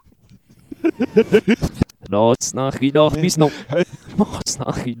Noc nach Misno. Noc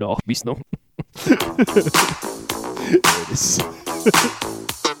nach Misno.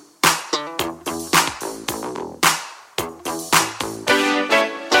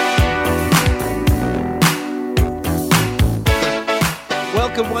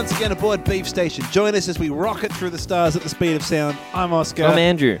 Welcome once again aboard Beef Station. Join us as we rocket through the stars at the speed of sound. I'm Oscar. I'm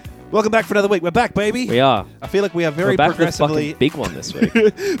Andrew. Welcome back for another week. We're back, baby. We are. I feel like we are very We're back progressively... with a fucking big one this week.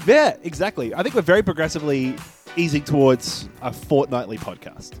 Yeah, exactly. I think we're very progressively easing towards a fortnightly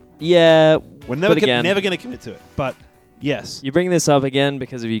podcast. Yeah. We're never but again, going to commit to it, but yes. You bring this up again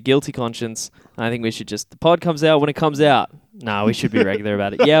because of your guilty conscience. I think we should the pod comes out when it comes out. No, we should be regular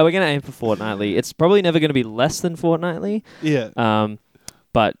about it. Yeah, we're going to aim for fortnightly. It's probably never going to be less than fortnightly. Yeah.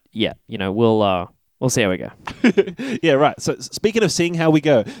 But yeah, we'll see how we go. Yeah, right. So speaking of seeing how we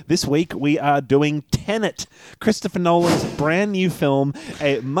go, this week we are doing Tenet, Christopher Nolan's brand new film,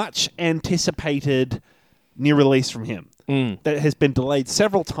 a much anticipated new release from him that has been delayed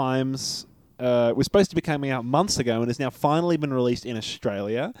several times. Was supposed to be coming out months ago and has now finally been released in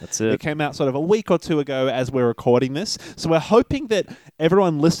Australia. That's it. It came out sort of a week or two ago as we're recording this. So we're hoping that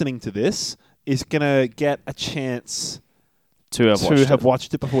everyone listening to this is going to get a chance to have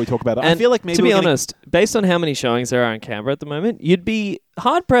watched it before we talk about it. And I feel like maybe to be honest, based on how many showings there are in Canberra at the moment, you'd be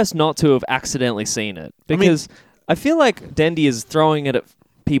hard-pressed not to have accidentally seen it. Because I feel like Dendy is throwing it at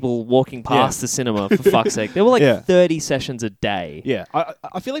people walking past the cinema, for fuck's sake. There were 30 sessions a day. Yeah.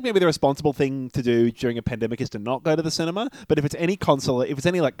 I feel like maybe the responsible thing to do during a pandemic is to not go to the cinema. But if it's any console, if it's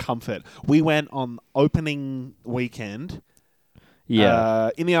any comfort, we went on opening weekend...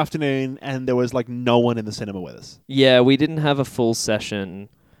 Yeah. In the afternoon, and there was no one in the cinema with us. Yeah, we didn't have a full session.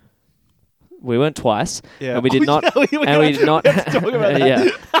 We went twice, and we did not. And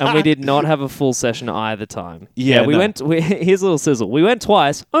we did not have a full session either time. Yeah, we went. Here's a little sizzle. We went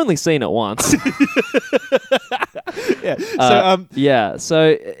twice, only seen it once. Yeah.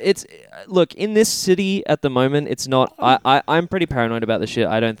 So it's in this city at the moment. It's not. I'm pretty paranoid about this shit.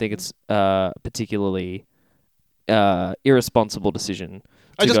 I don't think it's particularly. Irresponsible decision.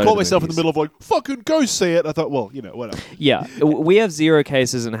 I just caught myself in the middle of fucking go see it. I thought, whatever. Yeah, we have 0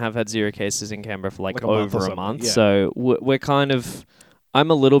 cases and have had 0 cases in Canberra for over a month. Yeah. So we're kind of,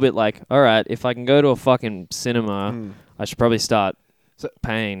 I'm a little bit all right, if I can go to a fucking cinema, I should probably start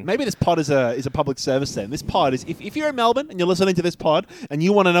paying. Maybe this pod is a public service then. This pod is, if you're in Melbourne and you're listening to this pod and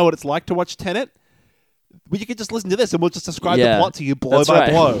you want to know what it's like to watch Tenet, well, you could just listen to this and we'll just describe the plot to you blow by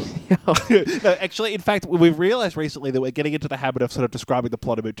blow. No, actually, in fact, we've realized recently that we're getting into the habit of sort of describing the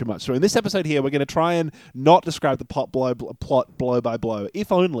plot a bit too much. So in this episode here, we're going to try and not describe the plot blow by blow,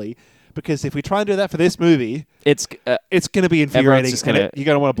 if only, because if we try and do that for this movie, it's going to be infuriating. You're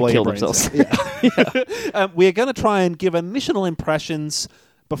going to want to blow your brains out. Yeah. We're going to try and give initial impressions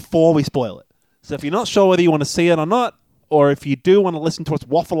before we spoil it. So if you're not sure whether you want to see it or not, or if you do want to listen to us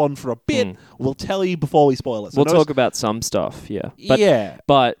waffle on for a bit, we'll tell you before we spoil it. So we'll talk about some stuff,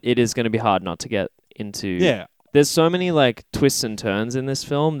 But it is going to be hard not to get into... Yeah. There's so many twists and turns in this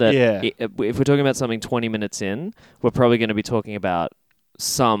film that if we're talking about something 20 minutes in, we're probably going to be talking about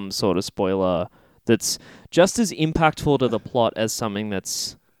some sort of spoiler that's just as impactful to the plot as something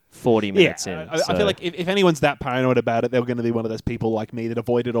that's 40 minutes in. I feel like if anyone's that paranoid about it, they're going to be one of those people like me that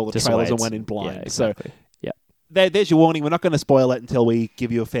avoided all the trailers and went in blind. Yeah, exactly. So, there's your warning. We're not going to spoil it until we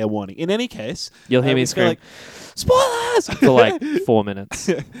give you a fair warning. In any case... You'll hear me scream, spoilers! For 4 minutes.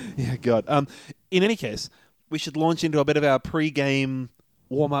 Yeah, God. In any case, we should launch into a bit of our pre-game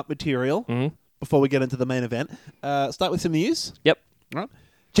warm-up material before we get into the main event. Start with some news. Yep. All right.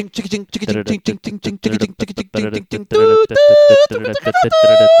 Ching, ching, ching, ching, ching, ching, ching, ching, ching, ching, ching,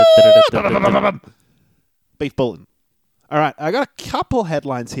 ching, Beef Bulletin. All right, I got a couple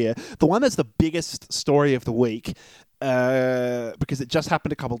headlines here. The one that's the biggest story of the week, because it just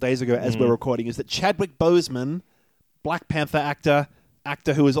happened a couple days ago as we're recording, is that Chadwick Boseman, Black Panther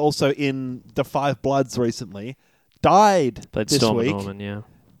actor who was also in The Five Bloods recently, died this Storm week. Norman, yeah.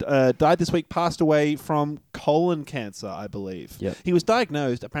 Died this week, passed away from colon cancer, I believe. Yep. He was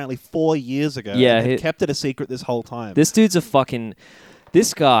diagnosed apparently 4 years ago. Yeah, and had kept it a secret this whole time. This dude's a fucking...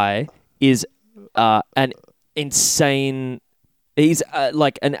 This guy is an insane... He's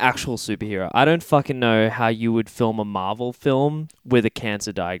an actual superhero. I don't fucking know how you would film a Marvel film with a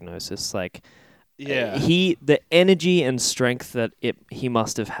cancer diagnosis. The energy and strength that he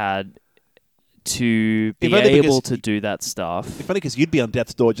must have had to be able to do that stuff. It's funny because you'd be on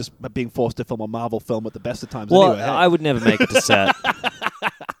death's door just being forced to film a Marvel film at the best of times. Well, anyway, hey? I would never make it to set.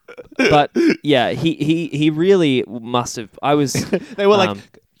 But yeah, he really must have. I was. They were like,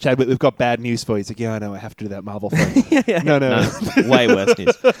 Chadwick, we've got bad news for you. He's like, yeah, I know, I have to do that Marvel film. No, way worse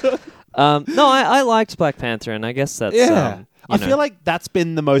news. No, I liked Black Panther, and I guess that's I feel like that's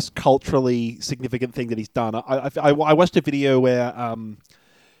been the most culturally significant thing that he's done. I watched a video where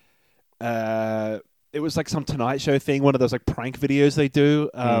it was like some Tonight Show thing, one of those like prank videos they do,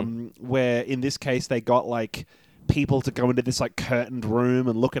 where in this case they got like people to go into this like curtained room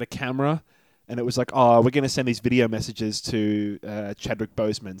and look at a camera. And it was like, oh, we're going to send these video messages to Chadwick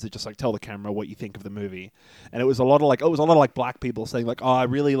Boseman to just like tell the camera what you think of the movie. And it was a lot of black people saying like, oh, I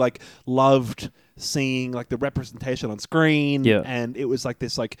really like loved seeing like the representation on screen. Yeah. And it was like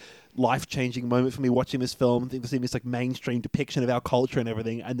this like life-changing moment for me watching this film, seeing this like mainstream depiction of our culture and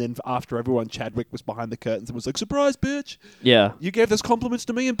everything. And then after everyone, Chadwick was behind the curtains and was like, surprise, bitch. Yeah. You gave those compliments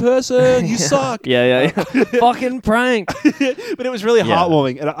to me in person. You suck. Yeah. Fucking prank. But it was really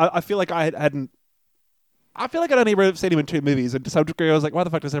heartwarming. And I feel like I'd only ever seen him in 2 movies, and to some degree I was like, why the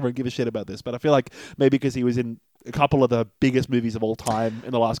fuck does everyone give a shit about this? But I feel like maybe because he was in a couple of the biggest movies of all time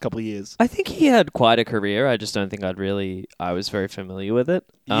in the last couple of years. I think he had quite a career. I just don't think I was very familiar with it.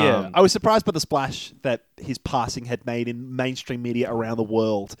 Yeah. I was surprised by the splash that his passing had made in mainstream media around the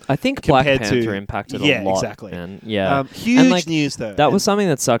world. I think Black Panther impacted a lot. Yeah, exactly. And, yeah. Huge news, though. That was something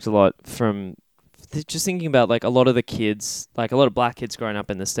that sucked a lot from just thinking about like a lot of the kids, like a lot of black kids growing up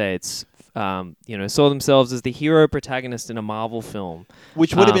in the States, saw themselves as the hero protagonist in a Marvel film,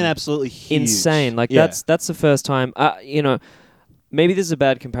 which would have been absolutely huge. Insane. Like that's the first time. Maybe this is a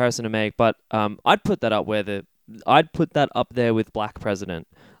bad comparison to make, but I'd put that up there with Black President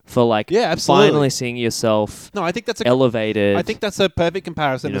for like finally seeing yourself. No, I think that's elevated. I think that's a perfect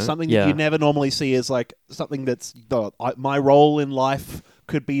comparison to something that you never normally see as like something that's my role in life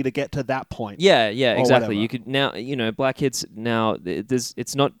could be to get to that point. Yeah, exactly. Whatever. You could now, black kids now.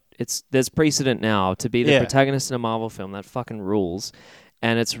 There's precedent now to be the protagonist in a Marvel film. That fucking rules,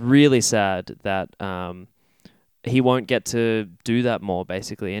 and it's really sad that he won't get to do that more,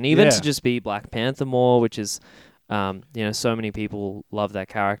 basically, and even to just be Black Panther more, which is. So many people love that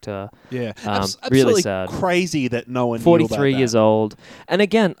character. Yeah, absolutely really sad. Crazy that no one. 43 years old, and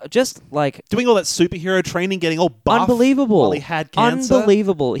again, just like doing all that superhero training, getting all buff. Unbelievable. While he had cancer.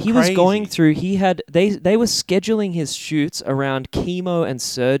 Unbelievable. He was going through. They were scheduling his shoots around chemo and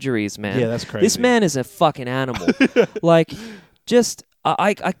surgeries. Man, yeah, that's crazy. This man is a fucking animal.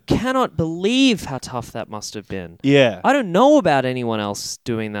 I cannot believe how tough that must have been. Yeah, I don't know about anyone else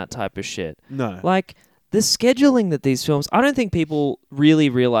doing that type of shit. No, like. The scheduling that these films... I don't think people really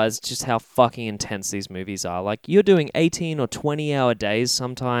realize just how fucking intense these movies are. Like, you're doing 18 or 20-hour days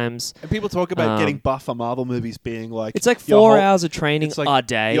sometimes. And people talk about getting buff for Marvel movies being like... It's like 4 hours of training a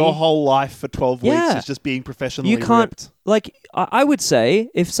day. Your whole life for 12 weeks is just being professionally ripped. Like, I would say,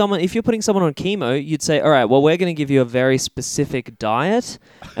 if you're putting someone on chemo, you'd say, all right, well, we're going to give you a very specific diet,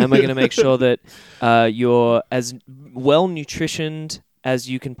 and we're going to make sure that you're as well-nutritioned as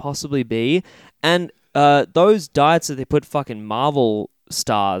you can possibly be. And... those diets that they put fucking Marvel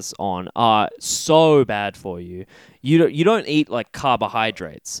stars on are so bad for you. You don't eat like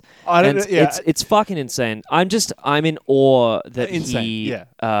carbohydrates. I don't know. Yeah. It's fucking insane. I'm in awe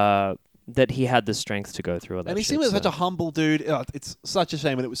that that he had the strength to go through all that. And he shit, seemed like such a humble dude. It's such a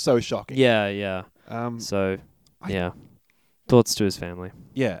shame, and it was so shocking. Yeah. Thoughts to his family.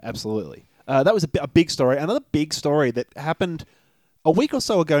 Yeah, absolutely. That was a big story. Another big story that happened a week or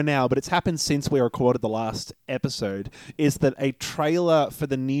so ago now, but it's happened since we recorded the last episode, is that a trailer for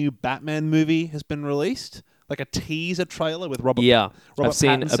the new Batman movie has been released. Like a teaser trailer with Robert I've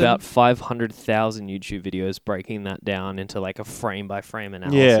seen Pattinson. About 500,000 YouTube videos breaking that down into like a frame-by-frame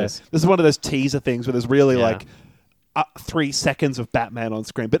analysis. Yeah, this is one of those teaser things where there's really like 3 seconds of Batman on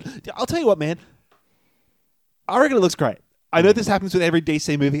screen. But I'll tell you what, man. I reckon it looks great. I know this happens with every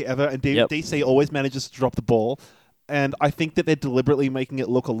DC movie ever, and DC always manages to drop the ball. And I think that they're deliberately making it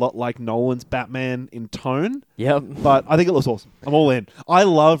look a lot like Nolan's Batman in tone. Yep. But I think it looks awesome. I'm all in. I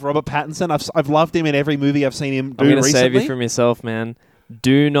love Robert Pattinson. I've loved him in every movie I've seen him do recently. I'm going to save you from yourself, man.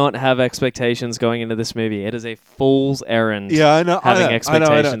 Do not have expectations going into this movie. It is a fool's errand. Yeah, I know. Having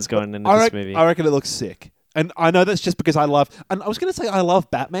expectations going into this movie. I reckon it looks sick. And I know that's just because I love... And I was going to say I love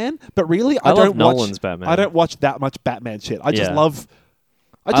Batman, but really I love Nolan's Batman. I don't watch that much Batman shit. I just love...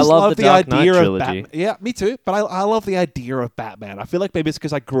 I love the Dark Knight idea trilogy. of Batman. Yeah, me too. But I love the idea of Batman. I feel like maybe it's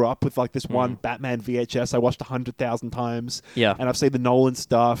because I grew up with like this one Batman VHS I watched 100,000 times. Yeah. And I've seen the Nolan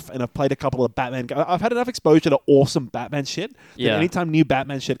stuff, and I've played a couple of Batman. I've had enough exposure to awesome Batman shit that anytime new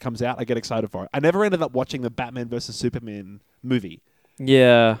Batman shit comes out, I get excited for it. I never ended up watching the Batman vs Superman movie.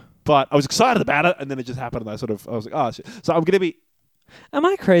 Yeah. But I was excited about it, and then it just happened, and I was like, oh shit. So I'm gonna be. Am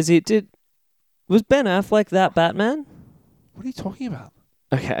I crazy? Was Ben Affleck that Batman? What are you talking about?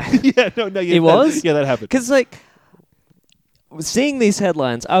 Okay. Yeah, he was? Yeah, that happened. Because, like, seeing these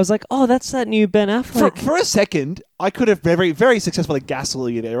headlines, I was like, oh, that's that new Ben Affleck. For a second, I could have very, very successfully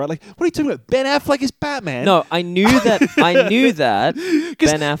gaslit you there, right? Like, what are you talking about? Ben Affleck is Batman. No, I knew that. Ben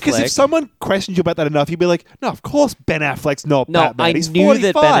Affleck. Because if someone questioned you about that enough, you'd be like, no, of course Ben Affleck's not Batman. I He's knew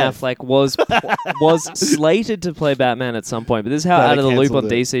 45. that Ben Affleck was slated to play Batman at some point, but this is how No, out they of the loop on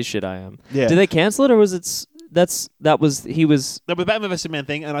cancelled it. DC shit I am. Yeah. Did they cancel it, or was it? There was the Batman vs Superman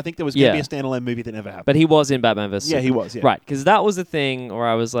thing, and I think there was going to Yeah. be a standalone movie that never happened. but he was in Batman vs. Yeah, he Superman. was, yeah. Right, because that was the thing where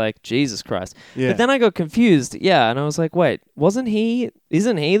I was like, Jesus Christ. Yeah. But then I got confused. Yeah, and I was like, wait, isn't he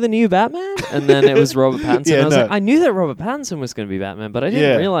the new Batman? And then it was Robert Pattinson. Yeah, I was no. like, I knew that Robert Pattinson was going to be Batman, but I didn't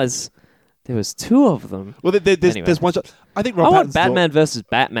Yeah. realize there was two of them. Well, Anyway. there's one shot. I think I Rob want Pattinson's Batman versus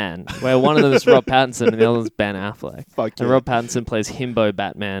Batman, where one of them is Rob Pattinson and the other is Ben Affleck. Fuck And yeah. Rob Pattinson plays himbo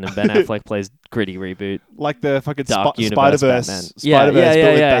Batman, and Ben Affleck plays gritty reboot like the fucking Dark Universe Spider-Verse. Batman. Spider-Verse,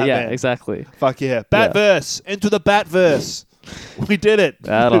 but with Batman. Yeah, exactly. Fuck yeah. Batverse. Into the Batverse. We did it.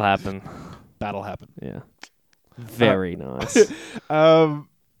 That'll happen. That'll happen. Yeah. Very nice.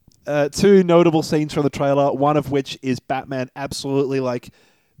 Two notable scenes from the trailer, one of which is Batman absolutely like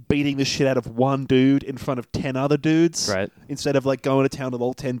beating the shit out of one dude in front of 10 other dudes. Right. Instead of like going to town with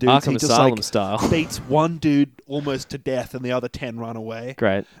all 10 dudes, Arkham he just Asylum like style. beats one dude almost to death and the other 10 run away.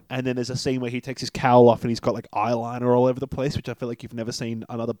 Great. And then there's a scene where he takes his cowl off and he's got like eyeliner all over the place, which I feel like you've never seen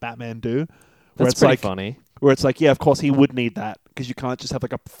another Batman do. Where That's it's pretty like, funny. Where it's like, yeah, of course he would need that because you can't just have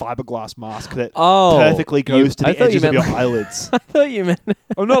like a fiberglass mask that Oh, perfectly goes to I the thought you edges of meant your eyelids. I thought you meant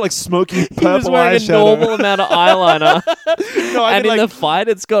I'm not like smoky he was purple wearing a eyeshadow. normal amount of eyeliner. No, I And mean, in like, the fight,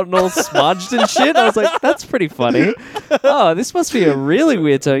 it's gotten all smudged and shit. I was like, that's pretty funny. Oh, this must be a really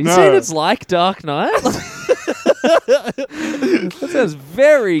weird tone. You No. saying it's like Dark Knight? That sounds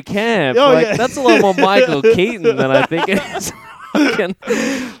very camp. Oh, like, yeah. That's a lot more Michael Keaton than I think it is. Fucking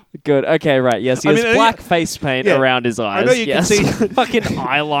good. Okay, right. Yes, he I has mean, black face paint yeah. around his eyes. know you can yes. see- Fucking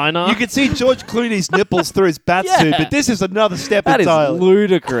eyeliner. you can see George Clooney's nipples through his bat Yeah. suit, but this is another step that is entirely.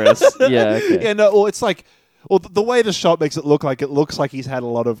 ludicrous. Yeah, okay. Yeah, no, well, it's like, well, the way the shot makes it looks like he's had a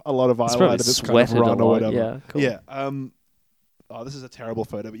lot of eyeliner probably that's kind sweated of a run or lot, whatever. yeah, cool. Yeah. Oh, this is a terrible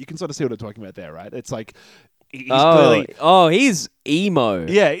photo, but you can sort of see what I'm talking about there, right? It's like he's Oh, clearly, he's emo.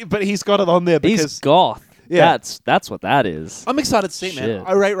 yeah, but he's got it on there because He's goth. Yeah. That's what that is. I'm excited to see it, man. Shit.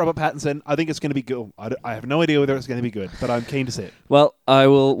 I rate Robert Pattinson. I think it's going to be good. I have no idea whether it's going to be good, but I'm keen to see it. Well, I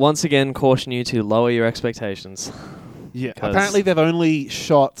will once again caution you to lower your expectations. Yeah. 'Cause- Apparently, they've only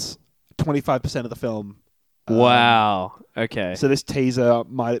shot 25% of the film. Wow. Okay. So this teaser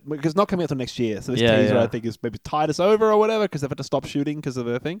might, because it's not coming out till next year. So this Yeah, teaser, yeah. I think, is maybe tied us over or whatever because they've had to stop shooting because of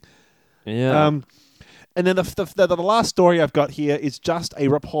their thing. Yeah. And then the last story I've got here is just a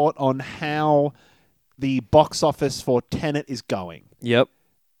report on how the box office for Tenet is going. Yep.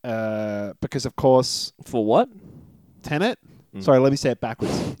 Because, of course, For what? Tenet? Sorry, let me say it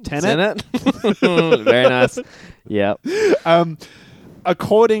backwards. Tenet? Very nice. Yep.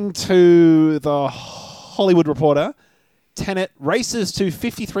 According to the Hollywood Reporter, Tenet races to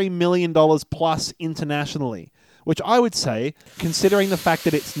 $53 million plus internationally, which I would say, considering the fact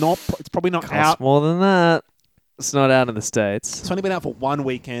that it's probably not Costs out. more than that. It's not out in the States. It's only been out for one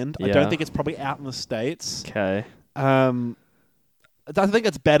weekend. I Yeah. don't think it's probably out in the States. Okay. I think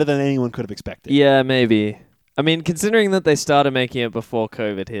it's better than anyone could have expected. Yeah, maybe. I mean, considering that they started making it before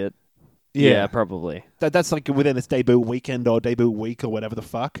COVID hit. Yeah, probably. That's like within its debut weekend or debut week or whatever the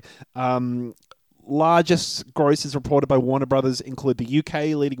fuck. Largest grosses reported by Warner Brothers include the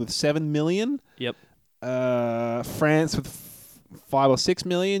UK leading with 7 million. Yep. France with 5 or 6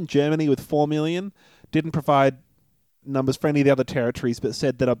 million. Germany with 4 million. Didn't provide numbers for any of the other territories, but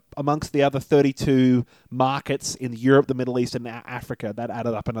said that amongst the other 32 markets in Europe, the Middle East, and Africa, that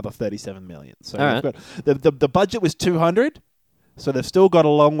added up another 37 million. So All they've got, the budget was 200, so they've still got a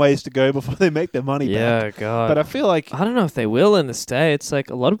long ways to go before they make their money back. Yeah, God. But I feel like I don't know if they will in the States.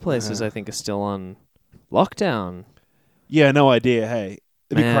 Like, a lot of places, I think, are still on lockdown. yeah, no idea. Hey,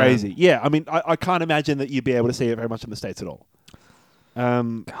 it'd be Man. crazy. Yeah, I mean, I can't imagine that you'd be able to see it very much in the States at all.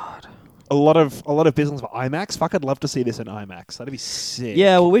 God. A lot of business for IMAX. Fuck, I'd love to see this in IMAX. That'd be sick.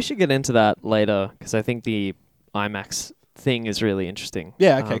 Yeah, well, we should get into that later because I think the IMAX thing is really interesting.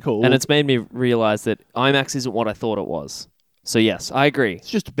 Yeah, okay, cool. And it's made me realize that IMAX isn't what I thought it was. So, yes, I agree. It's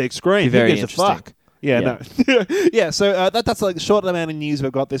just a big screen. Be very Who gives a interesting. fuck? Yeah, no. Yeah, so that's like the short amount of news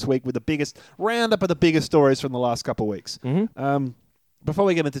we've got this week with the biggest roundup of the biggest stories from the last couple of weeks. Mm-hmm. Before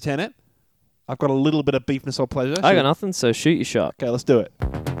we get into Tenet, I've got a little bit of beefness or pleasure. I got nothing, so shoot your shot. Okay, let's do it.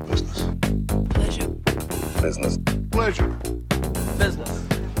 Pleasure. Business. Pleasure. Business.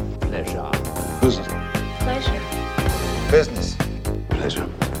 Pleasure. Business. Pleasure. Business. Pleasure.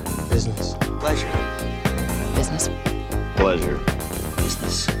 Business. Pleasure. Business. Pleasure.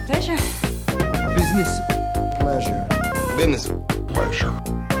 Business. Pleasure. Business. Pleasure. Business. Pleasure.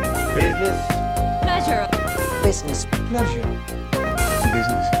 Business. Pleasure. Business. Pleasure.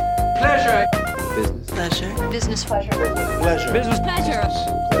 Business. Pleasure. Business. Pleasure. Business pleasure. Pleasure. Business pleasure.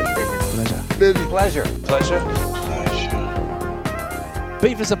 Pleasure. Business. Pleasure. Pleasure. Pleasure.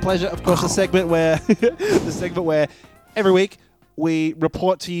 Beef is a pleasure, of course, the segment where every week we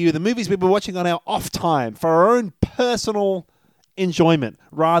report to you the movies we've been watching on our off time for our own personal enjoyment,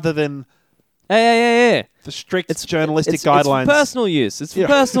 rather than Yeah. the strict journalistic It's guidelines. for personal use. It's for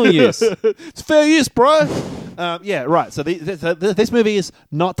personal use. It's fair use, bro. Yeah, right. So this movie is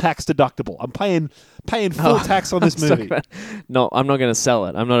not tax deductible. I'm paying full tax on this movie. No, I'm not going to sell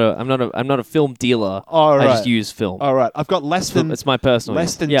it. I'm not a film dealer. All right. I just use film. All right, I've got less than It's my personal less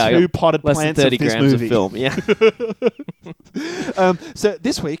use. than I two got potted less than plants 30 of this grams movie. of film. Yeah. So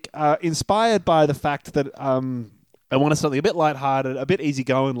this week, inspired by the fact that I wanted something a bit lighthearted, a bit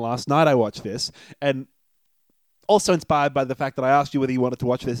easygoing. Last night I watched this, and also inspired by the fact that I asked you whether you wanted to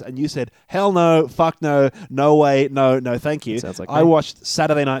watch this, and you said, hell no, fuck no, no way, no, thank you. Sounds like I me. watched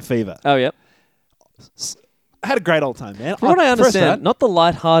Saturday Night Fever. Oh, yep. I had a great old time, man. From what I First understand, out- not the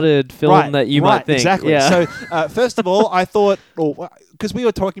lighthearted film that you might think. Exactly. Yeah. So, first of all, I thought, because we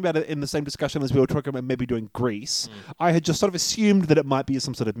were talking about it in the same discussion as we were talking about maybe doing Grease, I had just sort of assumed that it might be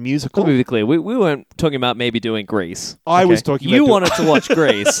some sort of musical. Let me be clear. We weren't talking about maybe doing Grease. I was talking about You doing- wanted to watch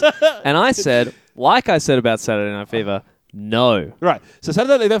Grease. And I said, like I said about Saturday Night Fever, no. Right. So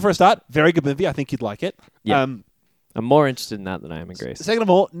Saturday Night Fever, for a start, very good movie. I think you'd like it. Yeah. I'm more interested in that than I am in Grease. Second of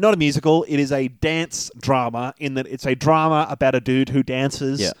all, not a musical. It is a dance drama in that it's a drama about a dude who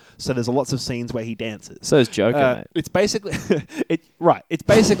dances. Yeah. So there's lots of scenes where he dances. So is Joker, mate. It's basically It's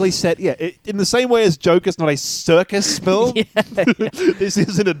basically set. Yeah, in the same way as Joker's not a circus film. This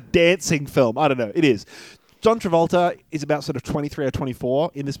isn't a dancing film. I don't know. It is. John Travolta is about sort of 23 or 24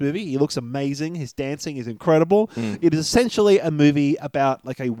 in this movie. He looks amazing. His dancing is incredible. It is essentially a movie about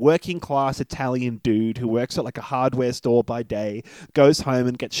like a working class Italian dude who works at like a hardware store by day, goes home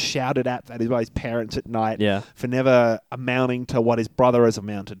and gets shouted at by his parents at night for never amounting to what his brother has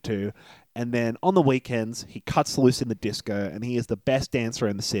amounted to. And then on the weekends, he cuts loose in the disco, and he is the best dancer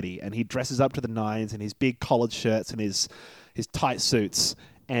in the city. And he dresses up to the nines in his big collared shirts and his tight suits,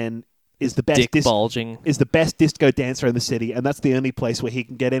 and is the best bulging. Is the best disco dancer in the city, and that's the only place where he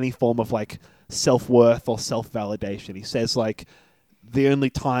can get any form of like self-worth or self-validation. He says like the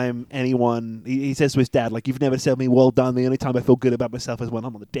only time anyone he says to his dad, like, you've never said me well done, the only time I feel good about myself is when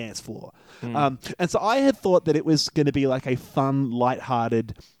I'm on the dance floor. And so I had thought that it was going to be like a fun,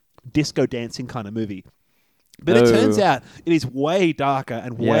 lighthearted disco dancing kind of movie. But it turns out it is way darker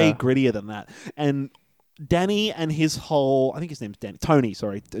and way grittier than that. And Danny and his whole... I think his name's Danny. Tony,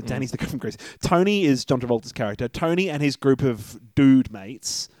 sorry. Danny's the guy from Grease. Tony is John Travolta's character. Tony and his group of dude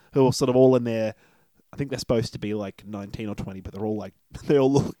mates, who are sort of all in their... I think they're supposed to be like 19 or 20, but they all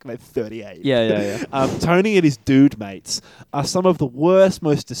look like 38. Yeah. Tony and his dude mates are some of the worst,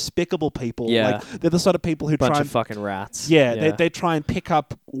 most despicable people. Yeah. Like, they're the sort of people who Bunch try of fucking rats. They try and pick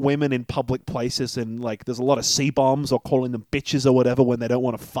up women in public places, and like there's a lot of C-bombs or calling them bitches or whatever when they don't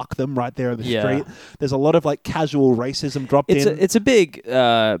want to fuck them right there in the street. There's a lot of like casual racism dropped in. It's a big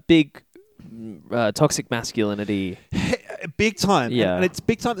toxic masculinity. Big time. Yeah. And it's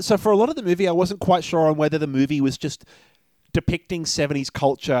big time. So for a lot of the movie, I wasn't quite sure on whether the movie was just depicting 70s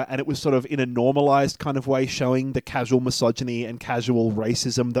culture and it was sort of in a normalized kind of way showing the casual misogyny and casual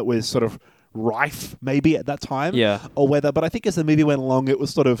racism that was sort of rife maybe at that time. Yeah. Or whether, but I think as the movie went along, it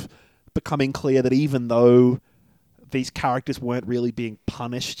was sort of becoming clear that even though these characters weren't really being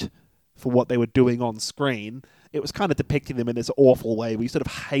punished for what they were doing on screen, it was kind of depicting them in this awful way where you sort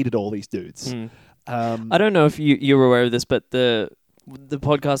of hated all these dudes. I don't know if you're aware of this, but the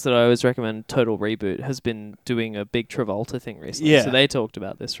podcast that I always recommend, Total Reboot, has been doing a big Travolta thing recently. Yeah. So they talked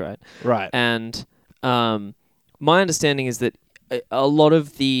about this, right? Right. And my understanding is that a lot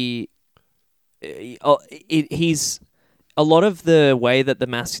of the a lot of the way that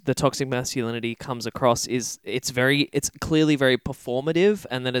the toxic masculinity comes across is it's clearly very performative,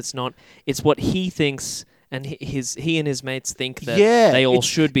 and that it's what he thinks. And he and his mates think that they all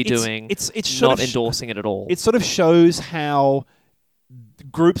should be doing, it's not endorsing it at all. It sort of shows how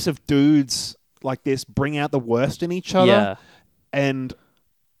groups of dudes like this bring out the worst in each other. Yeah. And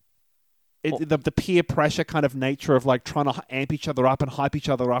the peer pressure kind of nature of like trying to amp each other up and hype each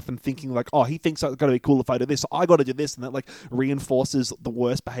other up and thinking like, oh, he thinks it's going to be cool if I do this, so I got to do this, and that like reinforces the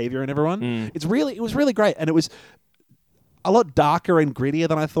worst behavior in everyone. It was really great, and it was a lot darker and grittier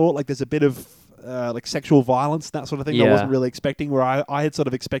than I thought. Like there's a bit of like sexual violence, that sort of thing. That I wasn't really expecting. Where I had sort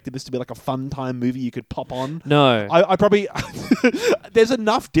of expected this to be like a fun time movie you could pop on. No, I probably there's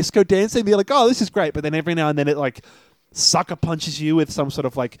enough disco dancing. You're like, oh, this is great, but then every now and then it like sucker punches you with some sort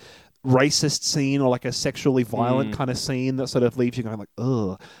of like racist scene or like a sexually violent kind of scene that sort of leaves you going like,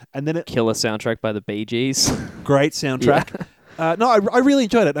 ugh. And then it killer soundtrack by the Bee Gees. Great soundtrack. No, I really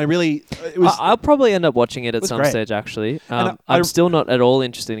enjoyed it. I'll probably end up watching it at some stage, actually. I'm still not at all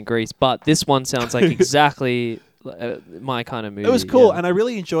interested in Grease, but this one sounds like exactly my kind of movie. It was cool, and I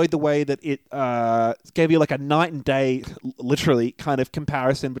really enjoyed the way that it gave you like a night and day, literally, kind of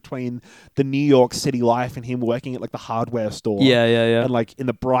comparison between the New York City life and him working at like the hardware store. Yeah. And like in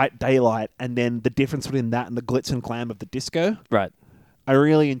the bright daylight, and then the difference between that and the glitz and glam of the disco. Right. I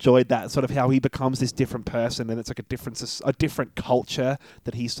really enjoyed that, sort of how he becomes this different person, and it's like a different culture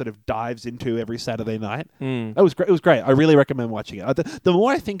that he sort of dives into every Saturday night. It was great. It was great. I really recommend watching it. The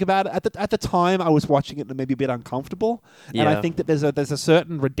more I think about it, at the time I was watching it and maybe a bit uncomfortable, and I think that there's a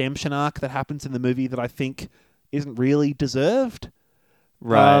certain redemption arc that happens in the movie that I think isn't really deserved.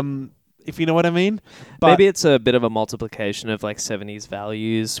 Right. If you know what I mean. But maybe it's a bit of a multiplication of like 70s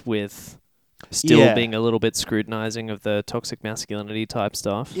values with still being a little bit scrutinizing of the toxic masculinity type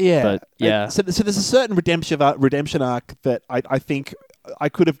stuff. Yeah. But yeah. So there's a certain redemption arc that I think I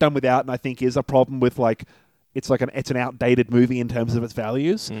could have done without, and I think is a problem with like it's an outdated movie in terms of its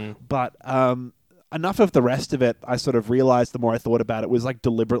values. But enough of the rest of it, I sort of realized the more I thought about it was like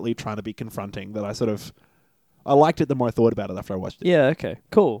deliberately trying to be confronting, that I liked it the more I thought about it after I watched it. Yeah, okay.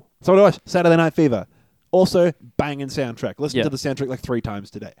 Cool. So what I watched? Saturday Night Fever. Also, banging soundtrack. Listen to the soundtrack like 3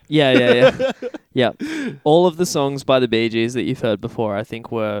 times today. Yeah. Yeah. All of the songs by the Bee Gees that you've heard before, I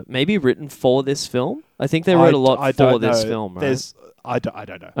think, were maybe written for this film. I think they wrote a lot for this film, right? I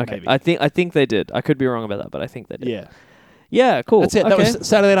don't know. Okay, maybe. I think they did. I could be wrong about that, but I think they did. Yeah. Yeah, cool. That's it. That was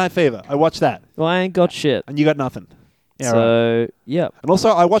Saturday Night Fever. I watched that. Well, I ain't got shit. And you got nothing. Yeah, so, yeah. And also,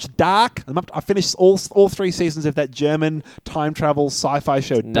 I watched Dark. I finished all 3 seasons of that German time travel sci-fi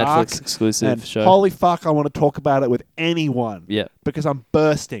show, Dark. Netflix exclusive show. Holy fuck, I want to talk about it with anyone. Yeah. Because I'm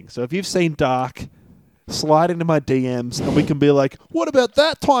bursting. So if you've seen Dark, slide into my DMs and we can be like, what about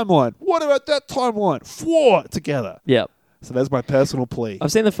that timeline? What about that timeline? 4 together. Yeah. So that's my personal plea.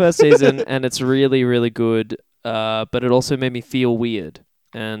 I've seen the first season and it's really, really good, but it also made me feel weird.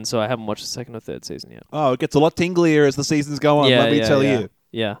 And so I haven't watched the second or third season yet. Oh, it gets a lot tinglier as the seasons go on, let me tell you.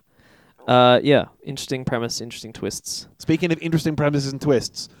 Yeah. Yeah. Interesting premise, interesting twists. Speaking of interesting premises and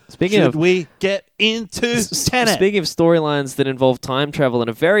twists, should we get into Tenet? Speaking of storylines that involve time travel and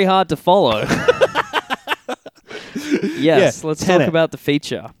are very hard to follow. Yes, let's Tenet. talk about the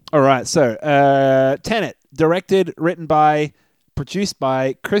feature. All right, so Tenet, directed, written by, produced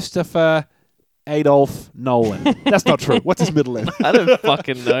by Christopher Adolph Nolan. That's not true. What's his middle name? I don't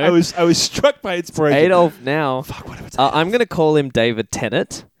fucking know. I was struck by inspiration. Adolf now. Fuck, whatever. I'm going to call him David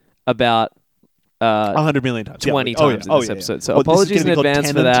Tennant about 100 million times. 20 times in this episode. So apologies in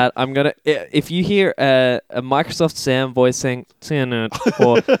advance for that. I'm going to... If you hear a Microsoft Sam voice saying Tenet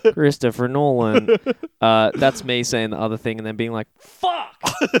or Christopher Nolan, that's me saying the other thing and then being like, fuck!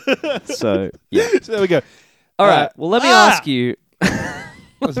 So, yeah. So there we go. All right. Well, let me ask you...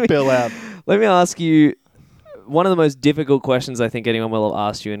 Let's Bill out. Let me ask you one of the most difficult questions I think anyone will have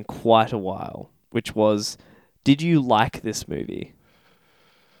asked you in quite a while, which was, did you like this movie?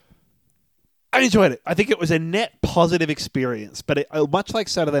 I enjoyed it. I think it was a net positive experience, but much like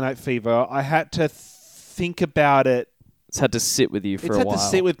Saturday Night Fever, I had to think about it. It's had to sit with you for a while. It's had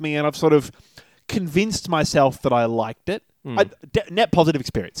to sit with me, and I've sort of convinced myself that I liked it. Net positive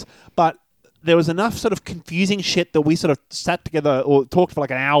experience. But there was enough sort of confusing shit that we sort of sat together or talked for like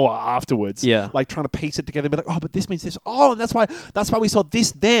an hour afterwards. Yeah. Like trying to piece it together and be like, oh, but this means this. Oh, and that's why we saw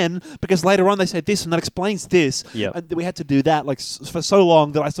this then, because later on they said this and that explains this. Yeah. And we had to do that like for so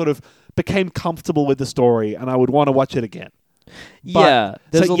long that I sort of became comfortable with the story and I would want to watch it again. Yeah.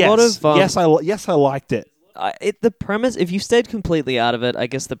 There's a lot of... Yes, I liked it. The premise, if you stayed completely out of it, I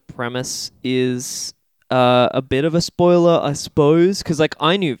guess the premise is... a bit of a spoiler, I suppose, because like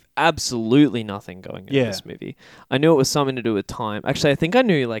I knew absolutely nothing going into this movie. I knew it was something to do with time. Actually, I think I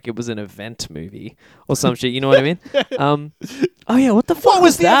knew like it was an event movie or some shit. You know what I mean? Oh yeah, what the fuck What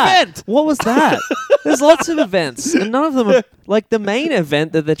was the that? event? What was that? There's lots of events, and none of them are like the main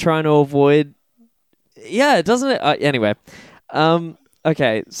event that they're trying to avoid. Yeah, it doesn't. Anyway.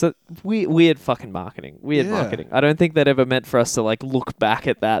 Okay, so weird fucking marketing. Weird marketing. I don't think that ever meant for us to like look back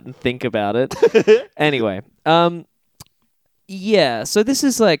at that and think about it. Anyway, yeah. So this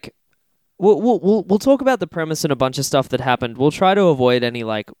is like, we'll talk about the premise and a bunch of stuff that happened. We'll try to avoid any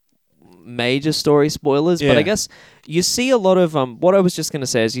like major story spoilers, but Yeah. I guess you see a lot of what I was just going to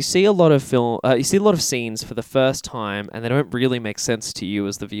say is you see a lot of you see a lot of scenes for the first time, and they don't really make sense to you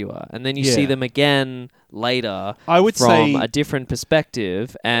as the viewer, and then you see Yeah. them again later. I would from say- a different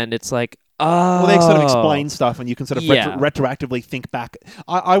perspective, and it's like, oh, Well, they sort of explain stuff, and you can sort of Yeah. retroactively think back.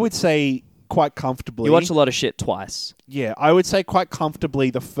 I would say quite comfortably. You watch a lot of shit twice. Yeah, I would say quite comfortably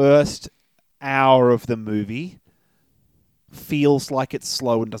the first hour of the movie feels like it's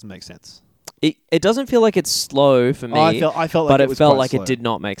slow and doesn't make sense. It doesn't feel like it's slow for me. I felt like but it it was felt quite like slow. it did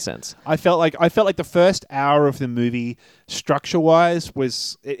not make sense. I felt like the first hour of the movie, structure-wise,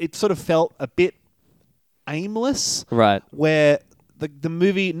 was it sort of felt a bit aimless. Right. Where the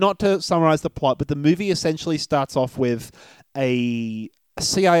movie, not to summarize the plot, but the movie essentially starts off with a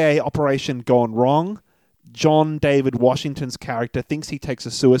CIA operation gone wrong. John David Washington's character thinks he takes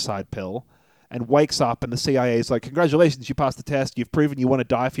a suicide pill and wakes up, and the CIA is like, congratulations, you passed the test, you've proven you want to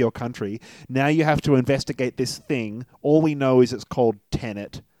die for your country. Now you have to investigate this thing. All we know is it's called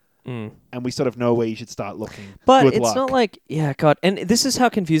Tenet. And we sort of know where you should start looking. But Good it's luck. not like, yeah, God. And this is how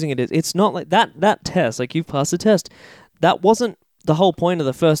confusing it is. It's not like that test, like you've passed the test. That wasn't the whole point of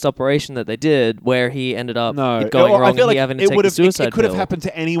the first operation that they did, where he ended up it going wrong and he having to take the suicide it could have pill. happened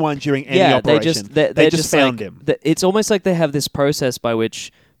to anyone during any operation. They just found like, him. It's almost like they have this process by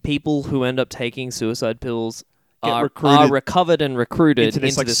which people who end up taking suicide pills Get are recruited recovered and recruited into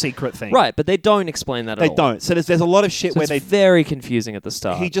this like secret thing. Right, but they don't explain that They at all. don't. So there's a lot of shit So where it's they very confusing at the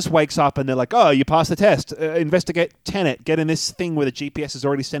start. he just wakes up and they're like, oh, you passed the test. Investigate Tenet. Get in this thing where the GPS is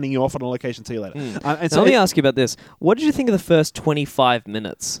already sending you off on a location. See you later. And Now, so let me ask you about this. What did you think of the first 25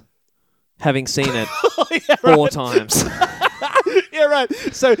 minutes, having seen it four times? yeah, right.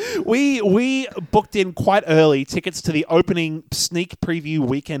 So we booked in quite early tickets to the opening sneak preview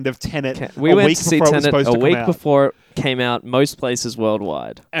weekend of Tenet. We a went week to see before it was Tenet supposed a to come week out. before it came out most places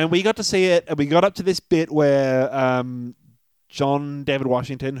worldwide. And we got to see it, and we got up to this bit where John David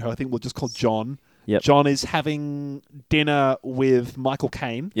Washington, who I think we'll just call John, Yep. John is having dinner with Michael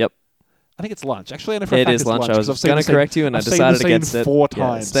Caine. Yep. I think it's lunch. Actually, I know for a It fact is it's lunch. I 'cause was I've seen going the to scene- correct you, and I I've seen decided the scene against it. 4 Yeah,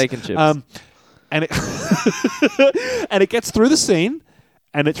 times. steak and chips. And it gets through the scene,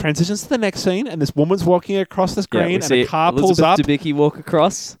 and it transitions to the next scene, and this woman's walking across the Yeah, screen, we and see a car Elizabeth pulls up, Debicki walk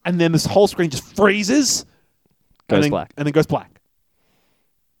across. and then this whole screen just freezes, Goes and then, black. and then goes black.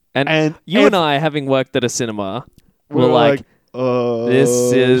 And you and I, having worked at a cinema, were like, oh, this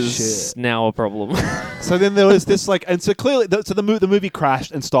is shit. now a problem. So then there was this and so clearly, the movie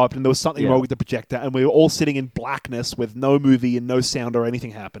crashed and stopped, and there was something Yeah. wrong with the projector, and we were all sitting in blackness with no movie and no sound or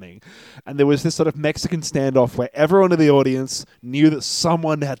anything happening, and there was this sort of Mexican standoff where everyone in the audience knew that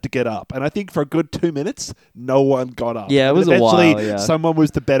someone had to get up, and I think for a good 2 minutes, no one got up. Yeah, it And was a eventually, while, yeah. someone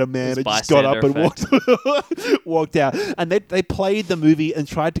was the better man and just got up and walked out, and they played the movie and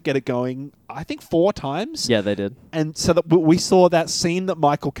tried to get it going. I think 4 times. Yeah, they did. And so that we saw that scene that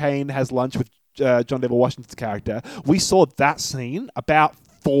Michael Caine has lunch with John David Washington's character. We saw that scene about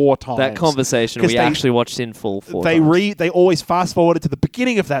 4 times. That conversation 'Cause we they- actually watched in full 4 They times. they always fast forwarded to the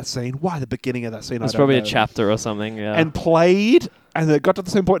beginning of that scene. Why the beginning of that scene? It's I don't probably a know. chapter or something, yeah. And played, and it got to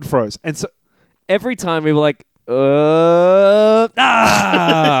the same point and froze. And so every time we were like,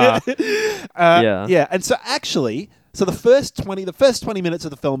 Yeah. yeah. And so actually, so the first 20 minutes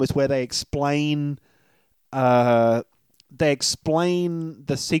of the film is where they explain the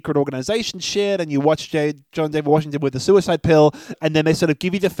secret organization shit, and you watch John David Washington with the suicide pill, and then they sort of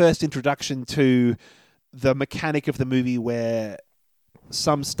give you the first introduction to the mechanic of the movie where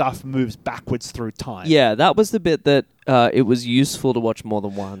some stuff moves backwards through time. Yeah, that was the bit that it was useful to watch more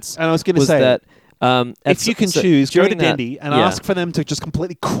than once. And I was going to was say that if you can choose, go to during that- Dendy and yeah. ask for them to just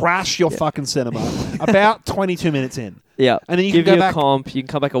completely crash your fucking cinema about 22 minutes in. Yeah, And then you give can go you a back comp. You can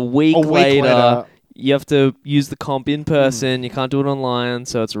come back a week later. later. You have to use the comp in person. You can't do it online,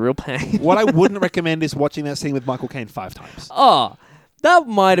 so it's a real pain. What I wouldn't recommend is watching that scene with Michael Caine 5 times. Oh, that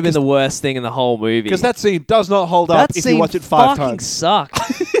might have been the worst thing in the whole movie. Because that scene does not hold up That if scene you watch it 5 fucking times. sucked,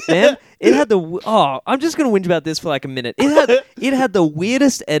 man. It had I'm just gonna whinge about this for like a minute. It had the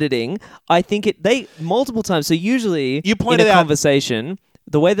weirdest editing. I think they multiple times. So usually You in pointed a out- conversation,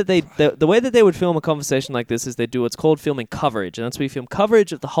 the way that the way that they would film a conversation like this is they do what's called filming coverage, and that's where you film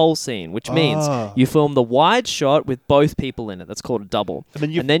coverage of the whole scene, which means Ah. you film the wide shot with both people in it. That's called a double. And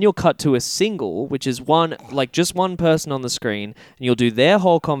then You'll cut to a single, which is just one person on the screen, and you'll do their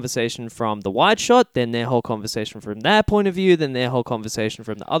whole conversation from the wide shot, then their whole conversation from their point of view, then their whole conversation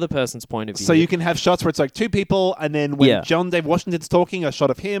from the other person's point of view. So you can have shots where it's like 2 people, and then when Yeah. John Dave Washington's talking, a shot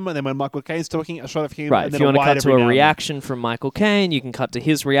of him, and then when Michael Caine's talking, a shot of him. Right, And if then you want to wide cut to every a now and then. reaction from Michael Caine, you can cut to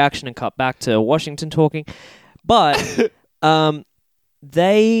his reaction and cut back to Washington talking. But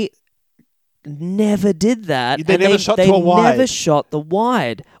they never did that. They and never shot to a wide. They never shot the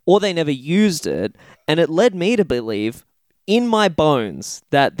wide, or they never used it, and it led me to believe, in my bones,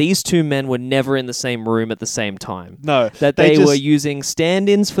 that these two men were never in the same room at the same time. No. That they were using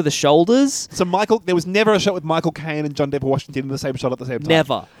stand-ins for the shoulders. So there was never a shot with Michael Caine and John Denver Washington in the same shot at the same time.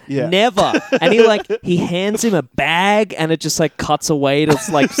 Never. Yeah. Never. And he hands him a bag, and it just like cuts away to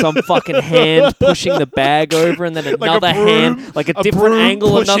like some fucking hand pushing the bag over, and then another hand, like a different angle,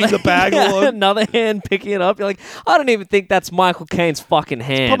 pushing the bag along. Another hand picking it up. You're like, I don't even think that's Michael Caine's fucking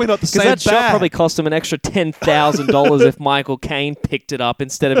hand. Probably not the same that shot bag. probably cost him an extra $10,000 if Michael Caine picked it up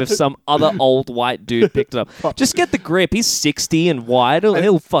instead of if some other old white dude picked it up. Just get the grip. He's 60 and wide.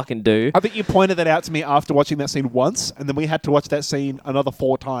 He'll fucking do. I think you pointed that out to me after watching that scene once, and then we had to watch that scene another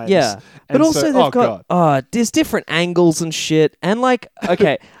 4 times. Yeah. And But also they've God. got there's different angles and shit. And like,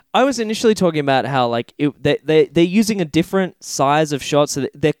 okay, I was initially talking about how like they're using a different size of shots, so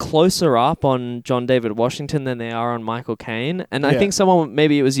they're closer up on John David Washington than they are on Michael Caine. And I think someone,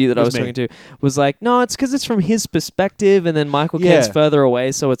 maybe it was you that I was talking to, was like, no, it's because it's from his perspective, and then Michael Caine's further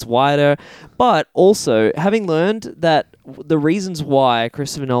away, so it's wider. But also, having learned that the reasons why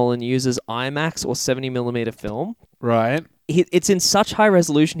Christopher Nolan uses IMAX or 70mm film, Right. it's in such high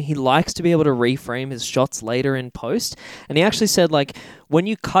resolution, he likes to be able to reframe his shots later in post. And he actually said, like, when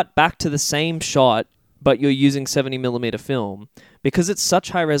you cut back to the same shot, but you're using 70mm film, because it's such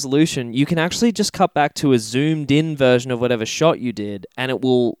high resolution, you can actually just cut back to a zoomed in version of whatever shot you did, and it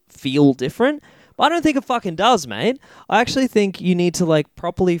will feel different. But I don't think it fucking does, mate. I actually think you need to like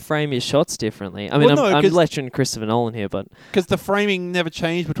properly frame your shots differently. I mean, I'm lecturing Christopher Nolan here, but because the framing never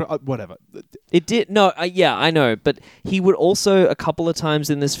changed between whatever. It did. No, yeah, I know. But he would also, a couple of times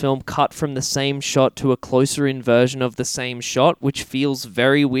in this film, cut from the same shot to a closer in version of the same shot, which feels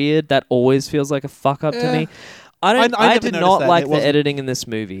very weird. That always feels like a fuck up to me. I did not like the editing in this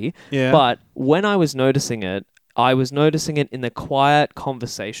movie. Yeah. But when I was noticing it, I was noticing it in the quiet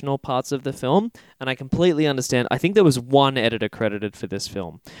conversational parts of the film, and I completely understand. I think there was one editor credited for this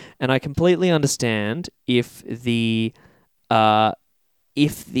film, and I completely understand if the editor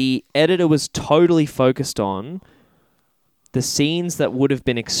was totally focused on the scenes that would have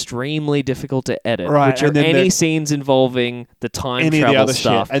been extremely difficult to edit, which are any scenes involving the time travel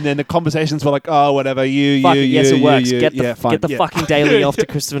stuff. Shit. And then the conversations were like, oh, whatever, yes, it works. Get the fine. fucking daily off to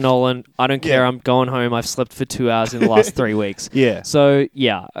Christopher Nolan. I don't care. I'm going home. I've slept for 2 hours in the last 3 weeks. Yeah. So,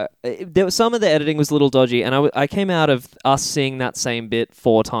 yeah, there was some of the editing was a little dodgy, and I came out of us seeing that same bit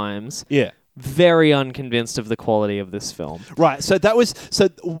 4 times. Yeah. Very unconvinced of the quality of this film. Right. So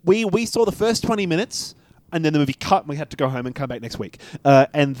we saw the first 20 minutes. And then the movie cut, and we had to go home and come back next week.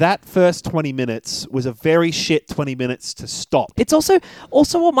 And that first 20 minutes was a very shit 20 minutes to stop. It's also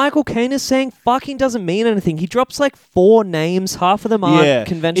what Michael Caine is saying fucking doesn't mean anything. He drops like 4 names. Half of them aren't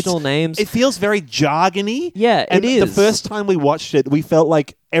conventional names. It feels very jargony. Yeah, and it is. The first time we watched it, we felt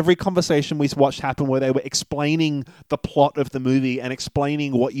like every conversation we watched happen where they were explaining the plot of the movie and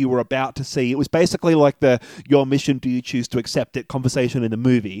explaining what you were about to see. It was basically like your mission, do you choose to accept it conversation in the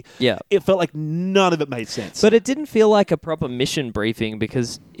movie. Yeah. It felt like none of it made sense. But it didn't feel like a proper mission briefing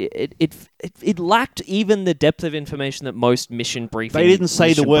because it lacked even the depth of information that most mission briefings. They didn't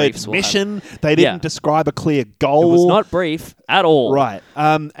say the word mission. They didn't describe a clear goal. It was not brief at all. Right.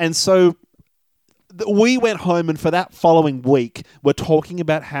 And so we went home, and for that following week, we're talking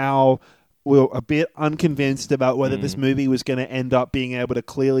about how we were a bit unconvinced about whether this movie was going to end up being able to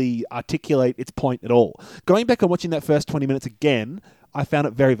clearly articulate its point at all. Going back and watching that first 20 minutes again, I found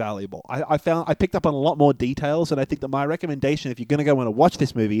it very valuable. I picked up on a lot more details, and I think that my recommendation, if you're going to go and watch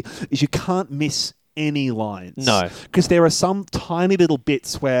this movie, is you can't miss any lines. No. Because there are some tiny little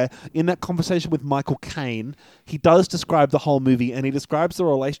bits where, in that conversation with Michael Caine, he does describe the whole movie, and he describes the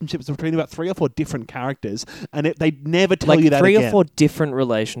relationships between about 3 or 4 different characters, and they never tell you that three again. or 4 different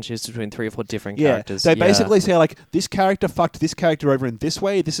relationships between 3 or 4 different characters. They basically say, like, this character fucked this character over in this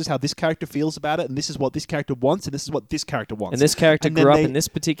way, this is how this character feels about it, and this is what this character wants, and this is what this character wants. And this character grew up in this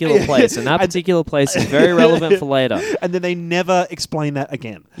particular place, and that particular place is very relevant for later. And then they never explain that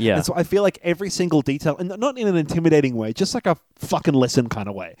again. Yeah. And so I feel like every single detail, and not in an intimidating way, just like a fucking lesson kind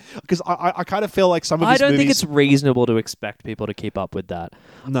of way. Because I kind of feel like some of these movies... I don't think it's reasonable to expect people to keep up with that.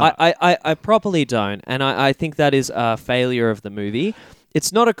 No. I properly don't. And I think that is a failure of the movie.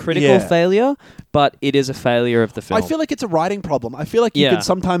 It's not a critical failure, but it is a failure of the film. I feel like it's a writing problem. I feel like you can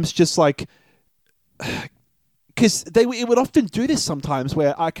sometimes just like... Because it would often do this sometimes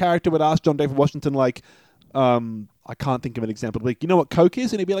where our character would ask John David Washington, like... I can't think of an example. Like, you know what Coke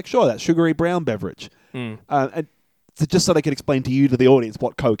is? And he'd be like, sure, that sugary brown beverage. And just so they can explain to you, to the audience,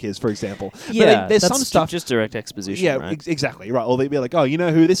 what Coke is, for example. Yeah, but there's that's some stuff. just direct exposition. Yeah, right? exactly, right. Or they'd be like, oh, you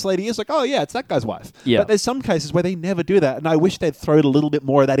know who this lady is? Like, oh, yeah, it's that guy's wife. Yeah. But there's some cases where they never do that, and I wish they'd throw a little bit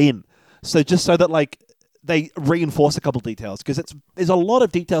more of that in. So just so that, like, they reinforce a couple details, because there's a lot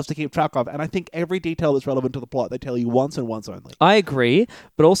of details to keep track of, and I think every detail that's relevant to the plot, they tell you once and once only. I agree,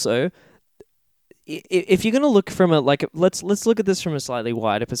 but also, if you're going to look from let's look at this from a slightly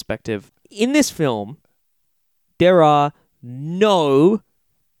wider perspective. In this film, there are no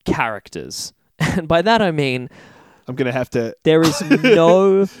characters. And by that I mean, I'm going to have to... there is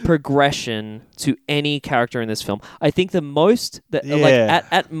no progression to any character in this film. I think at most,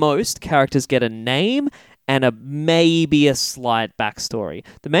 characters get a name and maybe a slight backstory.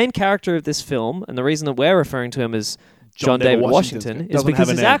 The main character of this film, and the reason that we're referring to him as John David Washington, is because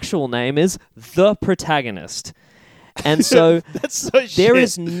his actual name is the protagonist. And so, That's so there shit.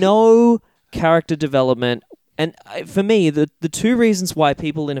 is no character development. And for me, the two reasons why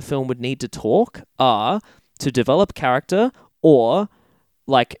people in a film would need to talk are to develop character or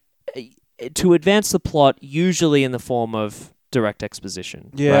to advance the plot, usually in the form of direct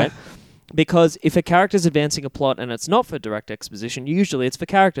exposition. Yeah. Right? Because if a character's advancing a plot and it's not for direct exposition, usually it's for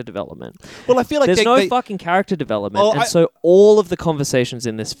character development. Well, I feel like there's no fucking character development. So all of the conversations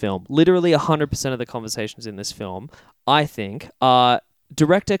in this film, literally 100% of the conversations in this film, I think, are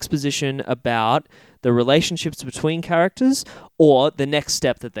direct exposition about the relationships between characters or the next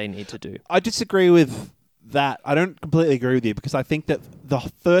step that they need to do. I disagree with that. I don't completely agree with you, because I think that the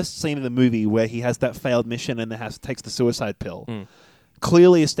first scene of the movie where he has that failed mission and takes the suicide pill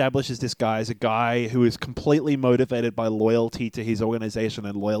clearly establishes this guy as a guy who is completely motivated by loyalty to his organization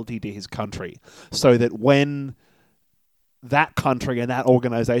and loyalty to his country. So that when that country and that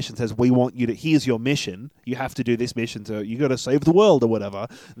organization says, we want you to, here's your mission, you have to do this mission, so you got to save the world or whatever,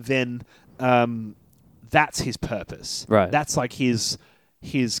 then that's his purpose. Right. That's like his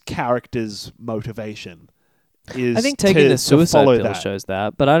character's motivation. Is I think taking the suicide pill that. shows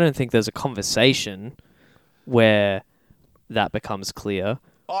that, but I don't think there's a conversation where that becomes clear.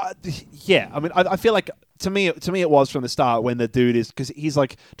 Yeah, I mean, I feel like to me it was from the start when the dude is, because he's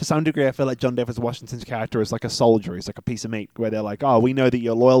like, to some degree I feel like John David Washington's character is like a soldier. He's like a piece of meat where they're like, oh, we know that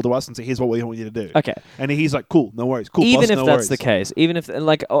you're loyal to us, and so here's what we want you to do. Okay, and he's like, cool, no worries, cool. Even boss, if no that's worries. the case, even if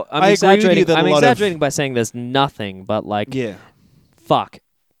like I'm I exaggerating, agree with you that I'm a lot exaggerating by saying there's nothing, but like, Yeah, fuck.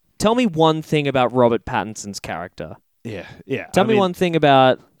 Tell me one thing about Robert Pattinson's character. yeah. Tell me one thing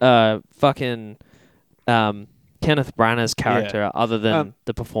about fucking Kenneth Branagh's character other than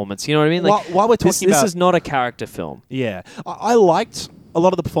the performance. You know what I mean? Like, while we're talking this about, is not a character film. Yeah, I liked a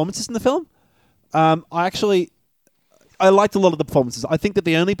lot of the performances in the film. I liked a lot of the performances. I think that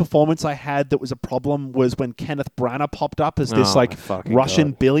the only performance I had that was a problem was when Kenneth Branagh popped up as this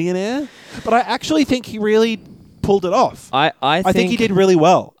Russian billionaire. But I actually think he really pulled it off. I think he did really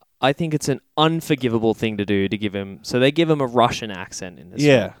well. I think it's an unforgivable thing to do to give him... So they give him a Russian accent in this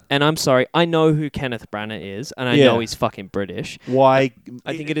Yeah. film. And I'm sorry, I know who Kenneth Branagh is, and I know he's fucking British. Why?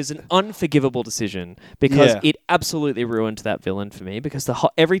 I think it is an unforgivable decision because it absolutely ruined that villain for me, because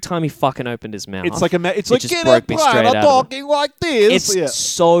every time he fucking opened his mouth... It's like just get broke up, me straight I'm out of it. talking like this. It's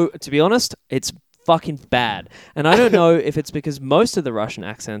so... To be honest, it's fucking bad. And I don't know if it's because most of the Russian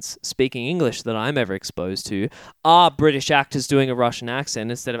accents speaking English that I'm ever exposed to are British actors doing a Russian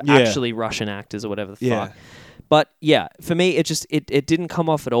accent instead of actually Russian actors or whatever the fuck. But yeah, for me, it just it didn't come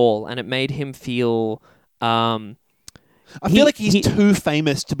off at all, and it made him feel... I feel like he's too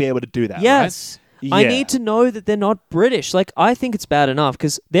famous to be able to do that. Yes. Right? I need to know that they're not British. Like, I think it's bad enough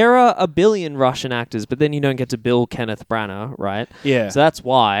because there are a billion Russian actors, but then you don't get to bill Kenneth Branagh, right? Yeah. So that's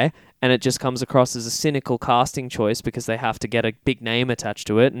why. And it just comes across as a cynical casting choice because they have to get a big name attached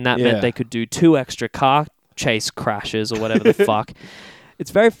to it. And that meant they could do 2 extra car chase crashes or whatever the fuck. It's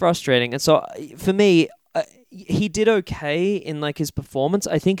very frustrating. And so for me, he did okay in like his performance.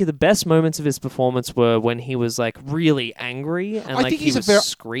 I think the best moments of his performance were when he was like really angry and like he was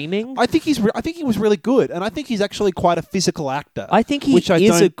screaming. I think he was really good, and I think he's actually quite a physical actor. I think he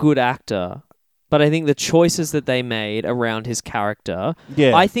is a good actor. But I think the choices that they made around his character,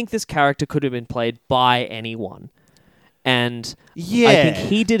 I think this character could have been played by anyone. And I think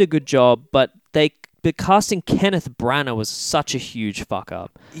he did a good job, but casting Kenneth Branagh was such a huge fuck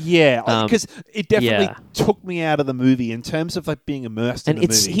up. Yeah, because it definitely took me out of the movie in terms of like being immersed in the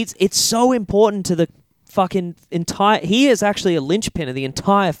movie. It's so important to the fucking entire... He is actually a linchpin of the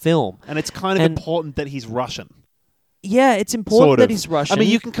entire film. And it's kind of important that he's Russian. Yeah, it's important that he's Russian. I mean,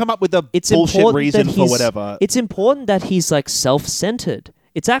 you can come up with a bullshit reason for whatever. It's important that he's like self-centered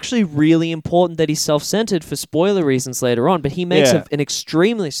it's actually really important that he's self-centered for spoiler reasons later on, but he makes Yeah. an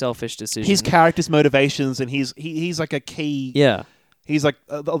extremely selfish decision. His character's motivations, and he's like a key. Yeah. He's like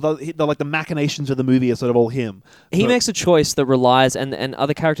the machinations of the movie are sort of all him. He But- makes a choice that relies, and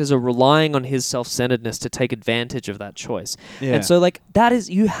other characters are relying on his self-centeredness to take advantage of that choice. Yeah. And so, like, that is,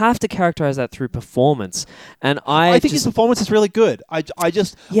 you have to characterize that through performance. And I think his performance is really good. I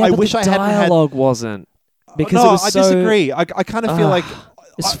just yeah, I but wish the I hadn't had. dialogue wasn't. Because no, it was I so, disagree. I kind of feel like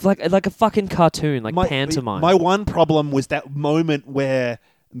it's like a fucking cartoon, like pantomime. My one problem was that moment where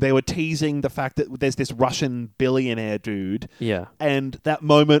they were teasing the fact that there's this Russian billionaire dude. Yeah. And that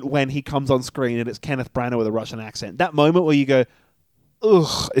moment when he comes on screen and it's Kenneth Branagh with a Russian accent. That moment where you go,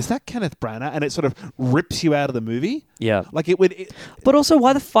 ugh, is that Kenneth Branagh? And it sort of rips you out of the movie. Yeah. Like it would... But also,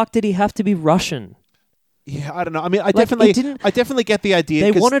 why the fuck did he have to be Russian? Yeah, I don't know. I mean, I it definitely get the idea.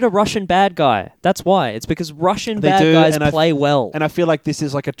 They 'cause- wanted a Russian bad guy. That's why. It's because Russian They bad do, guys and play well. And I feel like this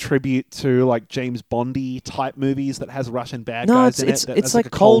is like a tribute to like James Bondy type movies that has Russian bad No, guys it's in it. it's That's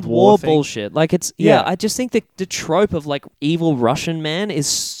like Cold War thing. bullshit. Like it's Yeah. I just think the trope of like evil Russian man is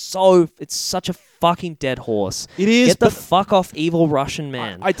it's such a fucking dead horse. It is, Get the but fuck off evil Russian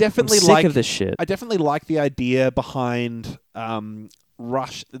man. I definitely I'm sick like of this shit. I definitely like the idea behind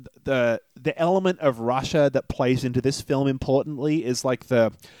the element of Russia that plays into this film importantly is like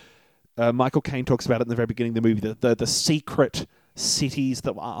the Michael Caine talks about it in the very beginning of the movie, the secret cities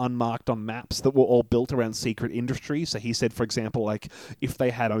that were unmarked on maps that were all built around secret industries. So he said, for example, like if they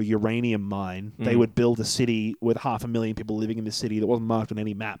had a uranium mine, they would build a city with 500,000 people living in the city that wasn't marked on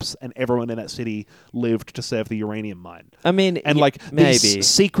any maps, and everyone in that city lived to serve the uranium mine. I mean, And like maybe these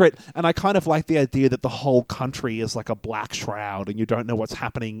secret, and I kind of like the idea that the whole country is like a black shroud, and you don't know what's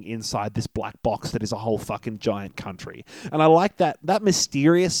happening inside this black box that is a whole fucking giant country. And I like that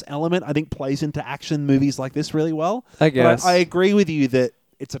mysterious element. I think plays into action movies like this really well. I But guess. I agree with you that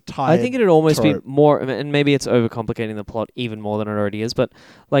it's a tired I think it'd almost trope. be more, and maybe it's overcomplicating the plot even more than it already is, but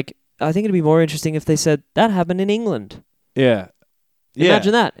like, I think it'd be more interesting if they said that happened in England. Yeah.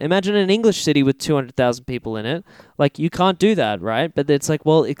 Imagine that. Imagine an English city with 200,000 people in it. Like, you can't do that, right? But it's like,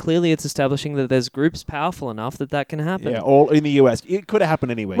 well, clearly it's establishing that there's groups powerful enough that can happen. Yeah, all in the US. It could have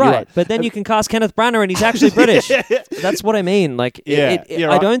happened anywhere. Right. You're right. But then you can cast Kenneth Branagh and he's actually British. That's what I mean. Like, Yeah, you're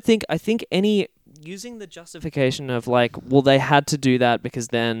I right. think using the justification of like, well, they had to do that because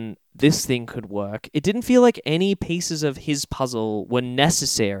then this thing could work. It didn't feel like any pieces of his puzzle were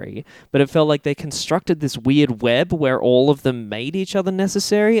necessary, but it felt like they constructed this weird web where all of them made each other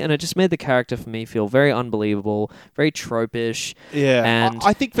necessary, and it just made the character for me feel very unbelievable, very tropish. Yeah. And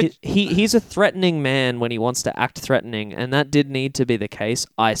I think for he's a threatening man when he wants to act threatening, and that did need to be the case,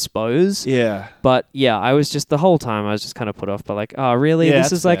 I suppose. yeah. But yeah, I was just the whole time I was just kind of put off by like, oh really? Yeah, This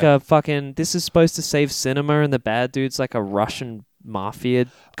that's is like fair. a fucking. This is supposed to save cinema, and the bad dude's like a Russian mafia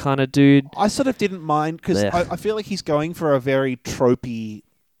kind of dude. I sort of didn't mind because Blech. I feel like he's going for a very tropey,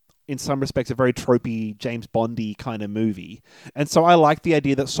 in some respects, a very tropey James Bondy kind of movie. And so I like the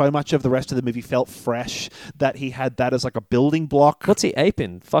idea that so much of the rest of the movie felt fresh, that he had that as like a building block. What's he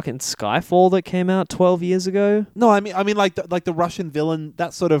aping? Fucking Skyfall that came out 12 years ago. No, I mean like the Russian villain,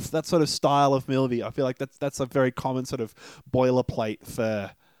 that sort of style of movie. I feel like that's a very common sort of boilerplate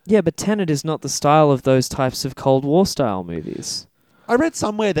for. Yeah, but Tenet is not the style of those types of Cold War style movies. I read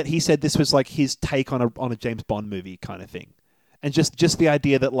somewhere that he said this was like his take on a James Bond movie kind of thing, and just the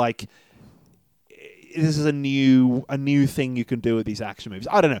idea that like this is a new thing you can do with these action movies.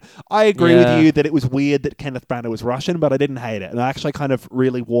 I don't know. I agree Yeah. with you that it was weird that Kenneth Branagh was Russian, but I didn't hate it, and I actually kind of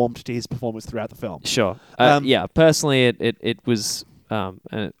really warmed to his performance throughout the film. Sure. Um, Yeah, personally, it was.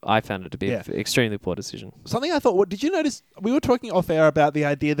 I found it to be Yeah. an extremely poor decision. Something I thought, what did you notice? We were talking off air about the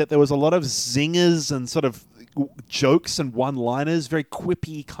idea that there was a lot of zingers and sort of jokes and one-liners, very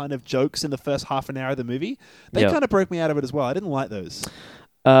quippy kind of jokes in the first half an hour of the movie. They Yep. kind of broke me out of it as well. I didn't like those.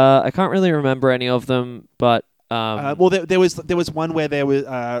 I can't really remember any of them, but Well, there was one where there was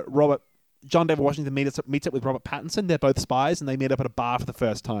John David Washington meets up with Robert Pattinson. They're both spies, and they meet up at a bar for the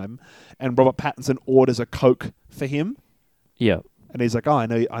first time. And Robert Pattinson orders a Coke for him, yeah. and he's like, "Oh, I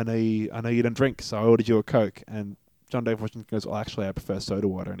know you don't drink, so I ordered you a Coke." And John David Washington goes, "Well, actually, I prefer soda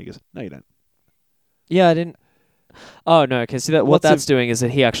water." And he goes, "No, you don't." Yeah, I didn't. Oh no! Okay, see that what Lots that's of- doing is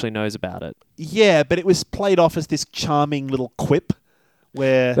that he actually knows about it. Yeah, but it was played off as this charming little quip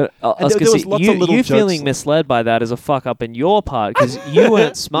where But I and was there gonna was say, lots of little you jokes. feeling misled by that is a fuck up in your part because you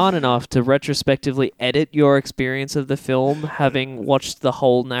weren't smart enough to retrospectively edit your experience of the film, having watched the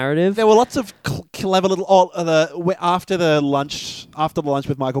whole narrative. There were lots of clever little after the lunch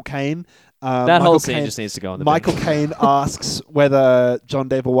with Michael Caine. That Michael whole scene Caine- just needs to go on the Michael bin. Caine asks whether John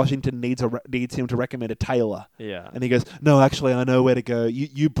David Washington needs him to recommend a tailor. Yeah. And he goes, "No, actually, I know where to go.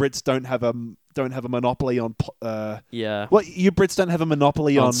 You Brits don't have a monopoly on Yeah. Well, you Brits don't have a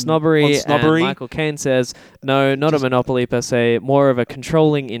monopoly on snobbery. On snobbery. And Michael Caine says, no, not a monopoly per se, more of a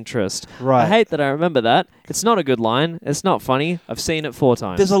controlling interest. Right. I hate that I remember that. It's not a good line. It's not funny. I've seen it 4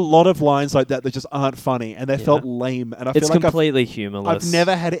 times. There's a lot of lines like that just aren't funny, and they felt lame. And I it's feel like completely humorless. I've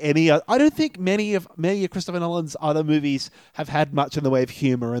never had any. I don't think many of Christopher Nolan's other movies have had much in the way of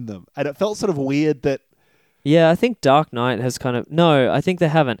humor in them, and it felt sort of weird that. Yeah, I think Dark Knight has kind of... No, I think they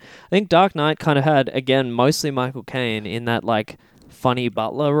haven't. I think Dark Knight kind of had, again, mostly Michael Caine in that, like, funny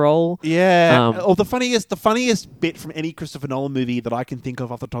butler role. Yeah. Or the funniest bit from any Christopher Nolan movie that I can think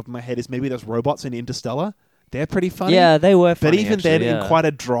of off the top of my head is maybe those robots in Interstellar. They're pretty funny. Yeah, they were funny, but even actually, then, yeah. in quite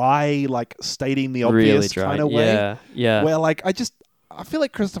a dry, like, stating the Really obvious dry. kind of way. Yeah, yeah. Where, like, I feel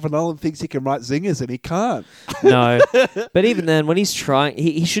like Christopher Nolan thinks he can write zingers and he can't. No. But even then, when he's trying...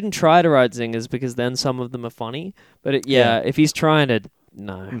 He shouldn't try to write zingers because then some of them are funny. But, if he's trying to...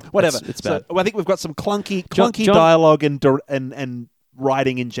 No. Whatever. It's bad. So I think we've got some clunky John- dialogue and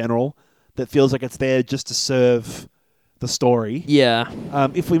writing in general that feels like it's there just to serve the story. Yeah.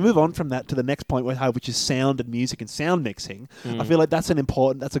 If we move on from that to the next point we have, which is sound and music and sound mixing, I feel like that's a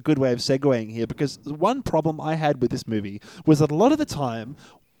good way of segueing here, because one problem I had with this movie was that a lot of the time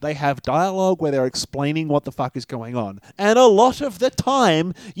they have dialogue where they're explaining what the fuck is going on, and a lot of the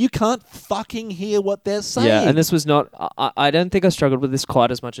time you can't fucking hear what they're saying. Yeah, and this was not... I don't think I struggled with this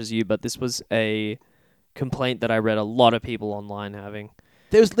quite as much as you, but this was a complaint that I read a lot of people online having.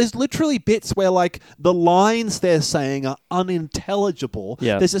 There's literally bits where, like, the lines they're saying are unintelligible.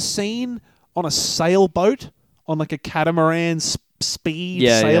 Yeah. There's a scene on a sailboat, on like a catamaran speed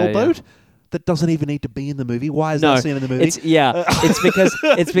sailboat, that doesn't even need to be in the movie. Why is that scene in the movie?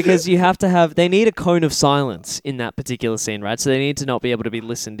 It's because you have to have... They need a cone of silence in that particular scene, right? So they need to not be able to be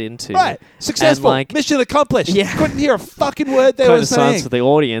listened into. Right. Successful. And, like, mission accomplished. Yeah. Couldn't hear a fucking word they cone were of silence saying. for the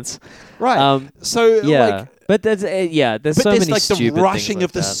audience. Right. So, yeah. like... But there's there's so there's many like the stupid rushing things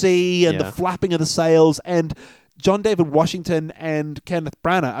of the like that. sea and the Yeah. flapping of the sails, and John David Washington and Kenneth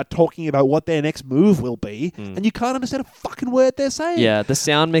Branagh are talking about what their next move will be, and you can't understand a fucking word they're saying. Yeah, the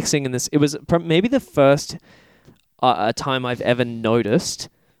sound mixing in this... It was maybe the first time I've ever noticed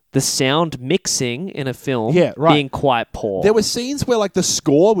the sound mixing in a film being quite poor. There were scenes where, like, the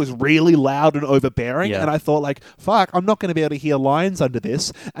score was really loud and overbearing, and I thought, like, fuck, I'm not going to be able to hear lines under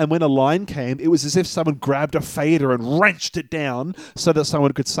this. And when a line came, it was as if someone grabbed a fader and wrenched it down so that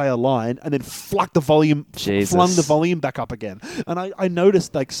someone could say a line, and then flung the volume back up again. And I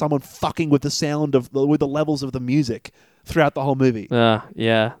noticed, like, someone fucking with the sound with the levels of the music throughout the whole movie. Yeah,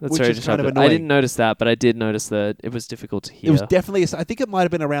 that's Which very is kind of disruptive. I annoying. didn't notice that, but I did notice that it was difficult to hear. It was definitely, I think it might have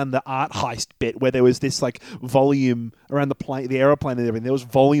been around the art heist bit where there was this, like, volume around the aeroplane and everything. There was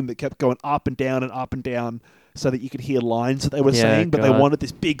volume that kept going up and down so that you could hear lines that they were saying, but they wanted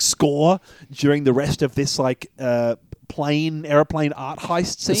this big score during the rest of this, like, airplane art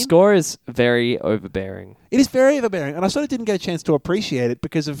heist scene. The score is very overbearing. It is very overbearing, and I sort of didn't get a chance to appreciate it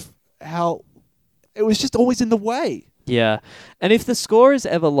because of how it was just always in the way. Yeah. And if the score is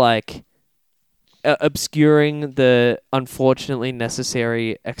ever like obscuring the unfortunately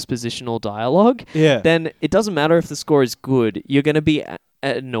necessary expositional dialogue, then it doesn't matter if the score is good. You're going to be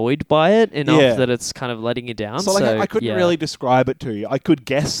annoyed by it enough that it's kind of letting you down. So, like, I couldn't really describe it to you. I could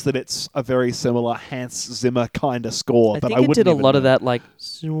guess that it's a very similar Hans Zimmer kind of score, but I think wouldn't it did a even lot of know. that, like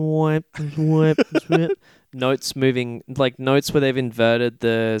swipe, notes moving, like notes where they've inverted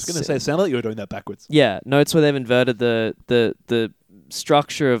the... I was going to say, it sounded like you were doing that backwards. Yeah, notes where they've inverted the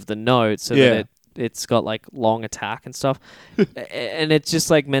structure of the note so that it's got like long attack and stuff. And it's just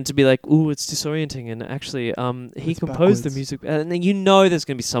like meant to be like, ooh, it's disorienting. And actually, he composed the music. And then there's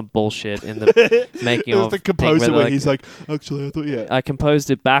going to be some bullshit in the making of the composer where like, he's like, actually, I thought, I composed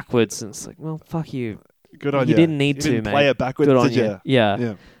it backwards. And it's like, well, fuck you. Good on you. You didn't need you to, didn't mate. play it backwards, Good on did you.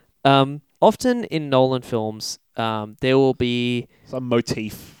 you? Yeah. Often in Nolan films, there will be... some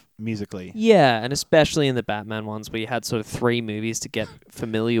motif musically. Yeah, and especially in the Batman ones where you had sort of 3 movies to get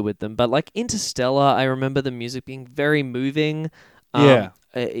familiar with them. But like Interstellar, I remember the music being very moving. Hans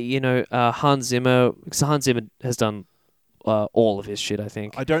Zimmer... Because Hans Zimmer has done all of his shit, I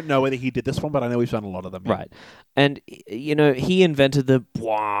think. I don't know whether he did this one, but I know he's done a lot of them. Right. And, he invented the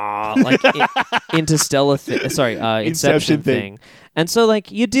Interstellar Inception thing. And so, like,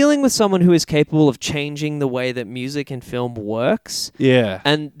 you're dealing with someone who is capable of changing the way that music and film works. Yeah.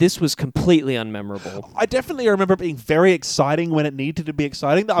 And this was completely unmemorable. I definitely remember it being very exciting when it needed to be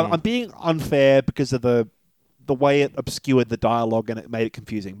exciting. I'm being unfair because of the the way it obscured the dialogue and it made it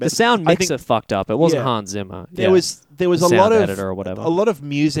confusing. But The sound I think mixer fucked up. It wasn't Yeah. Hans Zimmer. there was a Sound lot of editor or whatever. a lot of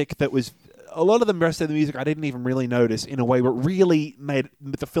music that was. A lot of the rest of the music I didn't even really notice in a way, but really made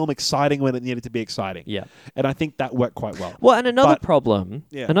the film exciting when it needed to be exciting. Yeah. And I think that worked quite well. Well, and another But- problem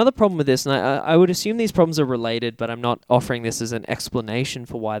Yeah. with this, and I would assume these problems are related, but I'm not offering this as an explanation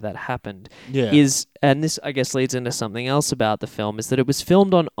for why that happened, Yeah. is, and this I guess leads into something else about the film, is that it was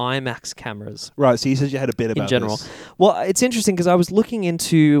filmed on IMAX cameras. Right, so you said you had a bit about In general. this. Well, it's interesting because I was looking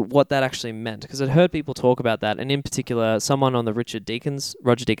into what that actually meant because I'd heard people talk about that, and in particular, someone on the Roger Deakins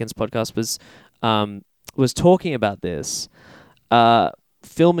podcast was talking about this,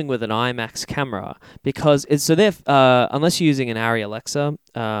 filming with an IMAX camera because it's so they're unless you're using an Arri Alexa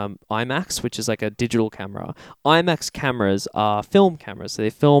IMAX, which is like a digital camera. IMAX cameras are film cameras, so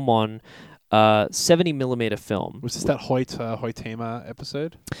they film on 70mm film. Was this that Hoytema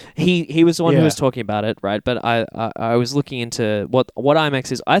episode? He was the one who Yeah. was talking about it, right? But I was looking into what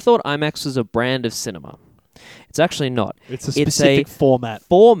IMAX is. I thought IMAX was a brand of cinema. It's actually not. It's a specific format.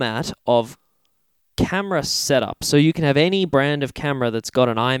 Format of camera setup. So you can have any brand of camera that's got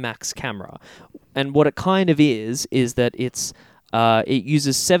an IMAX camera. And what it kind of is that it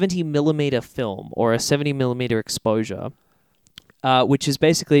uses 70mm film or a 70mm exposure. Which is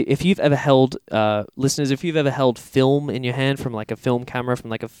basically, if you've ever held, listeners, if you've ever held film in your hand from like a film camera, from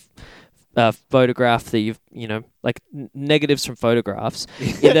like a photograph that you've, like negatives from photographs,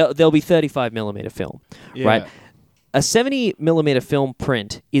 there'll be 35mm film, right? A 70mm film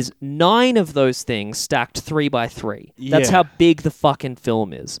print is 9 of those things stacked 3x3. That's Yeah. how big the fucking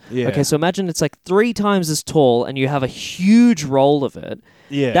film is. Yeah. Okay, so imagine it's like 3 times as tall and you have a huge roll of it.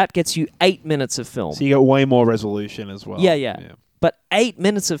 Yeah. That gets you 8 minutes of film. So you get way more resolution as well. Yeah. But 8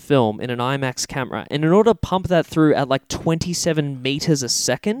 minutes of film in an IMAX camera, and in order to pump that through at like 27 meters a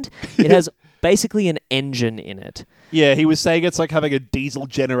second, it has basically an engine in it. Yeah, he was saying it's like having a diesel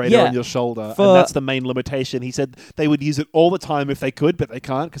generator Yeah. on your shoulder, For- and that's the main limitation. He said they would use it all the time if they could, but they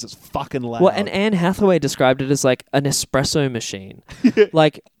can't because it's fucking loud. Well, and Anne Hathaway described it as like an espresso machine.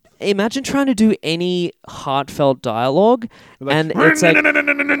 Like, imagine trying to do any heartfelt dialogue, and it's like,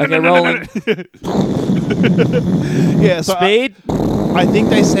 okay, rolling. yeah, so Speed. I think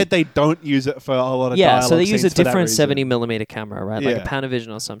they said they don't use it for a lot of Yeah, dialogue so they use a scenes for that different reason. 70mm camera, right? Like a Yeah.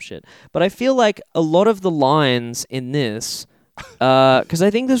 Panavision or some shit. But I feel like a lot of the lines in this, because I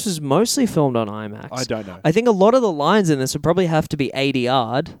think this was mostly filmed on IMAX. I don't know. I think a lot of the lines in this would probably have to be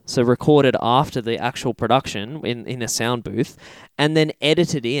ADR'd, so recorded after the actual production in a sound booth, and then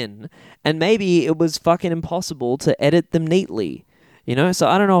edited in. And maybe it was fucking impossible to edit them neatly. So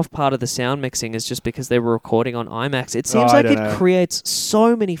I don't know if part of the sound mixing is just because they were recording on IMAX. It seems I like don't it know. creates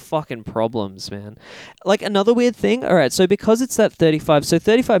so many fucking problems, man. Like another weird thing. All right, so because it's that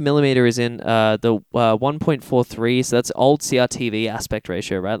 35mm is in the 1.43, so that's old CRTV aspect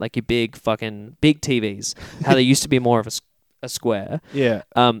ratio, right? Like your big TVs, how they used to be more of a square. Yeah,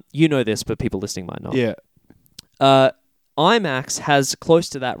 You know this, but people listening might not. yeah. IMAX has close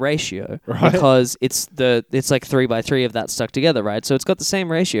to that ratio Right. because it's like 3x3 of that stuck together, right? So it's got the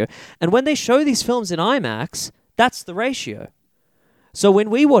same ratio. And when they show these films in IMAX, that's the ratio. So when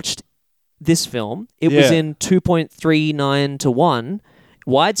we watched this film, it was Yeah. in 2.39 to 1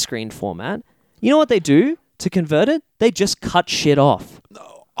 widescreen format. You know what they do to convert it? They just cut shit off.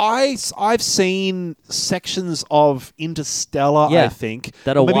 I've seen sections of Interstellar, Yeah, I think,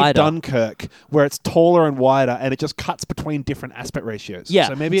 that are or maybe wider. Dunkirk, where it's taller and wider, and it just cuts between different aspect ratios. Yeah.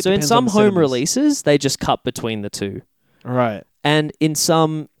 so maybe it in depends some on home cinemas. releases, they just cut between the two. right? And in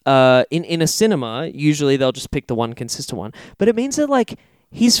some in a cinema, usually they'll just pick the one consistent one. But it means that like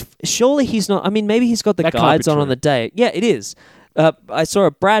he's not. I mean, maybe he's got the That can't be guides on true. the day. Yeah, it is. I saw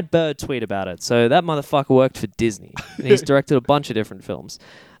a Brad Bird tweet about it. So that motherfucker worked for Disney, and he's directed a bunch of different films.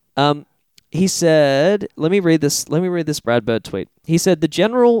 He said, let me read this Brad Bird tweet. He said the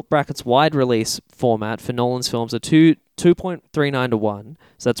general brackets wide release format for Nolan's films are 2.39 to 1,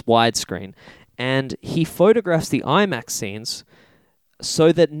 so that's widescreen. And he photographs the IMAX scenes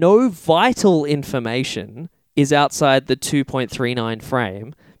so that no vital information is outside the 2.39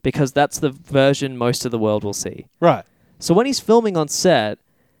 frame because that's the version most of the world will see. Right. So when he's filming on set,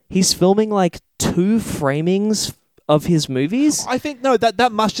 he's filming like 2 framings of his movies. I think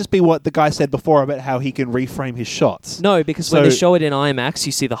that must just be what the guy said before about how he can reframe his shots. No, because when So- they show it in IMAX,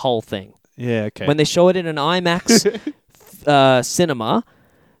 you see the whole thing. Yeah. Okay. When they show it in an IMAX cinema,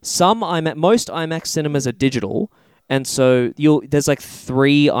 most IMAX cinemas are digital, and so there's like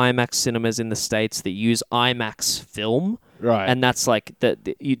 3 IMAX cinemas in the States that use IMAX film, right. and that's like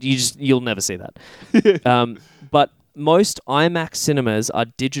you'll never see that. But most IMAX cinemas are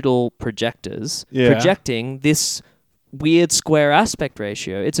digital projectors Yeah. projecting this weird square aspect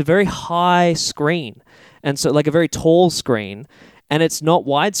ratio. It's a very high screen, and so like a very tall screen, and it's not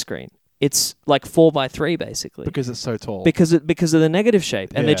widescreen. It's like 4:3 basically. Because it's so tall. Because of the negative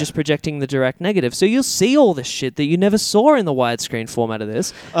shape, and they're Yeah. just projecting the direct negative. So you'll see all this shit that you never saw in the widescreen format of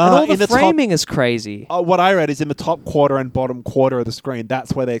this, and all in the the top- framing is crazy. What I read is in the top quarter and bottom quarter of the screen,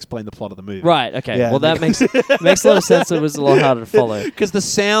 that's where they explain the plot of the movie. Right. Okay. Yeah, well, that makes a lot of sense. It was a lot harder to follow. Because the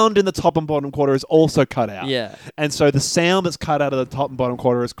sound in the top and bottom quarter is also cut out. Yeah. And so the sound that's cut out of the top and bottom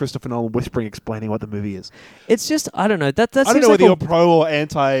quarter is Christopher Nolan whispering, explaining what the movie is. It's just I don't know. That I don't seems know like whether a- you're pro or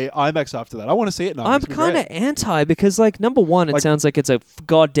anti IMAX after that. I want to see it now. I'm kind of anti because, like, number one, it Like- sounds like it's a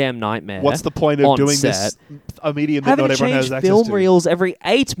goddamn nightmare. What's the point of on doing set. this a medium that Having not to everyone change has access film to? reels every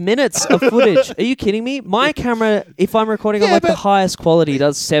 8 minutes of footage. Are you kidding me? My camera, if I'm recording on Yeah, like the but- highest quality,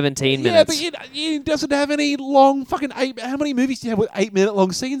 does 17 Yeah, minutes. but it doesn't have any long fucking 8. How many movies do you have with 8-minute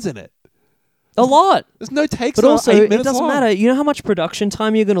long scenes in it? A lot. There's no takes. But that are also, 8 it minutes doesn't long. matter. You know how much production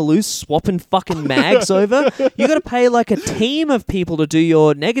time you're going to lose swapping fucking mags over? You got to pay like a team of people to do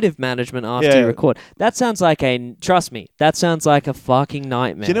your negative management after Yeah. you record. That sounds like trust me, that sounds like a fucking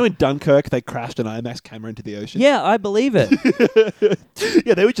nightmare. Do you know in Dunkirk they crashed an IMAX camera into the ocean? Yeah, I believe it.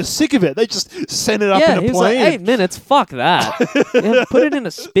 Yeah, they were just sick of it. They just sent it up Yeah, in a he was like, plane. 8 minutes, fuck that. Yeah, put it in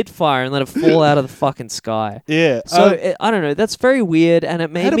a Spitfire and let it fall out of the fucking sky. Yeah. So, I don't know, that's very weird, and it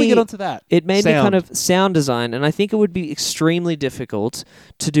made how do me... we get onto that? It made me Sound. kind of sound design, and I think it would be extremely difficult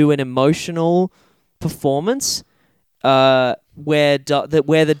to do an emotional performance where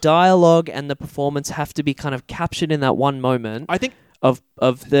the dialogue and the performance have to be kind of captured in that one moment I think of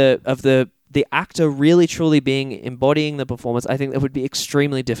the actor really truly embodying the performance. I think that would be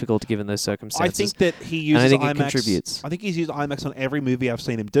extremely difficult given those circumstances. I think that he and I uses think IMAX. it contributes. I think he's used IMAX on every movie I've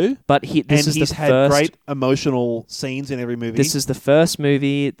seen him do. But this and is he's the had first. great emotional scenes in every movie. This is the first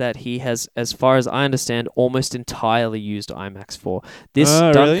movie that he has, as far as I understand, almost entirely used IMAX for. This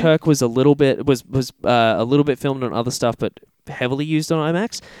really? Dunkirk was a little bit a little bit filmed on other stuff, but heavily used on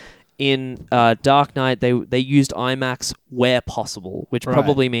IMAX. In Dark Knight, they used IMAX where possible, which Right.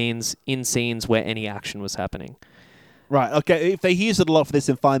 probably means in scenes where any action was happening. Right. Okay. If they used it a lot for this,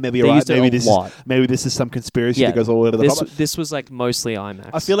 then fine. Maybe you're They right. used it a lot. Maybe this is some conspiracy Yeah, that goes all the way to the top. this was like mostly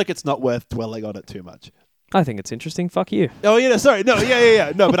IMAX. I feel like it's not worth dwelling on it too much. I think it's interesting. Fuck you. Oh yeah. Sorry. No.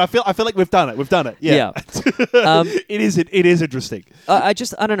 Yeah. No. But I feel like we've done it. We've done it. Yeah. It is interesting. I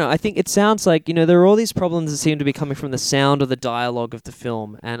don't know. I think it sounds like, there are all these problems that seem to be coming from the sound or the dialogue of the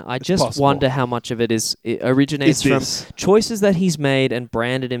film, and I just possible. wonder how much of it originates from this. choices that he's made and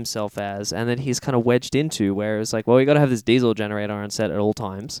branded himself as, and that he's kind of wedged into, where it's like, well, we got to have this diesel generator on set at all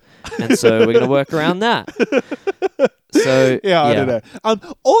times, and so we're going to work around that. So Yeah. I don't know.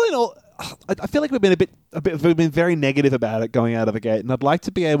 All in all, I feel like we've been we've been very negative about it going out of the gate, and I'd like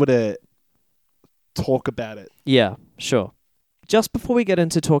to be able to talk about it. Yeah, sure. Just before we get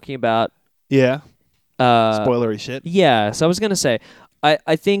into talking about Yeah. uh, Spoilery shit. yeah, so I was going to say,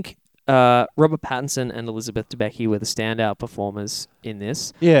 I think Robert Pattinson and Elizabeth Debicki were the standout performers in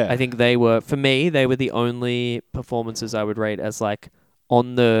this. Yeah. I think they were the only performances I would rate as like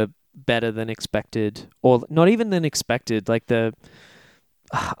on the better than expected, or not even than expected. Like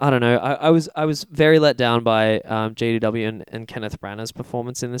I don't know. I was very let down by JDW and Kenneth Branagh's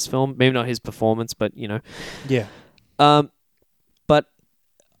performance in this film. Maybe not his performance, but Yeah. But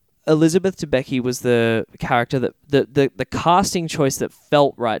Elizabeth Debicki was the character that the casting choice that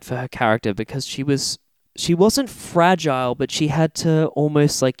felt right for her character, because she wasn't fragile, but she had to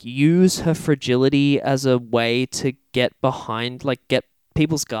almost like use her fragility as a way to get behind, like get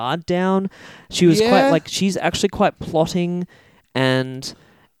people's guard down. She was she's actually quite plotting, and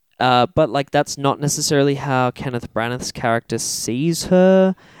but like that's not necessarily how Kenneth Branagh's character sees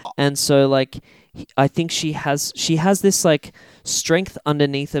her, and so like I think she has this like strength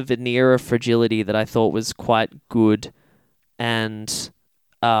underneath a veneer of fragility that I thought was quite good, and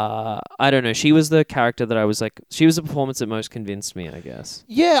I don't know. She was the character that I was like. She was the performance that most convinced me, I guess.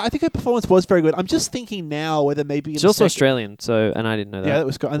 Yeah, I think her performance was very good. I'm just thinking now whether maybe She's also Australian, and I didn't know that. Yeah, that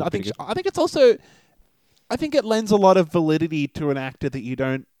was good. And I think Pretty good. I think it's also, I think it lends a lot of validity to an actor that you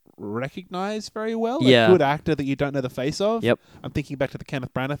don't recognize very well. Yeah. A good actor that you don't know the face of. Yep. I'm thinking back to the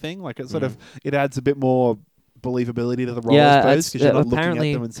Kenneth Branagh thing. Like it sort of it adds a bit more believability to the role, Yeah, I suppose, it's, because you're not looking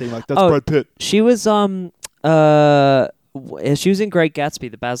apparently- at them and seeing like that's Oh, Brad Pitt. She was she was in Great Gatsby,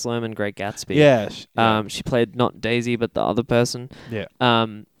 the Baz Luhrmann Great Gatsby. Yeah. She played not Daisy, but the other person. yeah.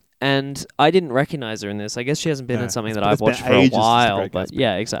 And I didn't recognize her in this. I guess she hasn't been No, in something it's- that I've it's been watched for a ages since the while. Great But Gatsby.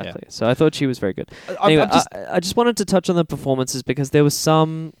 yeah, exactly. So I thought she was very good. I'm Anyway, just- I just wanted to touch on the performances because there was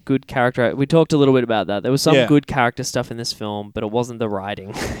some good character. We talked a little bit about that. There was some Yeah. good character stuff in this film, but it wasn't the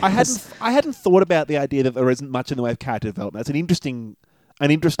writing. I hadn't thought about the idea that there isn't much in the way of character development. That's an interesting. I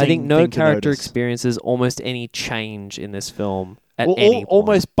think no thing to character notice. experiences almost any change in this film at any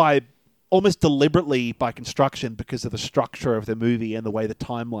point. Almost deliberately by construction because of the structure of the movie and the way the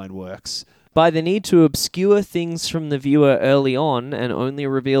timeline works. By the need to obscure things from the viewer early on and only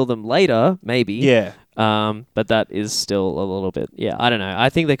reveal them later, maybe. Yeah. But that is still a little bit... Yeah, I don't know. I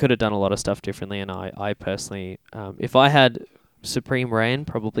think they could have done a lot of stuff differently, and I personally... if I had supreme reign,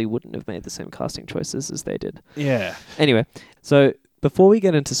 probably wouldn't have made the same casting choices as they did. Yeah. Anyway, so before we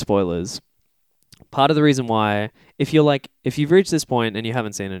get into spoilers... Part of the reason why, if you've reached this point and you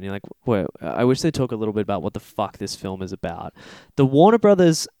haven't seen it and you're like, well, I wish they'd talk a little bit about what the fuck this film is about. The Warner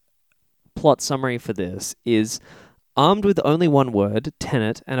Brothers plot summary for this is armed with only one word,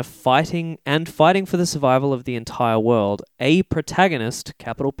 Tenet, and fighting for the survival of the entire world, a protagonist,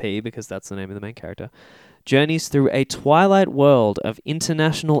 capital P, because that's the name of the main character, journeys through a twilight world of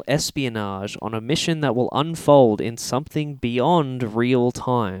international espionage on a mission that will unfold in something beyond real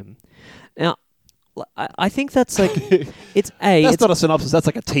time. Now, I think that's like it's not a synopsis. That's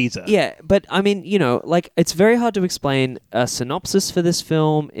like a teaser. Yeah, but I mean, it's very hard to explain a synopsis for this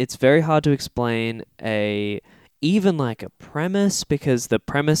film. It's very hard to explain even like a premise because the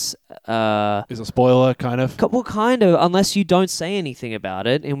premise is a spoiler, kind of. Well, kind of, unless you don't say anything about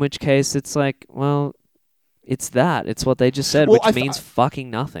it. In which case, it's like, well, it's that. It's what they just said, which means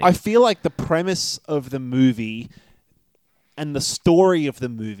fucking nothing. I feel like the premise of the movie and the story of the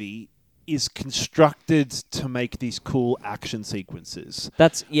movie is constructed to make these cool action sequences.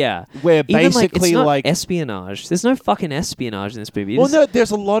 That's, yeah. Where even basically, it's not like... espionage. There's no fucking espionage in this movie. Well, no,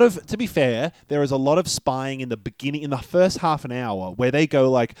 there's a lot of... To be fair, there is a lot of spying in the beginning, in the first half an hour, where they go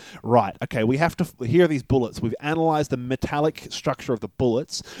like, right, okay, we have to... Here are these bullets. We've analysed the metallic structure of the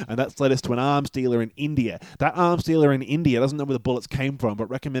bullets, and that's led us to an arms dealer in India. That arms dealer in India doesn't know where the bullets came from, but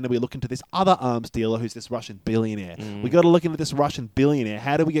recommended we look into this other arms dealer who's this Russian billionaire. We got to look into this Russian billionaire.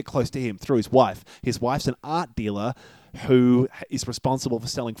 How do we get close to him? Through his wife. His wife's an art dealer who is responsible for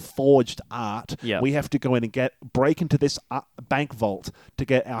selling forged art. Yep. We have to go in and break into this bank vault to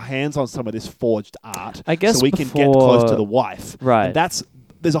get our hands on some of this forged art. I guess so we can get close to the wife. Right. And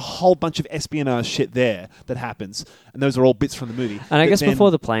there's a whole bunch of espionage shit there that happens, and those are all bits from the movie. And I guess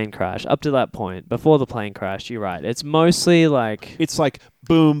before the plane crash, up to that point, before the plane crash, you're right. It's mostly like... It's like,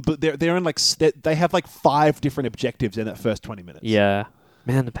 boom, but they're in like... They have like 5 different objectives in that first 20 minutes. Yeah.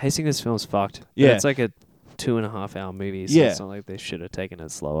 Man, the pacing of this film is fucked. Yeah. And it's like a 2.5 hour movie, so it's not like they should have taken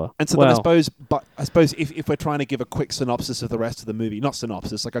it slower. And so then I suppose if we're trying to give a quick synopsis of the rest of the movie, not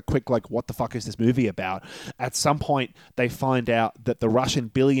synopsis, like a quick, like, what the fuck is this movie about? At some point, they find out that the Russian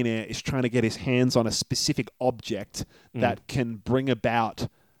billionaire is trying to get his hands on a specific object that can bring about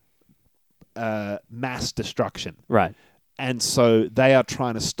mass destruction. Right. And so they are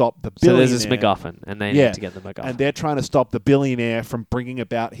trying to stop the billionaire. So there's this MacGuffin, and they need to get the MacGuffin. And they're trying to stop the billionaire from bringing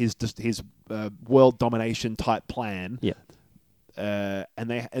about his world domination type plan. Yeah.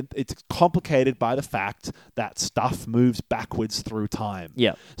 And it's complicated by the fact that stuff moves backwards through time.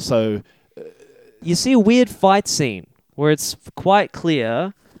 Yeah. So you see a weird fight scene where it's quite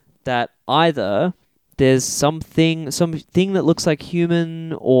clear that either there's something that looks like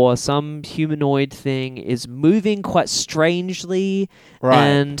human or some humanoid thing is moving quite strangely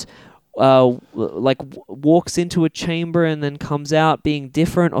and walks into a chamber and then comes out being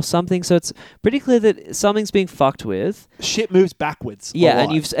different or something. So it's pretty clear that something's being fucked with. Shit moves backwards. Yeah,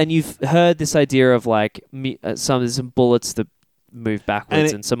 and you've heard this idea of like some bullets that move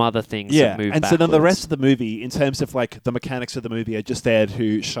backwards and some other things that move backwards. And so then the rest of the movie, in terms of like the mechanics of the movie, are just there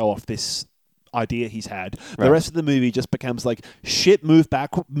to show off this idea he's had. Right. The rest of the movie just becomes like shit moves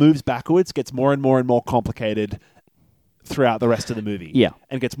backwards, gets more and more and more complicated throughout the rest of the movie. Yeah.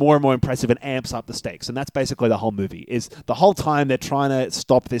 And gets more and more impressive and amps up the stakes. And that's basically the whole movie. Is the whole time they're trying to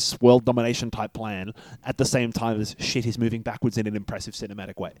stop this world domination type plan at the same time as shit is moving backwards in an impressive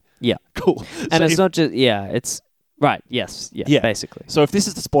cinematic way. Yeah. Cool. And it's not just it's right, yes, basically. So if this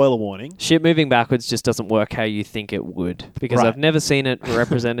is the spoiler warning... Shit moving backwards just doesn't work how you think it would. Because I've never seen it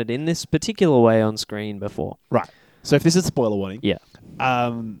represented in this particular way on screen before. Right. So if this is a spoiler warning... Yeah.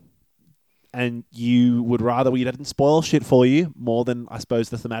 And you would rather we didn't spoil shit for you more than, I suppose,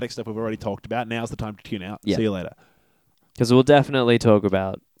 the thematic stuff we've already talked about, now's the time to tune out. Yeah. See you later. Because we'll definitely talk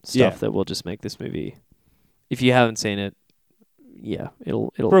about stuff that will just make this movie... If you haven't seen it,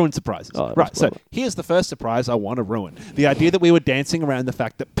 it'll ruin surprises. Oh, Right, so well. here's the first surprise I want to ruin. The idea that we were dancing around the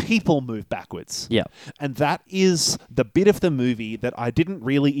fact that people move backwards. Yeah. And that is the bit of the movie that I didn't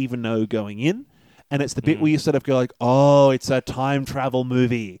really even know going in. And it's the bit where you sort of go like, oh, it's a time travel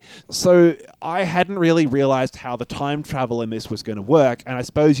movie. So I hadn't really realized how the time travel in this was going to work. And I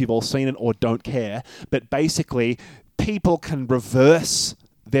suppose you've all seen it or don't care. But basically, people can reverse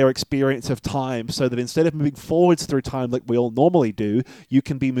their experience of time so that instead of moving forwards through time like we all normally do, you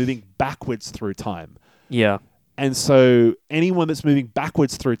can be moving backwards through time. Yeah. And so anyone that's moving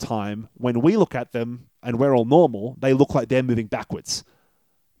backwards through time, when we look at them and we're all normal, they look like they're moving backwards.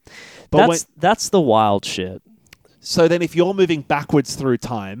 But That's the wild shit. so then if you're moving backwards through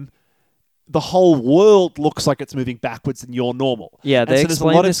time, the whole world looks like it's moving backwards and you're normal. Yeah, And they so there's a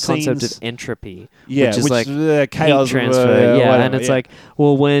explain lot of this concept scenes- of entropy, Yeah, which is like chaos heat transfer. whatever, And it's like,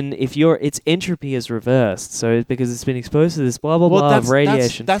 well, its entropy is reversed, so because it's been exposed to this blah blah blah of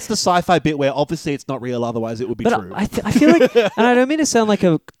radiation. That's the sci-fi bit where obviously it's not real, otherwise it would be But true. I feel like, and I don't mean to sound like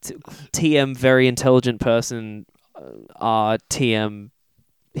a TM very intelligent person, TM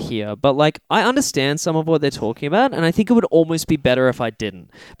here, but like I understand some of what they're talking about, and I think it would almost be better if I didn't,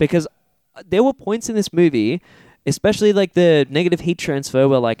 because there were points in this movie, especially like the negative heat transfer,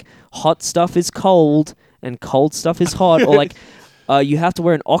 where like hot stuff is cold and cold stuff is hot, or like you have to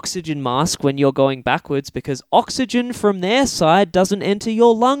wear an oxygen mask when you're going backwards because oxygen from their side doesn't enter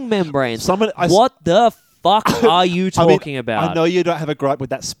your lung membranes. What the fuck are you talking about? I know you don't have a gripe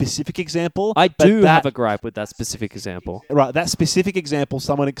with that specific example. I but do that- have a gripe with that specific example. Right, that specific example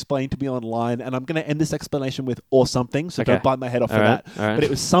someone explained to me online, and I'm going to end this explanation with or something, so Okay. don't bite my head off All for right, that. all right. But it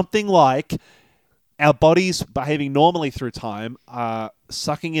was something like our bodies behaving normally through time are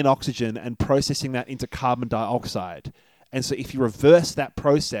sucking in oxygen and processing that into carbon dioxide. And so if you reverse that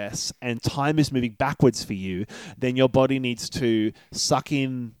process and time is moving backwards for you, then your body needs to suck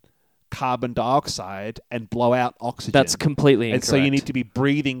in carbon dioxide and blow out oxygen. That's completely incorrect. And so you need to be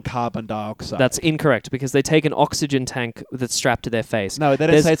breathing carbon dioxide. That's incorrect because they take an oxygen tank that's strapped to their face. No, they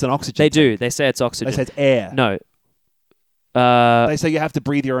don't say it's an oxygen They tank. do. They say it's oxygen. They say it's air. No. They say you have to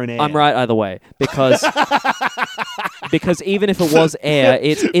breathe your own air. I'm right either way because because even if it was air,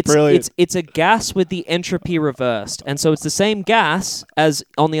 Brilliant. it's a gas with the entropy reversed, and so it's the same gas as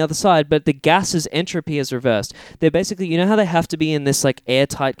on the other side, but the gas's entropy is reversed. They're basically, you know how they have to be in this like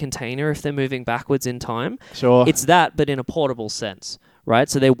airtight container if they're moving backwards in time. Sure. It's that, but in a portable sense. Right,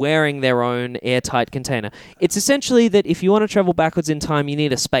 so they're wearing their own airtight container. It's essentially that if you want to travel backwards in time, you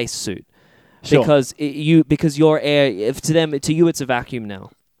need a space suit. Sure. Because your air, if to you it's a vacuum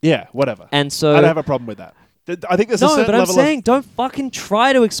now, Yeah, whatever. and so I don't have a problem with that. I think there's a no, certain but I'm level saying don't fucking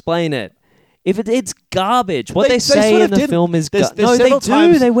try to explain it. If it's garbage, what They they say sort in of the didn't. film is There's no, they several do.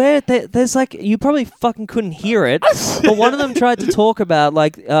 times- They wear it. There's like you probably fucking couldn't hear it, but one of them tried to talk about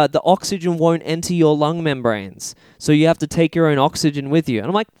like the oxygen won't enter your lung membranes, so you have to take your own oxygen with you. And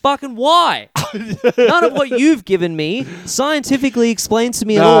I'm like, fucking why? None of what you've given me scientifically explains to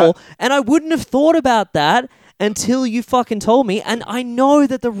me at No. all, and I wouldn't have thought about that until you fucking told me. And I know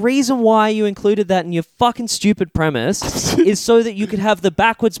that the reason why you included that in your fucking stupid premise is so that you could have the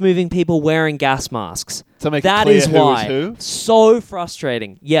backwards moving people wearing gas masks. To make it That clear is who is why. who? So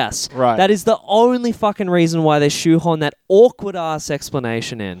frustrating. Yes. Right. That is the only fucking reason why they shoehorn that awkward ass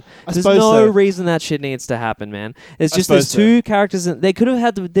explanation in. I There's suppose no so. reason that shit needs to happen, man. It's I just there's suppose so. two characters. They could have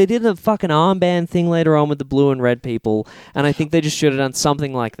had. They did a fucking armband thing later on with the blue and red people, and I think they just should have done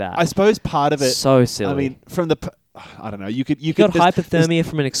something like that. I suppose part of it. So silly. I mean, from the. I don't know. You You got there's- hypothermia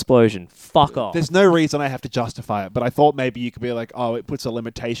from an explosion. Fuck off. There's no reason I have to justify it, but I thought maybe you could be like, oh, it puts a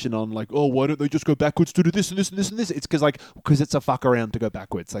limitation on like, oh, why don't they just go backwards to do this and this and this and this? It's because it's a fuck around to go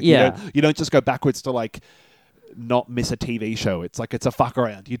backwards. Like, Yeah. you don't just go backwards to like not miss a TV show. It's like it's a fuck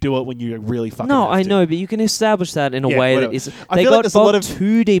around. You do it when you really fucking no, have I to. know, but you can establish that in a Yeah, way whatever. that is. I They feel like got there's a lot bogged of-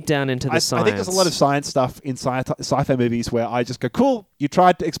 too deep down into the I science. think there's a lot of science stuff in sci-fi movies where I just go, cool, you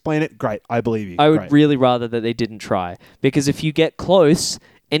tried to explain it, great, I believe you. I would Great. really rather that they didn't try, because if you get close,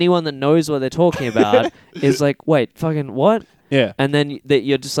 anyone that knows what they're talking about is like, wait, fucking what? Yeah. And then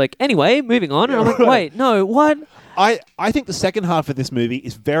you're just like, anyway, moving on. And I'm like, wait, no, what? I think the second half of this movie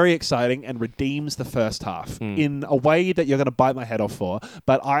is very exciting and redeems the first half in a way that you're going to bite my head off for.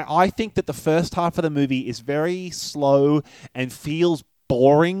 But I think that the first half of the movie is very slow and feels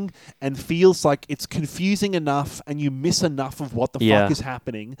boring and feels like it's confusing enough and you miss enough of what the Yeah. fuck is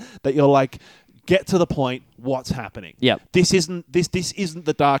happening that you're like, get to the point, what's happening. Yep. This isn't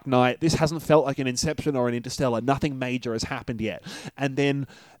the Dark Knight. This hasn't felt like an Inception or an Interstellar. Nothing major has happened yet. And then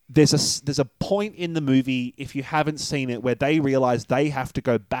there's a point in the movie, if you haven't seen it, where they realize they have to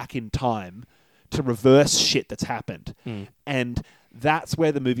go back in time to reverse shit that's happened. Mm. And that's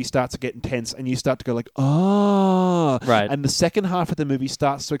where the movie starts to get intense, and you start to go like, oh. Right. And the second half of the movie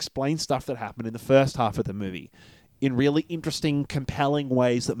starts to explain stuff that happened in the first half of the movie in really interesting, compelling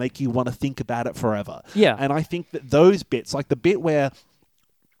ways that make you want to think about it forever. Yeah. And I think that those bits, like the bit where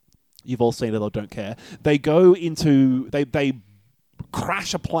you've all seen it or don't care, they go into... They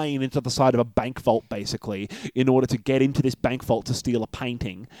crash a plane into the side of a bank vault, basically, in order to get into this bank vault to steal a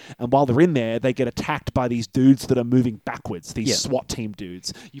painting. And while they're in there, they get attacked by these dudes that are moving backwards, these SWAT team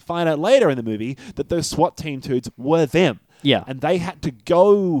dudes. You find out later in the movie that those SWAT team dudes were them. Yeah. And they had to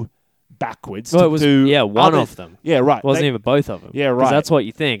go backwards Well, to it was do one other- of them. Yeah, right. It wasn't even both of them. Yeah, 'Cause right. that's what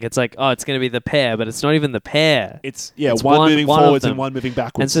you think. It's like, oh, it's going to be the pair, but it's not even the pair. It's one moving of forwards them. and one moving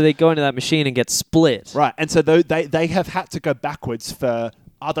backwards. And so they go into that machine and get split. Right, and so they have had to go backwards for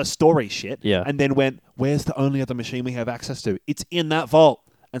other story shit, Yeah. and then went, where's the only other machine we have access to? It's in that vault.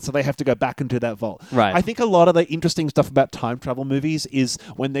 And so they have to go back into that vault. Right. I think a lot of the interesting stuff about time travel movies is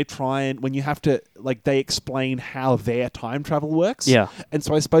when when you have to, like, they explain how their time travel works. Yeah. And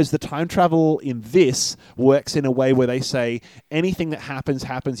so I suppose the time travel in this works in a way where they say anything that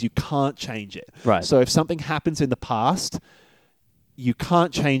happens, you can't change it. Right. So if something happens in the past, you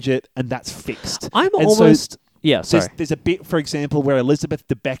can't change it, and that's fixed. I'm And so almost... Yeah, sorry. there's a bit, for example, where Elizabeth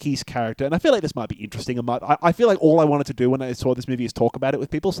Debicki's character, and I feel like this might be interesting. I feel like all I wanted to do when I saw this movie is talk about it with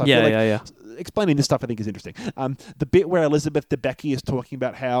people. So I feel like explaining this stuff I think is interesting. The bit where Elizabeth Debicki is talking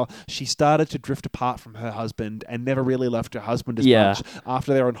about how she started to drift apart from her husband and never really loved her husband as much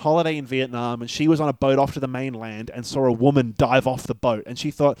after they were on holiday in Vietnam, and she was on a boat off to the mainland and saw a woman dive off the boat, and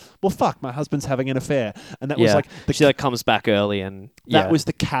she thought, well, fuck, my husband's having an affair. And that was like... She like comes back early and... That was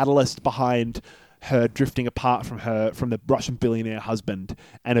the catalyst behind her drifting apart from the Russian billionaire husband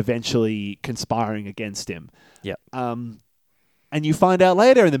and eventually conspiring against him. Yeah. And you find out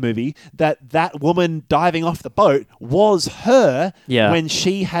later in the movie that woman diving off the boat was her when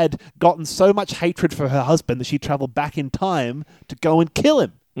she had gotten so much hatred for her husband that she traveled back in time to go and kill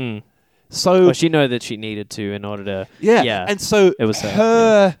him. Mm. So well, she knew that she needed to in order to... Yeah. And so it was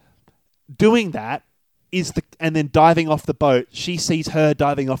her doing that and then diving off the boat, she sees her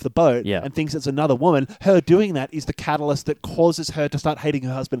diving off the boat and thinks it's another woman. Her doing that is the catalyst that causes her to start hating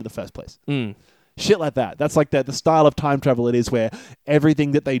her husband in the first place. Mm. Shit like that. That's like the style of time travel it is, where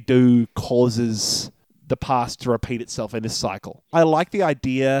everything that they do causes the past to repeat itself in this cycle. I like the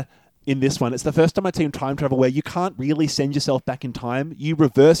idea in this one. It's the first time I've seen time travel where you can't really send yourself back in time. You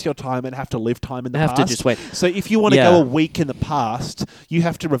reverse your time and have to live time in the past. Have to just wait. So if you want to go a week in the past, you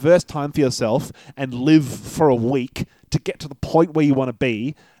have to reverse time for yourself and live for a week to get to the point where you want to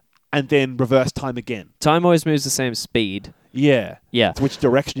be, and then reverse time again. Time always moves the same speed. Yeah. Yeah. It's which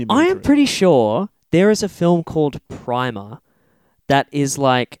direction you move I am through. pretty sure there is a film called Primer that is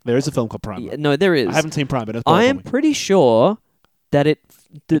like... There is a film called Primer. No, there is. I haven't seen Primer. But I am pretty sure that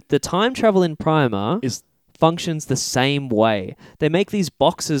the time travel in Primer functions the same way. They make these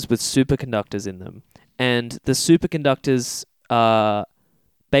boxes with superconductors in them, and the superconductors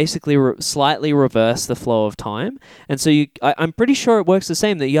basically slightly reverse the flow of time. And so I'm pretty sure it works the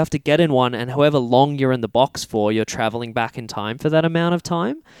same, that you have to get in one, and however long you're in the box for, you're traveling back in time for that amount of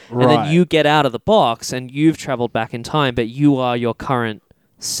time. Right. And then you get out of the box and you've traveled back in time, but you are your current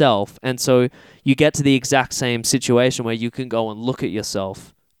self. And so you get to the exact same situation where you can go and look at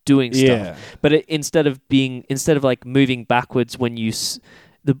yourself doing stuff. Yeah. But instead of like moving backwards when you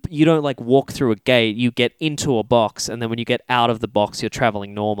don't like walk through a gate, you get into a box, and then when you get out of the box, you're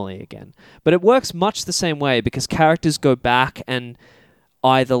traveling normally again. But it works much the same way, because characters go back and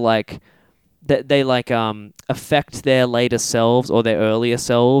either like they like affect their later selves or their earlier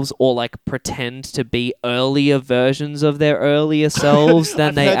selves, or like pretend to be earlier versions of their earlier selves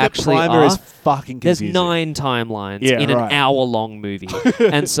than they actually Primer are. is fucking confusing. There's 9 timelines Yeah, in right. an hour-long movie,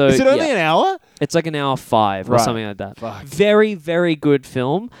 and so Is it only an hour? It's like an hour 5 or Right. something like that. Fuck. Very, very good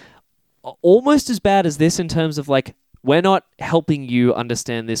film. Almost as bad as this in terms of like, we're not helping you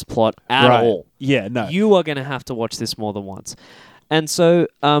understand this plot at Right. all. Yeah, no. You are going to have to watch this more than once. And so,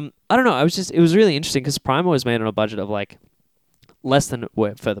 I don't know. It was really interesting because Primer was made on a budget of like we're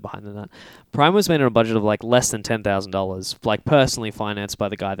further behind than that. Primer was made on a budget of like less than $10,000, like personally financed by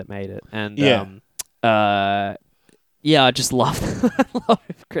the guy that made it. And I just love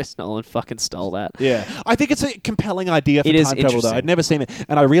if Chris Nolan fucking stole that. Yeah. I think it's a compelling idea for It is time travel, though. interesting. I'd never seen it,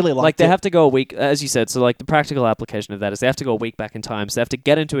 and I really liked They it. have to go a week, as you said. So like the practical application of that is they have to go a week back in time. So they have to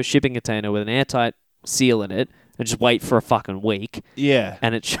get into a shipping container with an airtight seal in it and just wait for a fucking week. Yeah.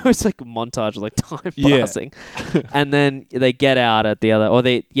 And it shows like a montage of like time Yeah. passing. And then they get out at the other, or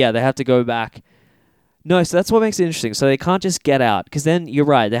they have to go back. No, so that's what makes it interesting. So they can't just get out, because then you're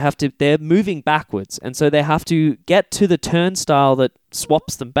right. They're moving backwards, and so they have to get to the turnstile that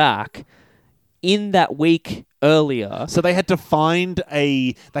swaps them back in that week earlier. So they had to find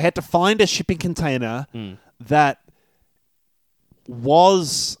a shipping container that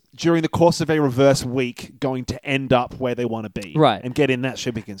was during the course of a reverse week going to end up where they want to be, right, and get in that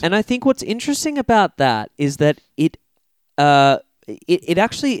shipping container. And I think what's interesting about that is that it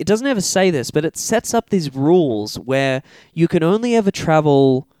doesn't ever say this, but it sets up these rules where you can only ever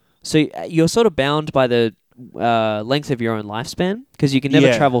travel. So you're sort of bound by the length of your own lifespan, because you can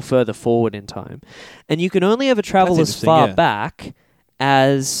never travel further forward in time, and you can only ever travel as far back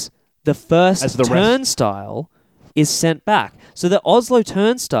as the first turnstile is sent back. So the Oslo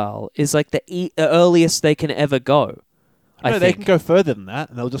turnstile is like the earliest they can ever go. No, they can go further than that,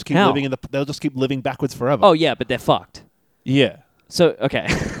 and they'll just keep they'll just keep living backwards forever. Oh yeah, but they're fucked. Yeah. So okay.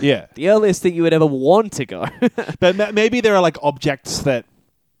 Yeah. The earliest that you would ever want to go. But maybe there are like objects that.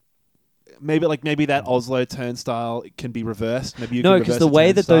 Maybe that Oslo turnstile can be reversed. Maybe you can reverse because the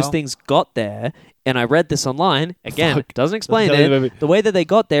way that those things got there, and I read this online, again, it doesn't explain it. The way that they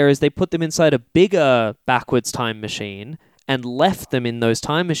got there is they put them inside a bigger backwards time machine and left them in those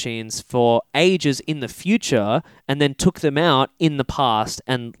time machines for ages in the future, and then took them out in the past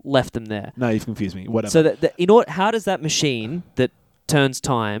and left them there. No, you've confused me. Whatever. So how does that machine that turns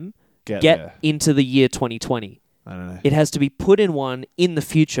time get into the year 2020? I don't know. It has to be put in one in the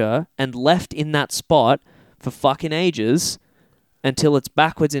future and left in that spot for fucking ages until it's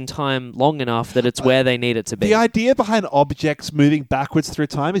backwards in time long enough that it's where they need it to be. The idea behind objects moving backwards through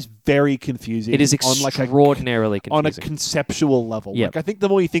time is very confusing. It is extraordinarily confusing. On a conceptual level. Yep. Like, I think the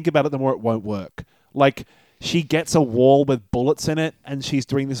more you think about it, the more it won't work. Like, she gets a wall with bullets in it, and she's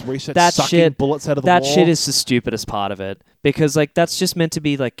doing this research, sucking bullets out of the wall. That shit is the stupidest part of it. Because, like, that's just meant to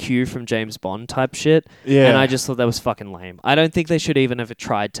be, like, Q from James Bond type shit. Yeah. And I just thought that was fucking lame. I don't think they should even have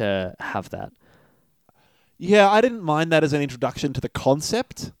tried to have that. Yeah, I didn't mind that as an introduction to the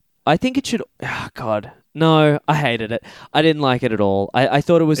concept. I think it should... Oh, God. No, I hated it. I didn't like it at all. I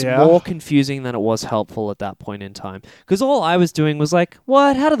thought it was more confusing than it was helpful at that point in time. Because all I was doing was like,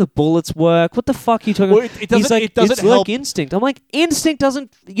 what? How do the bullets work? What the fuck are you talking about? It's help. like instinct. I'm like, instinct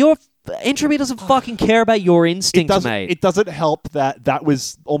doesn't... Entropy doesn't fucking care about your instinct, mate. It doesn't help that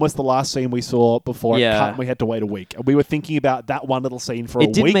was almost the last scene we saw before it cut, and we had to wait a week. And we were thinking about that one little scene for a week.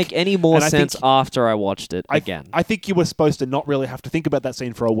 It didn't make any more sense after I watched it again. I think you were supposed to not really have to think about that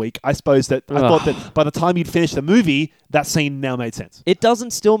scene for a week. I thought that by the time you'd finished the movie, that scene now made sense. It doesn't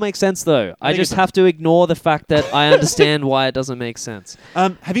still make sense, though. I just have to ignore the fact that I understand why it doesn't make sense.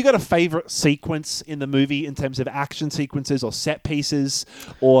 Have you got a favorite sequence in the movie in terms of action sequences or set pieces?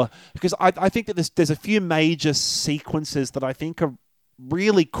 Because I think that there's a few major sequences that I think are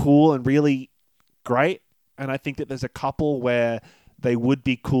really cool and really great, and I think that there's a couple where they would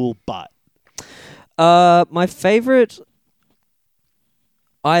be cool, but... My favorite...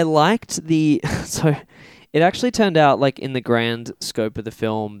 I liked the... So, it actually turned out, like, in the grand scope of the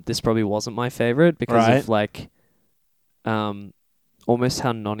film, this probably wasn't my favorite because of, like... almost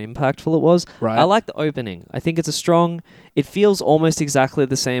how non-impactful it was. Right. I like the opening. I think it's a strong... It feels almost exactly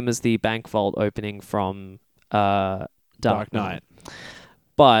the same as the bank vault opening from Dark Knight.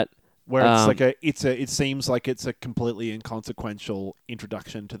 But... Where it seems like it's a completely inconsequential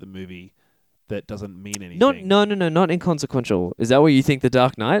introduction to the movie that doesn't mean anything. No, not inconsequential. Is that what you think the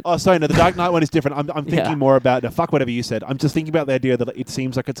Dark Knight? Oh, sorry, no, the Dark Knight one is different. I'm thinking more about... fuck whatever you said. I'm just thinking about the idea that it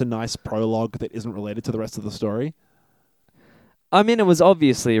seems like it's a nice prologue that isn't related to the rest of the story. I mean, it was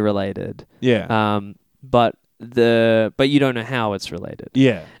obviously related. Yeah. But you don't know how it's related.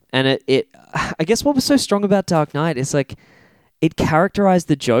 Yeah. And it I guess what was so strong about Dark Knight is like it characterized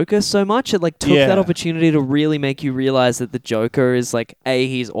the Joker so much. It like took that opportunity to really make you realize that the Joker is like A,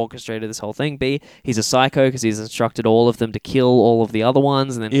 he's orchestrated this whole thing. B, he's a psycho because he's instructed all of them to kill all of the other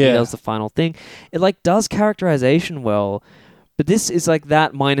ones, and then he does the final thing. It like does characterization well, but this is like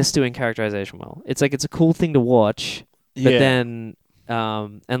that minus doing characterization well. It's like it's a cool thing to watch. But then,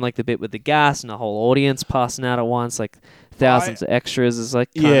 and like the bit with the gas and the whole audience passing out at once, like thousands of extras is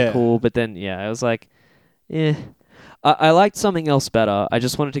like kind of cool. But then, it was like, I liked something else better. I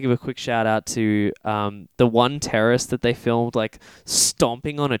just wanted to give a quick shout out to the one terrorist that they filmed like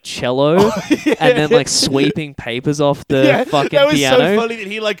stomping on a cello and then like sweeping papers off the fucking piano. That was so funny that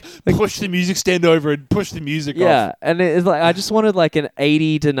he like pushed the music stand over and pushed the music off. Yeah, and it's like I just wanted like an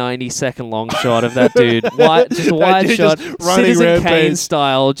 80 to 90 second long shot of that dude. Just a wide shot, Citizen Kane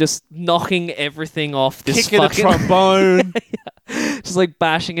style, just knocking everything off this kicking fucking... a trombone. Just like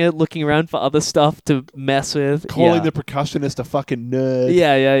bashing it, looking around for other stuff to mess with. Calling the percussionist a fucking nerd.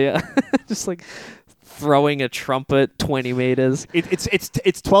 Yeah. Just like throwing a trumpet 20 meters.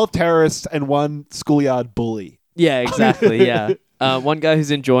 It's 12 terrorists and one schoolyard bully. Yeah, exactly. Yeah. One guy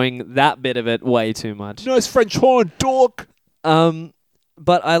who's enjoying that bit of it way too much. Nice French horn, dork.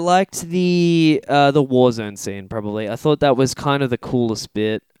 But I liked the Warzone scene, probably. I thought that was kind of the coolest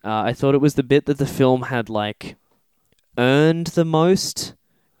bit. I thought it was the bit that the film had, like, earned the most.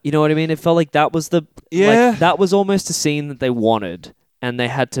 You know what I mean? It felt like that was that was almost a scene that they wanted, and they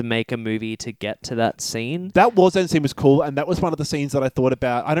had to make a movie to get to that scene. That Warzone scene was cool, and that was one of the scenes that I thought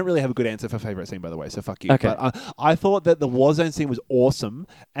about. I don't really have a good answer for favorite scene, by the way, so fuck you. Okay. But I thought that the Warzone scene was awesome,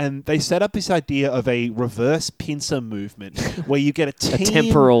 and they set up this idea of a reverse pincer movement where you get a team... A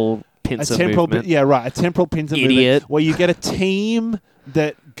temporal pincer movement. Yeah, right. A temporal pincer movement where you get a team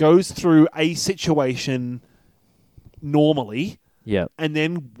that goes through a situation normally... Yeah. And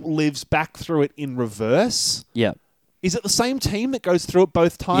then lives back through it in reverse. Yeah. Is it the same team that goes through it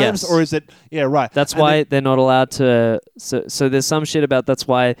both times? Yes. Or is it... Yeah, right. That's why they're not allowed to... So there's some shit about that's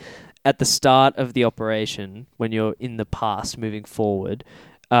why at the start of the operation, when you're in the past moving forward,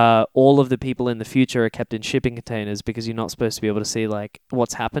 all of the people in the future are kept in shipping containers because you're not supposed to be able to see like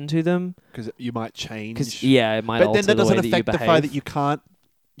what's happened to them. Because you might change. It might alter the way that you behave. But then that doesn't affect the fact that you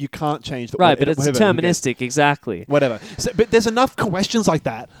can't change the right, but it's deterministic, exactly. Whatever. But there's enough questions like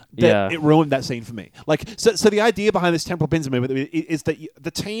that it ruined that scene for me. Like, so the idea behind this temporal pincer movement is that the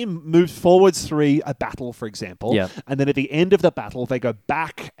team moves forwards through a battle, for example, and then at the end of the battle, they go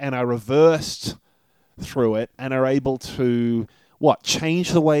back and are reversed through it and are able to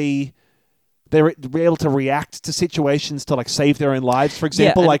change the way they're able to react to situations to like save their own lives. For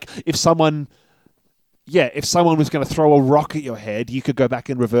example, like if someone was going to throw a rock at your head, you could go back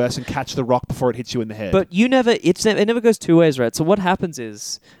in reverse and catch the rock before it hits you in the head. But it never goes two ways, right? So what happens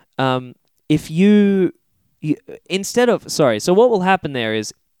is, if you so what will happen there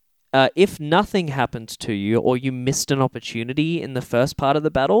is, if nothing happened to you or you missed an opportunity in the first part of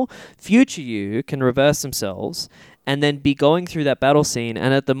the battle, future you can reverse themselves and then be going through that battle scene,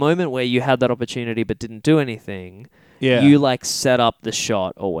 and at the moment where you had that opportunity but didn't do anything, you like set up the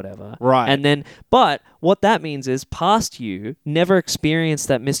shot or whatever. Right. And then, but what that means is past you never experienced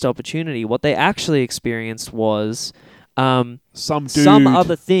that missed opportunity. What they actually experienced was some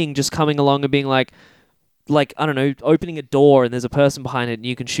other thing just coming along and being like, I don't know, opening a door and there's a person behind it and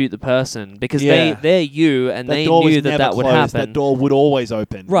you can shoot the person because they're you and they knew that would happen. That door would always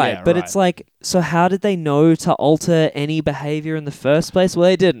open. Right, yeah, but it's like, so how did they know to alter any behavior in the first place? Well,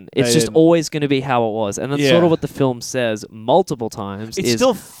 they didn't. It's just always going to be how it was. And that's sort of what the film says multiple times. It's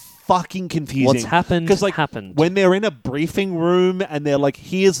still fucking confusing. What's happened happened. When they're in a briefing room and they're like,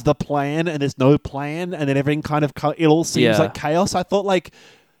 here's the plan and there's no plan and then everything kind of, it all seems like chaos. I thought like,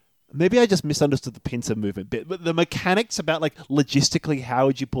 maybe I just misunderstood the pincer movement bit, but the mechanics about like logistically how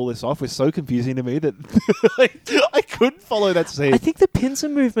would you pull this off was so confusing to me that I couldn't follow that scene. I think the pincer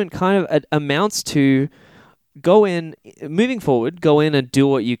movement kind of amounts to moving forward, go in and do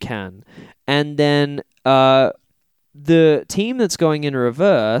what you can. And then the team that's going in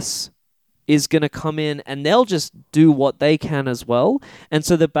reverse is going to come in and they'll just do what they can as well. And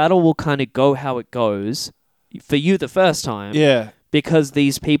so the battle will kind of go how it goes for you the first time. Yeah. Because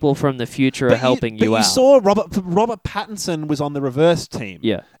these people from the future are helping you out. But you saw Robert Pattinson was on the reverse team.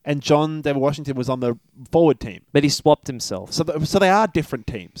 Yeah. And John David Washington was on the forward team. But he swapped himself. So they are different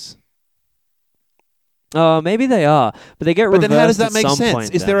teams. Oh, maybe they are. But they get reversed. But then how does that make sense?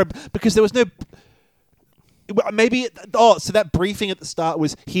 Is there because there was no... Maybe... so that briefing at the start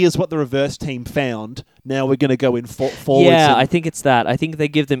was, here's what the reverse team found. Now we're going to go in forward. Yeah, I think it's that. I think they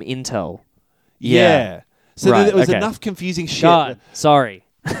give them intel. Yeah. So there was enough confusing shit. God, sorry.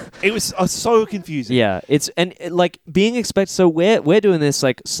 It was so confusing. Yeah, being expected. So we're doing this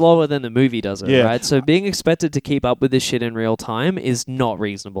like slower than the movie does it, right? So being expected to keep up with this shit in real time is not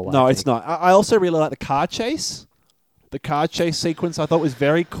reasonable. No, it's not. I also really like the car chase. The car chase sequence I thought was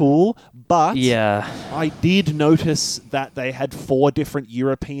very cool, but I did notice that they had 4 different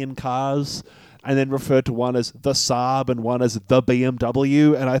European cars, and then referred to one as the Saab and one as the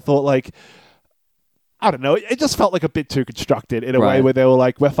BMW, and I thought like, I don't know. It just felt like a bit too constructed in a way where they were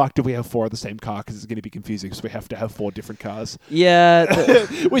like, we're fucked if we have 4 of the same car because it's going to be confusing, so we have to have 4 different cars. Yeah.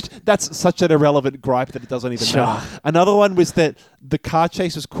 Which, that's such an irrelevant gripe that it doesn't even matter. Another one was that the car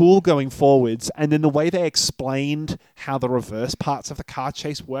chase was cool going forwards, and then the way they explained how the reverse parts of the car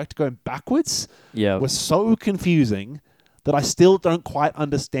chase worked going backwards was so confusing that I still don't quite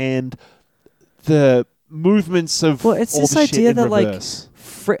understand the movements of it's all this the shit idea in that reverse. like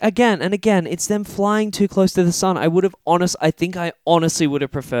again and again, it's them flying too close to the sun. I honestly would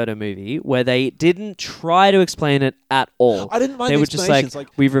have preferred a movie where they didn't try to explain it at all. I didn't mind They the were just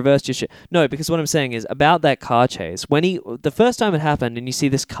explanations, we've reversed your shit. No, because what I'm saying is about that car chase. The first time it happened and you see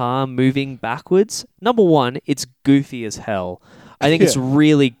this car moving backwards, number one, it's goofy as hell. I think it's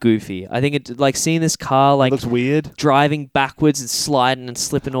really goofy. I think it like seeing this car like looks weird, driving backwards and sliding and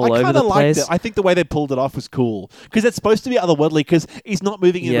slipping all over the liked place. it. I think the way they pulled it off was cool because it's supposed to be otherworldly. Because he's not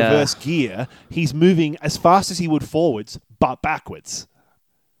moving in reverse gear; he's moving as fast as he would forwards, but backwards.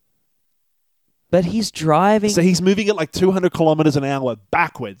 But he's driving. So he's moving at like 200 kilometers an hour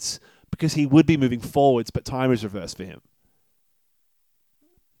backwards because he would be moving forwards, but time is reversed for him.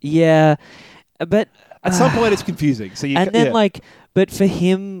 Yeah, but. At some point, it's confusing. So but for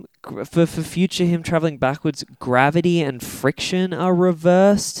him, for future him traveling backwards, gravity and friction are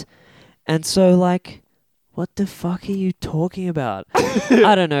reversed, and so like, what the fuck are you talking about?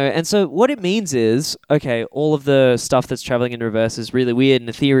 I don't know. And so what it means is, okay, all of the stuff that's traveling in reverse is really weird and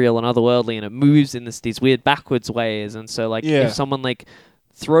ethereal and otherworldly, and it moves in these weird backwards ways. And so like, if someone like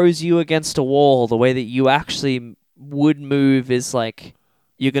throws you against a wall, the way that you actually would move is like.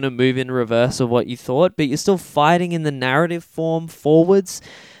 You're going to move in reverse of what you thought, but you're still fighting in the narrative form forwards.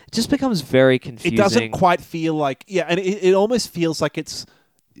 It just becomes very confusing. It doesn't quite feel like... Yeah, and it almost feels like it's...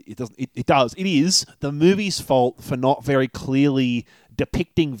 It doesn't. It does. It is the movie's fault for not very clearly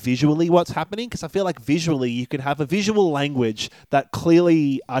depicting visually what's happening, because I feel like visually you can have a visual language that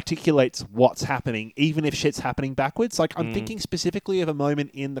clearly articulates what's happening, even if shit's happening backwards. Like, I'm thinking specifically of a moment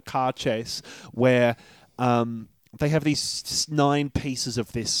in the car chase where... they have these 9 pieces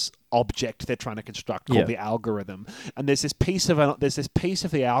of this object they're trying to construct called the algorithm, and there's this piece of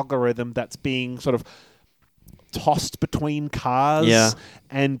the algorithm that's being sort of tossed between cars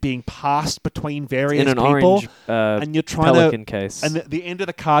and being passed between various in an people, orange, and you're trying Pelican case. And the end of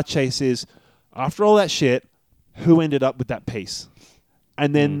the car chase is after all that shit, who ended up with that piece?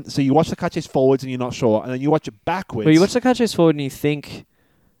 And then so you watch the car chase forwards and you're not sure, and then you watch it backwards. Well, you watch the car chase forward and you think,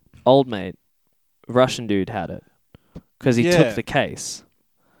 old mate, Russian dude had it. Because he took the case.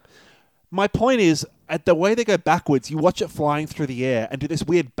 My point is, at the way they go backwards, you watch it flying through the air and do this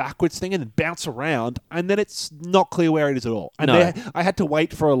weird backwards thing and then bounce around, and then it's not clear where it is at all. And I had to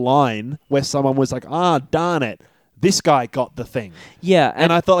wait for a line where someone was like, darn it, this guy got the thing. Yeah.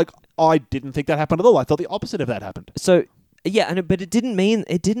 And I thought, like, I didn't think that happened at all. I thought the opposite of that happened. So... Yeah, but it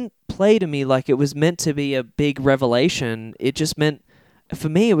didn't play to me like it was meant to be a big revelation. It just meant... For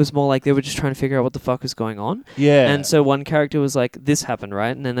me, it was more like they were just trying to figure out what the fuck was going on. Yeah. And so one character was like, this happened,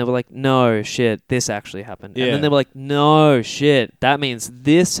 right? And then they were like, no, shit, this actually happened. Yeah. And then they were like, no, shit, that means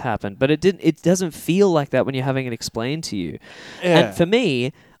this happened. But it doesn't feel like that when you're having it explained to you. Yeah. And for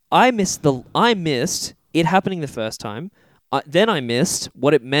me, I missed it happening the first time. Then I missed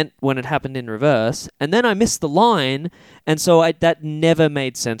what it meant when it happened in reverse, and then I missed the line, and so that never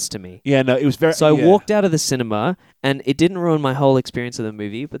made sense to me. Yeah, no, it was very... So I walked out of the cinema, and it didn't ruin my whole experience of the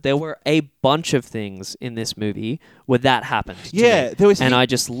movie, but there were a bunch of things in this movie where that happened to me. There was... And I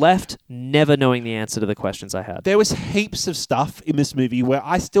just left never knowing the answer to the questions I had. There was heaps of stuff in this movie where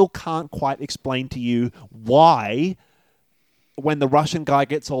I still can't quite explain to you why, when the Russian guy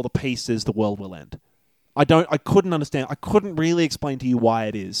gets all the pieces, the world will end. I couldn't understand. I couldn't really explain to you why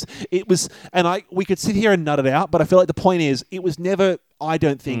it is. It was, and we could sit here and nut it out, but I feel like the point is, it was never, I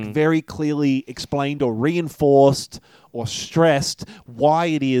don't think, very clearly explained or reinforced or stressed why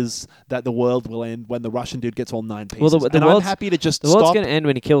it is that the world will end when the Russian dude gets all 9 pieces. Well, and I'm happy to just the stop. world's going to end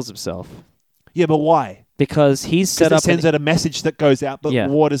when he kills himself. Yeah, but why? Because he's set up... Because it sends out a message that goes out, but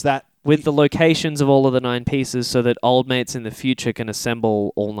what is that? With the locations of all of the 9 pieces so that old mates in the future can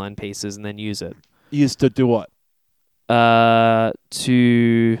assemble all 9 pieces and then use it. Used to do what? Right.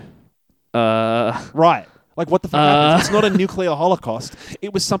 Like, what the fuck happens? It's not a nuclear holocaust.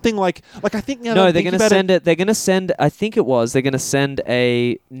 It was something like I think now... No, they're going to send it... They're going to send... I think it was. They're going to send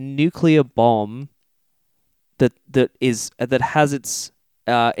a nuclear bomb that has its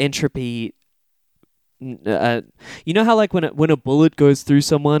entropy... you know how like when a bullet goes through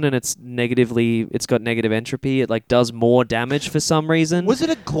someone and it's got negative entropy, it like does more damage for some reason. Was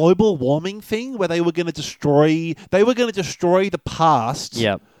it a global warming thing where they were going to destroy the past?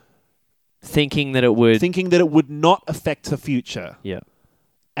 Yeah. Thinking that it would not affect the future. Yeah.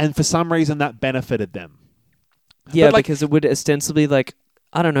 And for some reason that benefited them. Yeah, because it would ostensibly like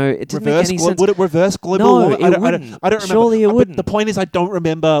I don't know. It didn't make any sense. Would it reverse global No, warming? it wouldn't. I don't remember. Surely it But wouldn't. the point is, I don't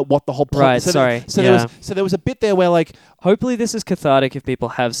remember what the whole plot. Right, So sorry. there was a bit there where like. Hopefully this is cathartic if people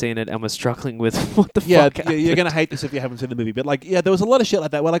have seen it and were struggling with what the Yeah, fuck. you're going to hate this if you haven't seen the movie. But like, yeah, there was a lot of shit like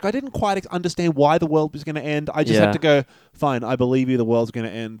that where like I didn't quite understand why the world was going to end. I just had to go, fine, I believe you, the world's going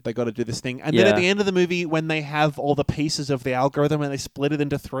to end. They got to do this thing. And then at the end of the movie, when they have all the pieces of the algorithm and they split it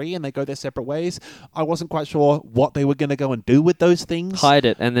into 3 and they go their separate ways, I wasn't quite sure what they were going to go and do with those things. Hide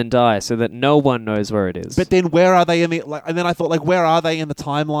it and then die so that no one knows where it is. But then where are they in the like? And then I thought like, where are they in the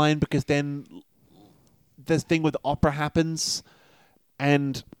timeline? Because then this thing with the opera happens.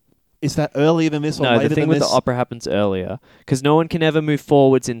 And is that earlier than this or later than this? No, the thing with the opera happens earlier because no one can ever move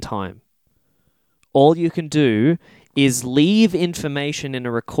forwards in time. All you can do is leave information in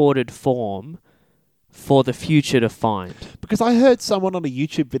a recorded form for the future to find. Because I heard someone on a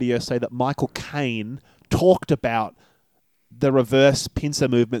YouTube video say that Michael Caine talked about the reverse pincer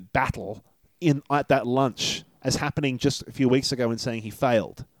movement battle at that lunch as happening just a few weeks ago and saying he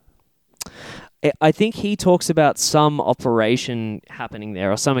failed. I think he talks about some operation happening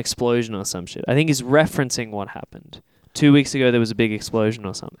there or some explosion or some shit. I think he's referencing what happened. 2 weeks ago there was a big explosion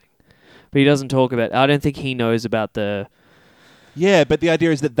or something. But he doesn't talk about... I don't think he knows about the... Yeah, but the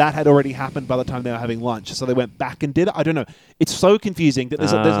idea is that had already happened by the time they were having lunch. So they went back and did it. I don't know. It's so confusing that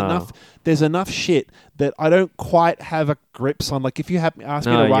there's enough shit that I don't quite have a grips on. Like if you asked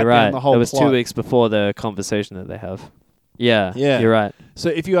me to write down the whole That was plot. 2 weeks before the conversation that they have. Yeah, you're right. So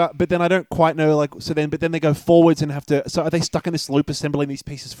if you are, but then I don't quite know, like, so then, but then they go forwards and have to, so are they stuck in this loop assembling these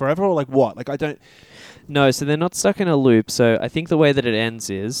pieces forever or like what? Like I don't. No, so they're not stuck in a loop. So I think the way that it ends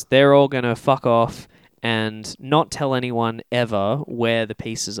is they're all going to fuck off and not tell anyone ever where the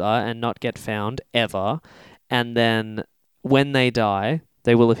pieces are and not get found ever. And then when they die,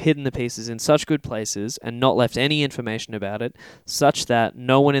 they will have hidden the pieces in such good places and not left any information about it such that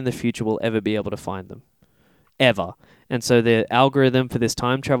no one in the future will ever be able to find them. Ever. And so the algorithm for this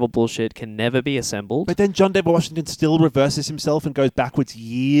time travel bullshit can never be assembled. But then John Denver Washington still reverses himself and goes backwards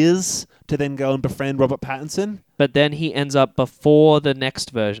years to then go and befriend Robert Pattinson. But then he ends up before the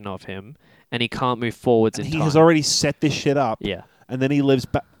next version of him, and he can't move forwards in time. He has already set this shit up. Yeah. And then he lives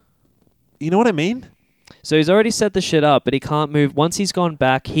back. You know what I mean? So he's already set the shit up, but he can't move. Once he's gone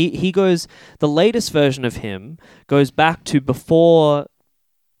back, he goes... The latest version of him goes back to before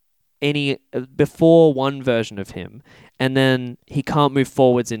one version of him, and then he can't move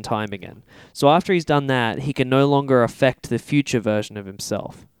forwards in time again. So after he's done that, he can no longer affect the future version of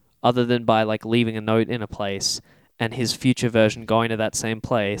himself, other than by like leaving a note in a place and his future version going to that same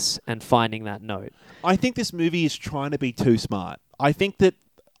place and finding that note. I think this movie is trying to be too smart. I think that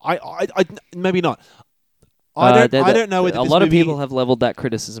I maybe not. I don't know whether a lot of people have leveled that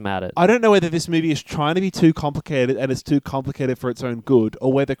criticism at it. I don't know whether this movie is trying to be too complicated and it's too complicated for its own good,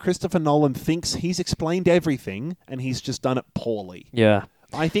 or whether Christopher Nolan thinks he's explained everything and he's just done it poorly. Yeah.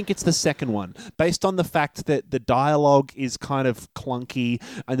 I think it's the second one, based on the fact that the dialogue is kind of clunky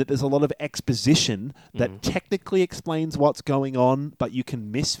and that there's a lot of exposition that technically explains what's going on, but you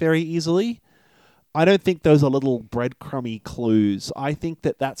can miss very easily. I don't think those are little breadcrumby clues. I think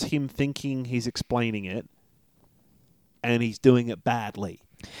that that's him thinking he's explaining it, and he's doing it badly.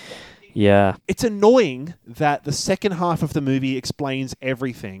 Yeah. It's annoying that the second half of the movie explains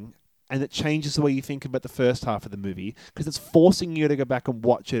everything and it changes the way you think about the first half of the movie because it's forcing you to go back and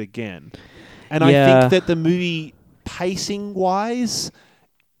watch it again. And I think that the movie, pacing-wise,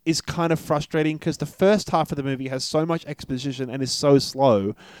 is kind of frustrating because the first half of the movie has so much exposition and is so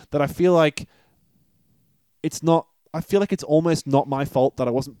slow that I feel like it's almost not my fault that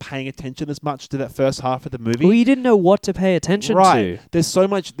I wasn't paying attention as much to that first half of the movie. Well, you didn't know what to pay attention to. There's so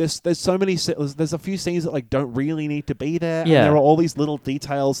much. There's so many. There's a few scenes that like don't really need to be there. Yeah. And there are all these little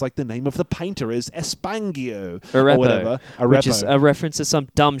details, like the name of the painter is Espangio Arepo, or whatever. Which is a reference to some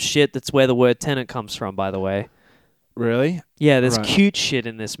dumb shit that's where the word tenant comes from, by the way. Really? Yeah, there's Right. cute shit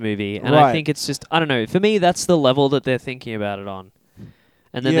in this movie, and Right. I think it's just, I don't know, for me that's the level that they're thinking about it on.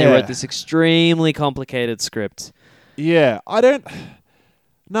 And then they Yeah. wrote this extremely complicated script. Yeah, I don't.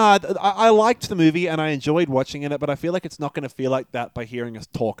 No, I liked the movie and I enjoyed watching it, but I feel like it's not going to feel like that by hearing us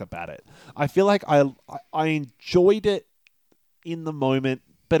talk about it. I feel like I enjoyed it in the moment,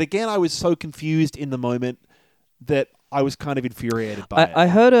 but again, I was so confused in the moment that I was kind of infuriated by it. I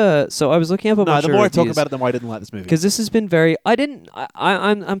heard so I was looking up a bunch the of more I talk reviews, about it, the more I didn't like this movie. because this has been very.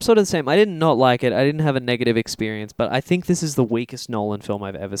 I'm sort of the same. I did not like it. I didn't have a negative experience, but I think this is the weakest Nolan film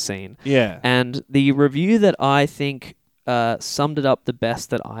I've ever seen. Yeah. And the review that I think summed it up the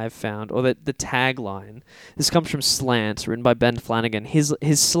best that I've found, or the tagline. This comes from Slant, written by Ben Flanagan. His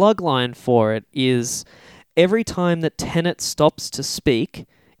slug line for it is, every time that Tenet stops to speak,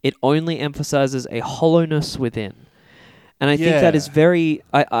 it only emphasizes a hollowness within. And I think that is very...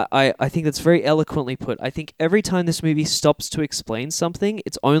 I think that's very eloquently put. I think every time this movie stops to explain something,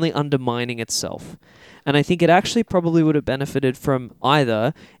 it's only undermining itself. And I think it actually probably would have benefited from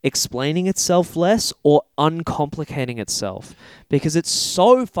either explaining itself less or uncomplicating itself. Because it's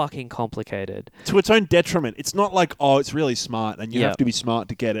so fucking complicated. To its own detriment. It's not like, oh, it's really smart and you have to be smart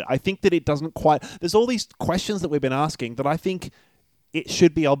to get it. I think that it doesn't quite... There's all these questions that we've been asking that I think it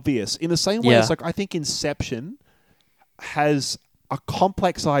should be obvious. In the same way as, like, I think Inception has a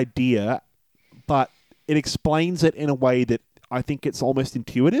complex idea, but it explains it in a way that I think it's almost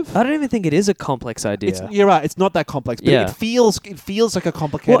intuitive. I don't even think it is a complex idea. You're right. It's not that complex, but it feels like a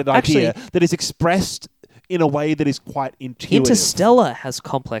complicated idea that is expressed in a way that is quite intuitive. Interstellar has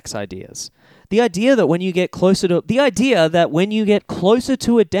complex ideas. The idea that when you get closer to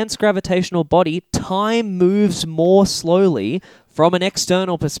a dense gravitational body, time moves more slowly from an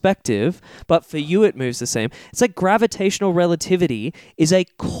external perspective, but for you it moves the same. It's like gravitational relativity is a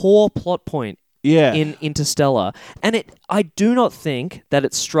core plot point in Interstellar. And I do not think that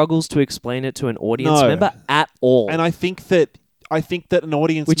it struggles to explain it to an audience member at all. And I think that an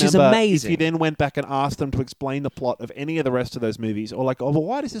audience member, is amazing. If you then went back and asked them to explain the plot of any of the rest of those movies, or like, oh, well,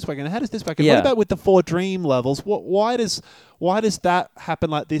 why does this work and how does this work? And what about with the 4 dream levels? Why does that happen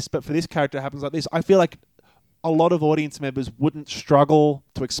like this, but for this character it happens like this? I feel like a lot of audience members wouldn't struggle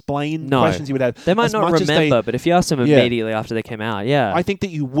to explain questions you would have. They might not remember, but if you ask them immediately after they came out, I think that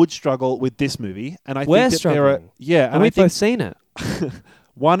you would struggle with this movie, and I We're think that struggling. and we've both seen it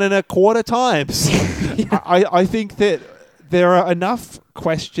 1.25 times. I think that there are enough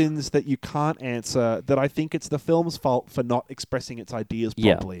questions that you can't answer that I think it's the film's fault for not expressing its ideas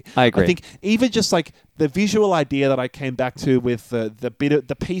properly. I agree. I think even just like the visual idea that I came back to with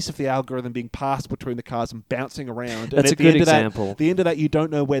the piece of the algorithm being passed between the cars and bouncing around. That's and a good example. At the end of that, you don't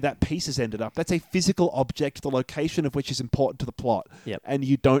know where that piece has ended up. That's a physical object, the location of which is important to the plot. Yep. And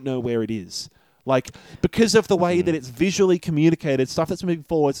you don't know where it is. Like, because of the way that it's visually communicated, stuff that's moving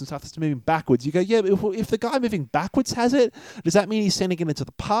forwards and stuff that's moving backwards, you go, yeah, if the guy moving backwards has it, does that mean he's sending it into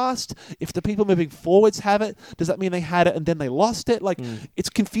the past? If the people moving forwards have it, does that mean they had it and then they lost it? Like,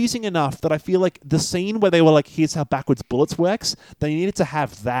 it's confusing enough that I feel like the scene where they were like, here's how backwards bullets works, they needed to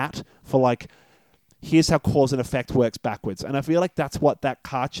have that for like, here's how cause and effect works backwards. And I feel like that's what that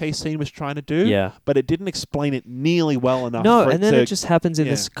car chase scene was trying to do. Yeah. But it didn't explain it nearly well enough. No, and then it just happens in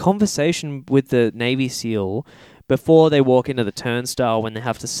this conversation with the Navy SEAL before they walk into the turnstile when they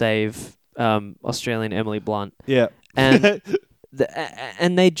have to save Australian Emily Blunt. Yeah. And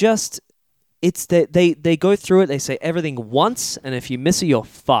and they just... They go through it, they say everything once, and if you miss it, you're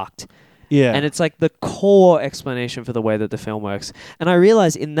fucked. Yeah. And it's like the core explanation for the way that the film works. And I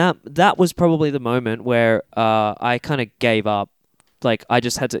realized in that was probably the moment where I kind of gave up. Like, I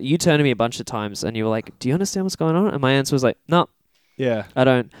just had to... You turned to me a bunch of times and you were like, do you understand what's going on? And my answer was like, no. Yeah. I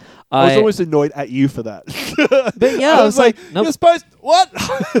don't. I was always annoyed at you for that. But yeah, I was like, nope. You're supposed... What?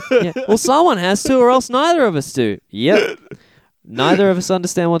 Yeah. Well, someone has to, or else neither of us do. Yep. Neither of us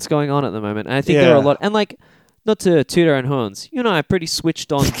understand what's going on at the moment. And I think there are a lot... And like... Not to toot our own horns, you and I are pretty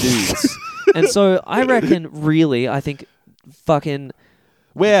switched on dudes. And so I reckon, really, I think fucking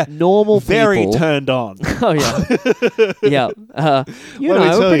we're normal very people... turned on. Oh, yeah. Yeah. You and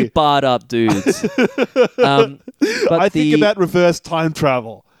I, we're pretty barred up dudes. But I think about reverse time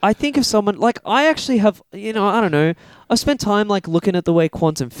travel. I think of someone, like, I actually have, I don't know, I've spent time, like, looking at the way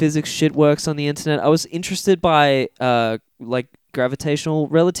quantum physics shit works on the internet. I was interested by, gravitational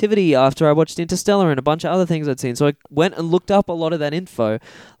relativity after I watched Interstellar and a bunch of other things I'd seen. So I went and looked up a lot of that info.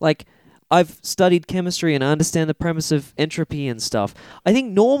 Like, I've studied chemistry and I understand the premise of entropy and stuff. I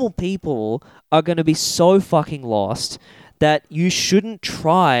think normal people are going to be so fucking lost that you shouldn't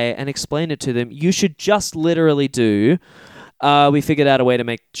try and explain it to them. You should just literally do, we figured out a way to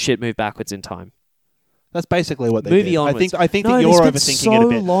make shit move backwards in time. That's basically what they Movie did. onwards. I think No, that they you're spent overthinking so it a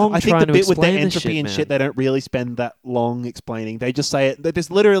bit. long I think trying the to bit with the explain this entropy shit, and man. shit, they don't really spend that long explaining. They just say it. There's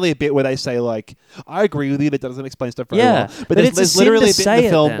literally a bit where they say like, I agree with you that it doesn't explain stuff very well. But it's a there's sin literally a to bit say in the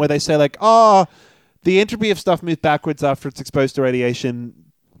it film then. where they say like, oh, the entropy of stuff moves backwards after it's exposed to radiation.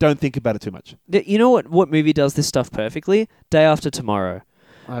 Don't think about it too much. You know what movie does this stuff perfectly? Day After Tomorrow.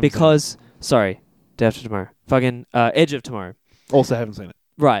 Because, sorry, Day After Tomorrow. Fucking Edge of Tomorrow. Also haven't seen it.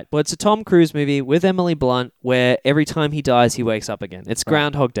 Right, but it's a Tom Cruise movie with Emily Blunt where every time he dies, he wakes up again. It's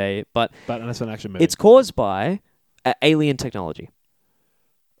Groundhog Day, but it's an action movie. it's caused by alien technology.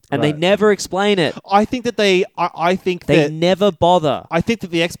 And they never explain it. I think that I think They that never bother. I think that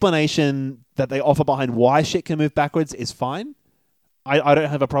the explanation that they offer behind why shit can move backwards is fine. I don't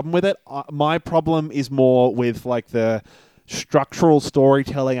have a problem with it. My problem is more with like the structural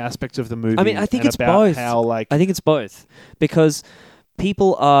storytelling aspects of the movie. I mean, I think and it's about both. How like I think it's both because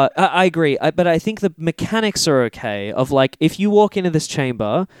people are. I agree, but I think the mechanics are okay. Of like, if you walk into this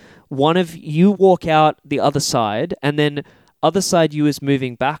chamber, one of you walk out the other side, and then other side you is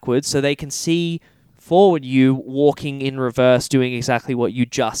moving backwards, so they can see forward you walking in reverse, doing exactly what you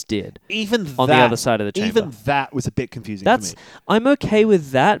just did. even on that, the other side of the chamber. Even that was a bit confusing. To me. I'm okay with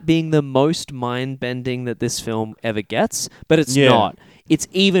that being the most mind bending that this film ever gets, but it's Yeah. not. It's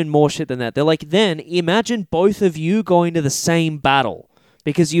even more shit than that. They're like, then imagine both of you going to the same battle.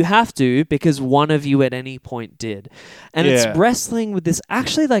 Because you have to, because one of you at any point did. And Yeah. it's wrestling with this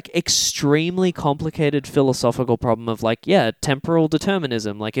actually like extremely complicated philosophical problem of like, temporal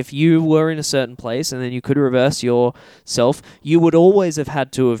determinism. Like if you were in a certain place and then you could reverse yourself, you would always have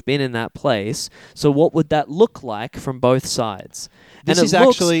had to have been in that place. So what would that look like from both sides? This and is it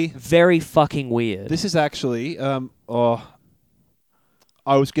looks actually- very fucking weird. This is actually, I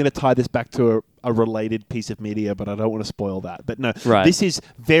was going to tie this back to a related piece of media, but I don't want to spoil that. But no, Right. This is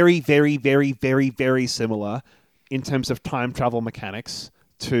very, very, very, very, very similar in terms of time travel mechanics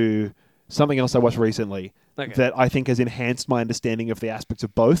to something else I watched recently that I think has enhanced my understanding of the aspects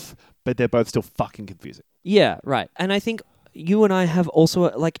of both, but they're both still fucking confusing. Yeah, right. And I think you and I have also,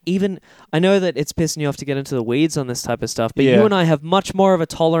 like, even, I know that it's pissing you off to get into the weeds on this type of stuff, but Yeah. you and I have much more of a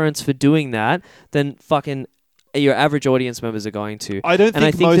tolerance for doing that than fucking your average audience members are going to. I don't and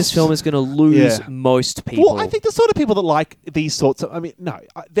I think think this most- film is going to lose Yeah. most people. Well, I think the sort of people that like these sorts of,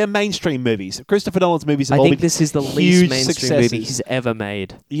 they're mainstream movies. Christopher Nolan's movies have I all think been this is the huge least mainstream successes. movie he's ever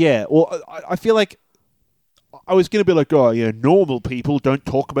made. Yeah, well, I feel like I was going to be like, normal people don't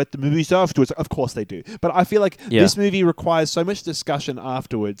talk about the movies afterwards. Of course they do. But I feel like this movie requires so much discussion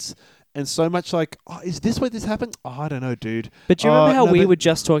afterwards and so much like, is this where this happened? I don't know, dude. But do you remember how no, we but were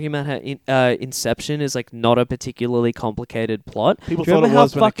just talking about how Inception is like not a particularly complicated plot? People do you thought remember it how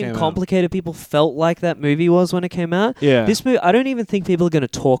was when it fucking came out. complicated people felt like that movie was when it came out? Yeah. This movie, I don't even think people are going to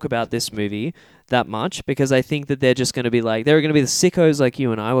talk about this movie that much because I think that they're just going to be like, they're going to be the sickos like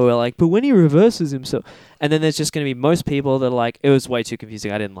you and I where we're like, but when he reverses himself. And then there's just going to be most people that are like, it was way too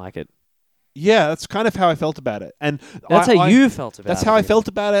confusing. I didn't like it. Yeah, that's kind of how I felt about it. And That's how you felt about it. That's how I felt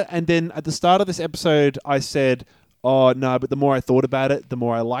about it. And then at the start of this episode, I said, oh, no, but the more I thought about it, the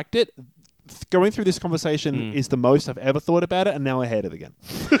more I liked it. Going through this conversation is the most I've ever thought about it, and now I hate it again.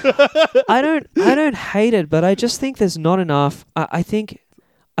 I don't hate it, but I just think there's not enough. I think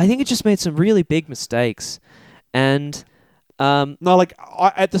it just made some really big mistakes. And No, like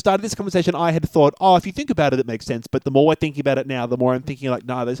at the start of this conversation, I had thought, if you think about it, it makes sense. But the more I'm thinking about it now, the more I'm thinking like,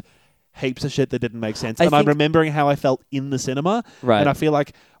 no, there's heaps of shit that didn't make sense. And I'm remembering how I felt in the cinema. Right. And I feel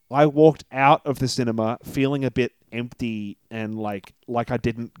like I walked out of the cinema feeling a bit empty and like I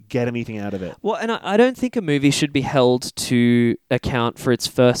didn't get anything out of it. Well, and I don't think a movie should be held to account for its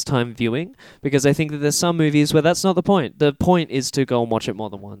first time viewing because I think that there's some movies where that's not the point. The point is to go and watch it more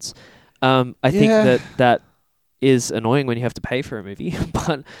than once. I think that is annoying when you have to pay for a movie,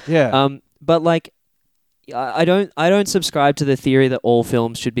 but but like I don't subscribe to the theory that all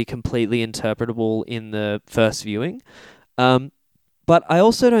films should be completely interpretable in the first viewing. But I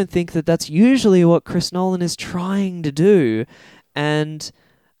also don't think that that's usually what Chris Nolan is trying to do. And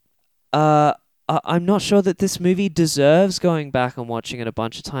I'm not sure that this movie deserves going back and watching it a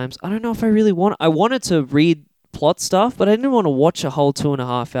bunch of times. I don't know if I really want... I wanted to read plot stuff, but I didn't want to watch a whole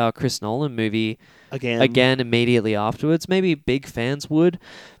 2.5 hour Chris Nolan movie again immediately afterwards. Maybe big fans would.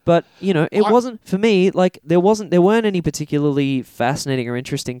 But, it wasn't... For me, like, there weren't any particularly fascinating or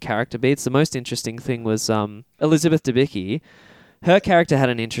interesting character beats. The most interesting thing was Elizabeth Debicki. Her character had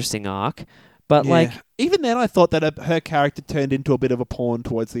an interesting arc, but even then I thought that her character turned into a bit of a pawn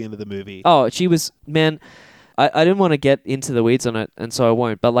towards the end of the movie. Oh, she was... Man, I didn't want to get into the weeds on it, and so I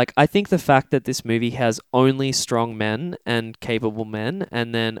won't. But I think the fact that this movie has only strong men and capable men,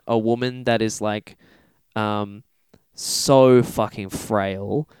 and then a woman that is so fucking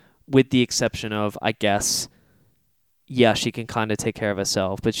frail, with the exception of, I guess, she can kind of take care of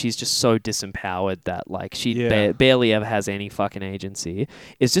herself, but she's just so disempowered that she barely ever has any fucking agency.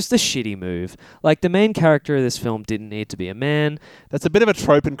 It's just a shitty move. The main character of this film didn't need to be a man. That's a bit of a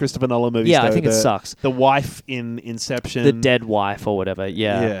trope in Christopher Nolan movies. Yeah, though. I think it sucks. The wife in Inception, the dead wife or whatever.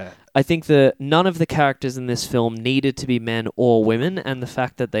 Yeah. I think none of the characters in this film needed to be men or women, and the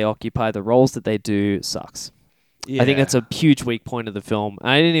fact that they occupy the roles that they do sucks. I think that's a huge weak point of the film.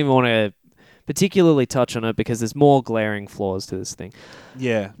 I didn't even want to particularly touch on it because there's more glaring flaws to this thing.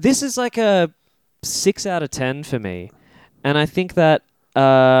 Yeah. This is like a 6 out of 10 for me. And I think that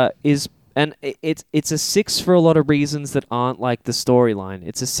is And it's a 6 for a lot of reasons that aren't like the storyline.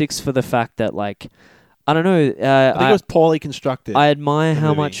 It's a 6 for the fact that like I don't know. I think it was poorly constructed. I admire the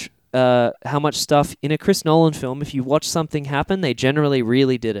movie. how much stuff in a Chris Nolan film, if you watch something happen, they generally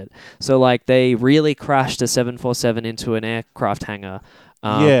really did it. So like they really crashed a 747 into an aircraft hangar.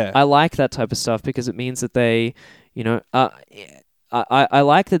 Yeah. I like that type of stuff because it means that they, you know, I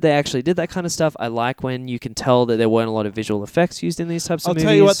like that they actually did that kind of stuff. I like when you can tell that there weren't a lot of visual effects used in these types of movies. I'll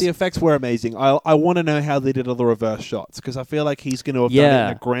tell you what, the effects were amazing. I want to know how they did all the reverse shots because I feel like he's going to have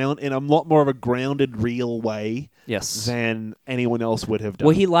done it in a lot more of a grounded, real way. Yes. Than anyone else would have done.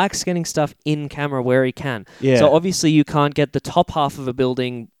 Well, he likes getting stuff in camera where he can. Yeah. So obviously you can't get the top half of a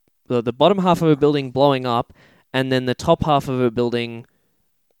building, the bottom half of a building blowing up, and then the top half of a building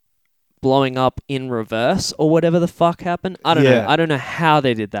blowing up in reverse or whatever the fuck happened. I don't know. I don't know how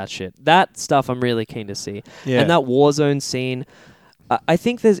they did that shit. That stuff I'm really keen to see. Yeah. And that Warzone scene, I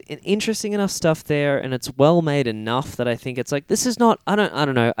think there's an interesting enough stuff there, and it's well made enough that I think it's like this is not. I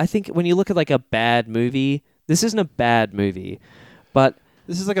don't know. I think when you look at like a bad movie, this isn't a bad movie, but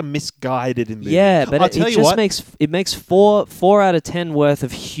this is like a misguided movie. Yeah, but it just makes 4 out of 10 worth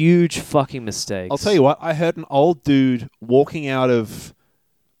of huge fucking mistakes. I'll tell you what. I heard an old dude walking out of.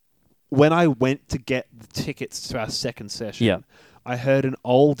 When I went to get the tickets to our second session, I heard an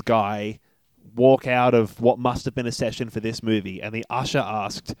old guy walk out of what must have been a session for this movie, and the usher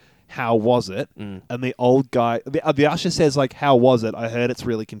asked, "How was it?" And the old guy, the usher says, like, "How was it? I heard it's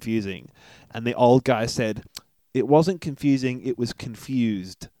really confusing." And the old guy said, "It wasn't confusing, it was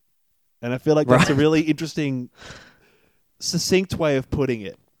confused." And I feel like that's a really interesting, succinct way of putting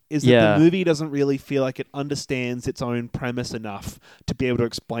it. Is that the movie doesn't really feel like it understands its own premise enough to be able to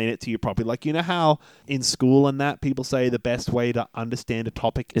explain it to you properly. Like, you know how in school and that people say the best way to understand a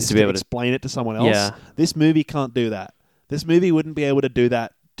topic is to be able to explain it to someone else? Yeah. This movie can't do that. This movie wouldn't be able to do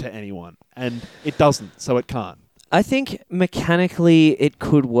that to anyone. And it doesn't, so it can't. I think mechanically it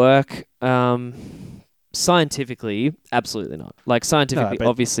could work. Scientifically, absolutely not. Like, scientifically,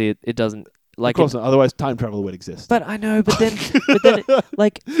 obviously it doesn't. Like, of course not. Otherwise, time travel would exist. But I know. But then,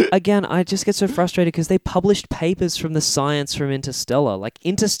 like, again, I just get so frustrated because they published papers from the science from Interstellar. Like,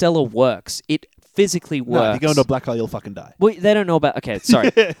 Interstellar works. It physically works. No, if you go into a black hole, you'll fucking die. Well, they don't know about. Okay, sorry.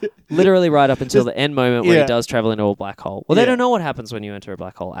 Literally, right up until the end moment where he does travel into a black hole. Well, they don't know what happens when you enter a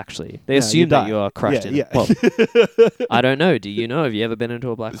black hole. Actually, they assume that you are crushed in it. Well, I don't know. Do you know? Have you ever been into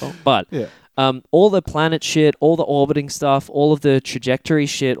a black hole? But all the planet shit, all the orbiting stuff, all of the trajectory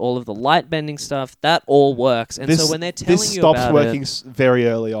shit, all of the light bending stuff, that all works. And so when they're telling you about it, this stops working very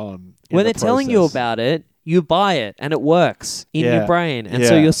early on. When they're telling you about it, you buy it and it works in your brain. And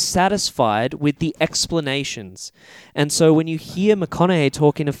so you're satisfied with the explanations. And so when you hear McConaughey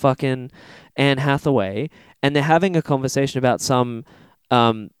talking to fucking Anne Hathaway and they're having a conversation about some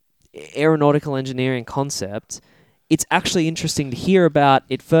aeronautical engineering concept, it's actually interesting to hear about.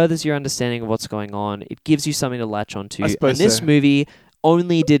 It furthers your understanding of what's going on. It gives you something to latch onto. And this movie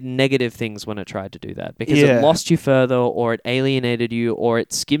only did negative things when it tried to do that because it lost you further, or it alienated you, or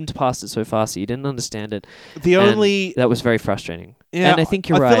it skimmed past it so fast that you didn't understand it. That was very frustrating. Yeah, and I think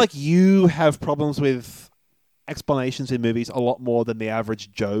you're right. I feel like you have problems with explanations in movies a lot more than the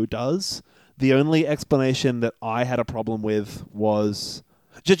average Joe does. The only explanation that I had a problem with was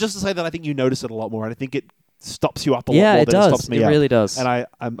just to say that I think you notice it a lot more, and I think it stops you up a lot more than it stops me up. It really does. And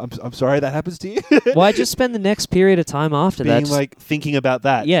I'm sorry that happens to you. Why just spend the next period of time after that? Being like thinking about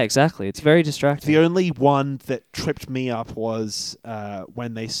that. Yeah, exactly. It's very distracting. The only one that tripped me up was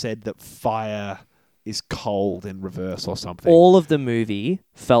when they said that fire is cold in reverse or something. All of the movie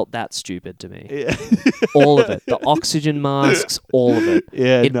felt that stupid to me. Yeah. All of it. The oxygen masks, all of it.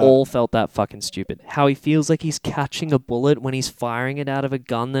 Yeah, all felt that fucking stupid. How he feels like he's catching a bullet when he's firing it out of a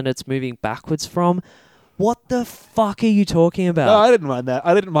gun that it's moving backwards from. What the fuck are you talking about? No, I didn't mind that.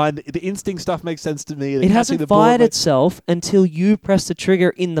 I didn't mind the instinct stuff. Makes sense to me. It hasn't fired itself until you press the trigger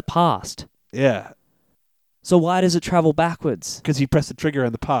in the past. Yeah. So why does it travel backwards? Because you press the trigger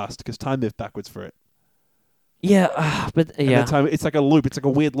in the past. Because time moved backwards for it. Yeah, but yeah. It's like a loop. It's like a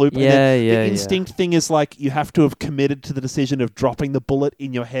weird loop. Yeah, and the instinct thing is like you have to have committed to the decision of dropping the bullet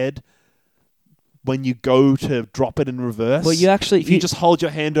in your head when you go to drop it in reverse. Well, if you just hold your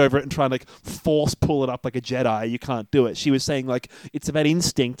hand over it and try and like force pull it up like a Jedi, you can't do it. She was saying like it's about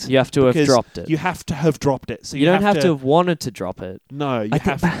instinct. You have to have dropped it. You have to have dropped it. So you don't have to have wanted to drop it. No,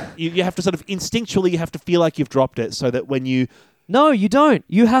 you have to sort of instinctually you have to feel like you've dropped it so that when you... No, you don't.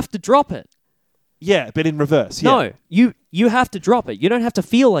 You have to drop it. Yeah, but in reverse. No, you have to drop it. You don't have to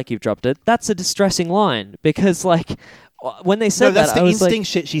feel like you've dropped it. That's a distressing line because like when they said that's that, the instinct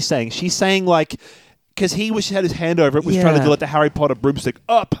shit she's saying. She's saying like because he had his hand over it, was trying to do like the Harry Potter broomstick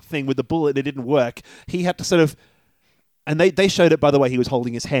up thing with the bullet, and it didn't work. He had to sort of, and they showed it by the way he was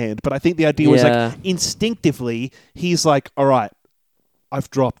holding his hand. But I think the idea was like instinctively, he's like, all right, I've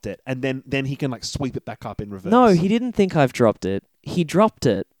dropped it, and then he can like sweep it back up in reverse. No, he didn't think I've dropped it. He dropped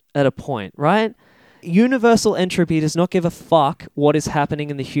it at a point, right? Universal entropy does not give a fuck what is happening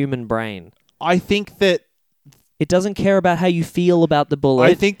in the human brain. I think that it doesn't care about how you feel about the bullet.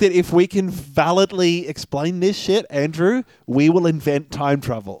 I think that if we can validly explain this shit, Andrew, we will invent time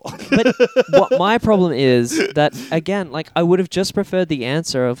travel. But what my problem is that, again, like, I would have just preferred the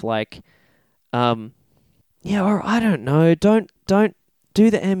answer of like, or I don't know, don't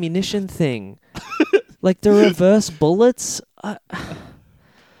do the ammunition thing. Like the reverse bullets.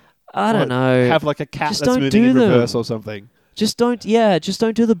 I don't know. Have like a cat just that's moving in reverse or something. Just don't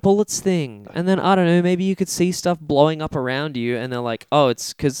do the bullets thing. And then, I don't know, maybe you could see stuff blowing up around you and they're like, oh,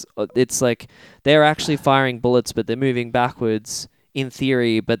 it's because it's like they're actually firing bullets, but they're moving backwards in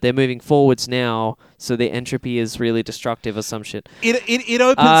theory, but they're moving forwards now, so the entropy is really destructive or some shit. It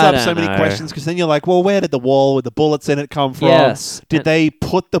opens up so many questions, because then you're like, well, where did the wall with the bullets in it come from? Yes. Did they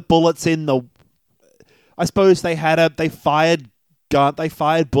put the bullets in the... I suppose they fired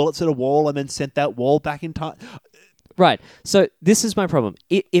bullets at a wall and then sent that wall back in time. Right. So this is my problem.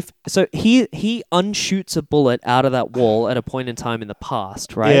 He unshoots a bullet out of that wall at a point in time in the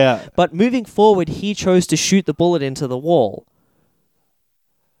past, right? Yeah. But moving forward, he chose to shoot the bullet into the wall.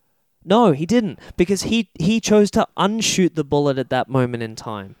 No, he didn't, because he chose to unshoot the bullet at that moment in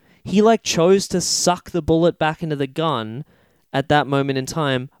time. He chose to suck the bullet back into the gun at that moment in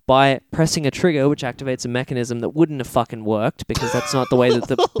time by pressing a trigger, which activates a mechanism that wouldn't have fucking worked, because that's not the way that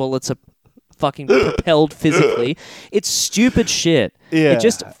the bullets are fucking propelled physically. It's stupid shit. Yeah. It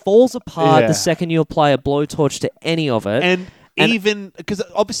just falls apart the second you apply a blowtorch to any of it. And even because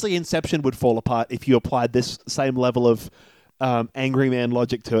obviously Inception would fall apart if you applied this same level of Angry Man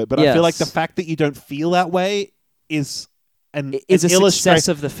logic to it. But I feel like the fact that you don't feel that way is a success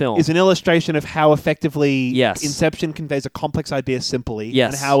of the film. Is an illustration of how effectively Yes. Inception conveys a complex idea simply,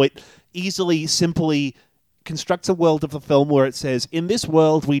 Yes. and how it simply constructs a world of the film where it says, in this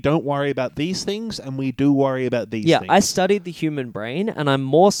world, we don't worry about these things, and we do worry about these things. I studied the human brain, and I'm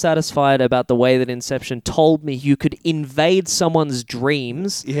more satisfied about the way that Inception told me you could invade someone's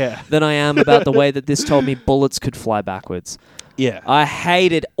dreams than I am about the way that this told me bullets could fly backwards. Yeah. I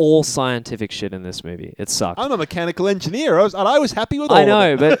hated all scientific shit in this movie. It sucked. I'm a mechanical engineer, and I was happy with all of it. I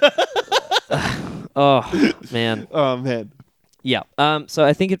know, but... oh, man. Oh, man. Yeah. So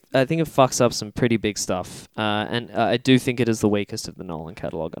I think it fucks up some pretty big stuff, and I do think it is the weakest of the Nolan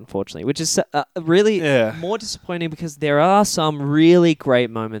catalog, unfortunately, which is really more disappointing, because there are some really great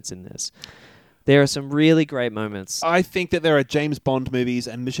moments in this. There are some really great moments. I think that there are James Bond movies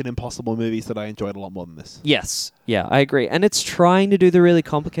and Mission Impossible movies that I enjoyed a lot more than this. Yes. Yeah, I agree. And it's trying to do the really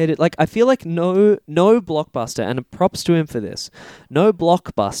complicated... Like, I feel like no blockbuster, and props to him for this, no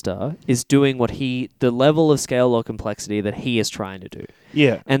blockbuster is doing the level of scale or complexity that he is trying to do.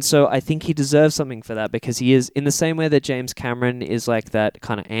 Yeah. And so I think he deserves something for that, because he is, in the same way that James Cameron is like that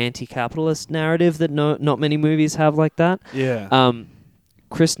kind of anti-capitalist narrative that not many movies have like that. Yeah.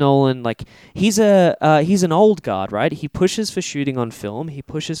 Chris Nolan, he's an old guard, right? He pushes for shooting on film. He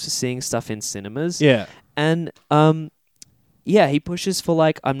pushes for seeing stuff in cinemas. Yeah. And he pushes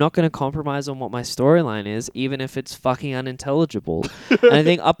for I'm not going to compromise on what my storyline is, even if it's fucking unintelligible. And I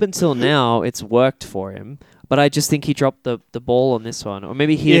think up until now, it's worked for him. But I just think he dropped the ball on this one. Or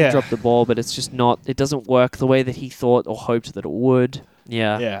maybe he didn't drop the ball, but it's just not... It doesn't work the way that he thought or hoped that it would.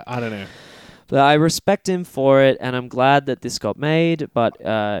 Yeah. Yeah, I don't know. But I respect him for it, and I'm glad that this got made. But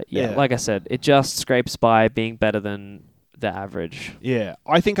like I said, it just scrapes by being better than the average. Yeah,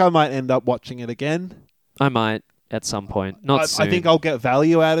 I think I might end up watching it again. I might at some point. Not soon. I think I'll get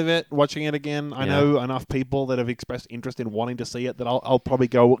value out of it watching it again. I know enough people that have expressed interest in wanting to see it that I'll probably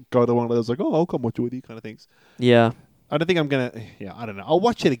go to one of those I'll come watch it with you kind of things. Yeah. I don't think I'm gonna. Yeah, I don't know. I'll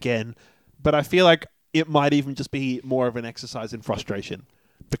watch it again, but I feel like it might even just be more of an exercise in frustration.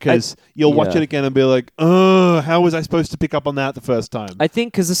 Because you'll watch it again and be like, oh, how was I supposed to pick up on that the first time? I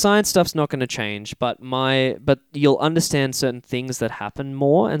think because the science stuff's not going to change, but you'll understand certain things that happen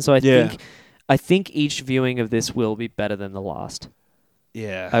more, and so I think each viewing of this will be better than the last.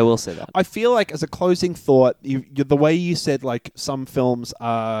 Yeah. I will say that. I feel like as a closing thought, the way you said some films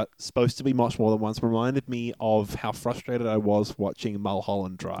are supposed to be much more than once reminded me of how frustrated I was watching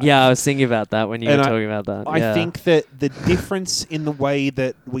Mulholland Drive. Yeah, I was thinking about that when you were talking about that. I think that the difference in the way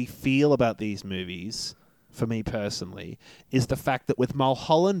that we feel about these movies, for me personally, is the fact that with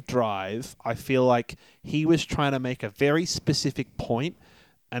Mulholland Drive, I feel like he was trying to make a very specific point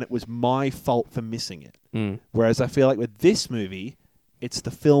and it was my fault for missing it. Mm. Whereas I feel like with this movie, it's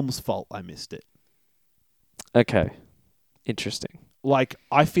the film's fault I missed it. Okay. Interesting. Like,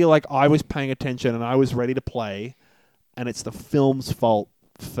 I feel like I was paying attention and I was ready to play, and it's the film's fault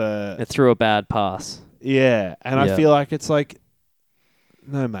for... It threw a bad pass. Yeah, and Yeah. I feel like it's like,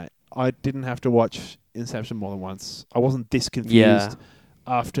 no, mate, I didn't have to watch Inception more than once. I wasn't this confused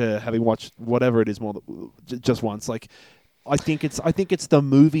after having watched whatever it is just once. Like, I think it's the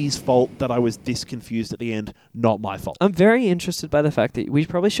movie's fault that I was this confused at the end, not my fault. I'm very interested by the fact that we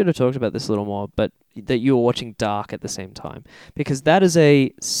probably should have talked about this a little more, but that you were watching Dark at the same time, because that is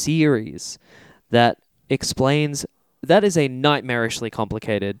a series that explains. That is a nightmarishly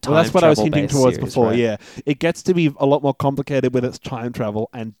complicated time Well, that's what I was hinting travel-based towards series, before, right? yeah. It gets to be a lot more complicated with its time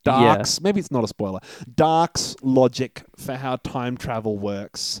travel, and Dark's, maybe it's not a spoiler, Dark's logic for how time travel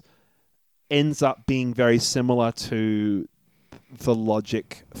works ends up being very similar to the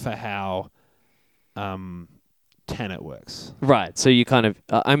logic for how Tenet works. Right. So you kind of,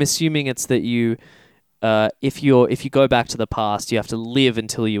 I'm assuming it's that you, if you go back to the past, you have to live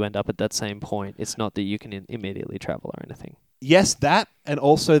until you end up at that same point. It's not that you can immediately travel or anything. Yes, that, and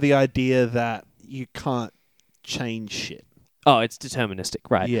also the idea that you can't change shit. Oh, it's deterministic,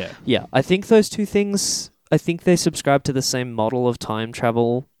 right? Yeah. Yeah. I think those two things, I think they subscribe to the same model of time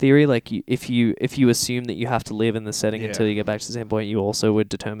travel theory. Like, if you assume that you have to live in the setting until you get back to the same point, you also would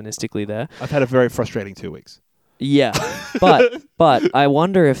deterministically there. I've had a very frustrating 2 weeks. Yeah, but I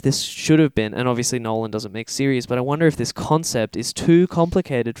wonder if this should have been, and obviously Nolan doesn't make series, but I wonder if this concept is too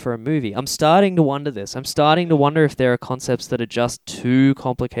complicated for a movie. I'm starting to wonder this. I'm starting to wonder if there are concepts that are just too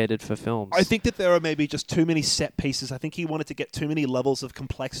complicated for films. I think that there are maybe just too many set pieces. I think he wanted to get too many levels of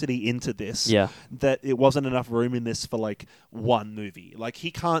complexity into this. Yeah. That it wasn't enough room in this for like one movie. Like, he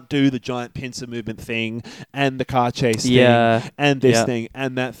can't do the giant pincer movement thing and the car chase thing and this thing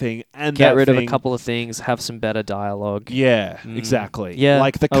and that thing and Get that rid thing. of a couple of things, have some better dialogue. Yeah, exactly. Yeah,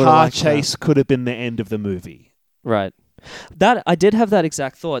 like the I would've car liked chase could have been the end of the movie. Right. That I did have that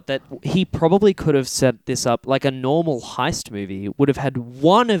exact thought, that he probably could have set this up like a normal heist movie would have had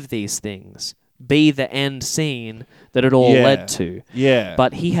one of these things be the end scene that it all led to. Yeah.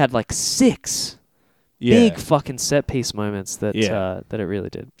 But he had like 6 big fucking set piece moments that that it really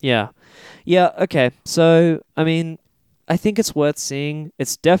did. Yeah. Yeah, okay. So, I mean, I think it's worth seeing.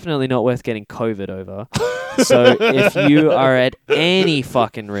 It's definitely not worth getting COVID over. So if you are at any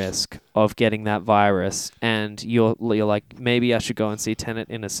fucking risk of getting that virus and you're like, maybe I should go and see Tenet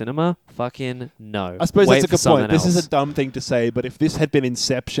in a cinema, fucking no. I suppose Wait that's a for good point. something This is else. a dumb thing to say, but if this had been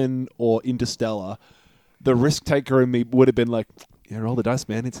Inception or Interstellar, the risk taker in me would have been like, yeah, roll the dice,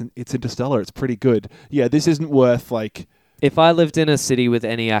 man. It's Interstellar. It's pretty good. Yeah, this isn't worth like... If I lived in a city with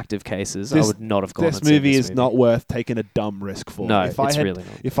any active cases, I would not have gone and This seen movie this is movie. not worth taking a dumb risk for. No, if I it's had, really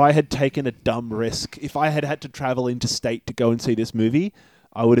not. If I had taken a dumb risk, if I had to travel interstate to go and see this movie,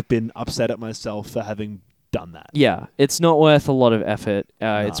 I would have been upset at myself for having done that. Yeah, it's not worth a lot of effort.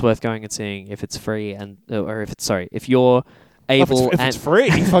 It's worth going and seeing if it's free and or if you're able if it's free,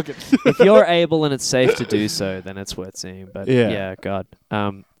 fuck it. if you're able and it's safe to do so, then it's worth seeing. But Yeah. God.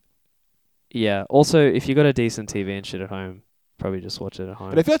 Yeah. Also, if you got a decent TV and shit at home, probably just watch it at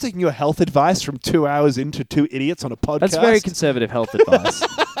home. But if you're taking your health advice from 2 hours into 2 idiots on a podcast... That's very conservative health advice,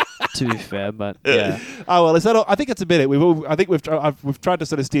 to be fair, but yeah. Oh, well, is that all? I think it's a bit. I think we've tried to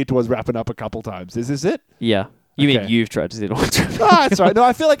sort of steer towards wrapping up a couple times. Is this it? Yeah. You mean Okay. you've tried to do it? That's right. No,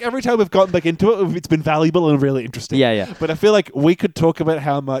 I feel like every time we've gotten back into it, it's been valuable and really interesting. Yeah. But I feel like we could talk about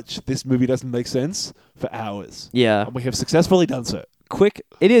how much this movie doesn't make sense for hours. Yeah. And we have successfully done so.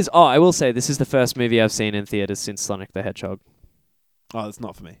 It is. Oh, I will say, this is the first movie I've seen in theaters since Sonic the Hedgehog. Oh, that's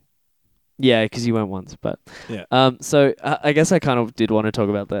not for me. Yeah, because you went once, but Yeah. So I guess I kind of did want to talk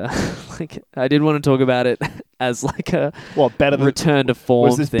about I did want to talk about it as like a What, better than... return to form.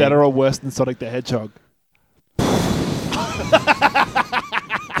 Was this thing. better or worse than Sonic the Hedgehog?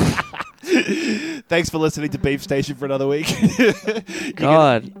 Thanks for listening to Beef Station for another week.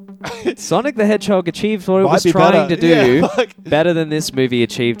 God, Sonic the Hedgehog achieved what it Might was be trying better. to do. Yeah, fuck. Better than this movie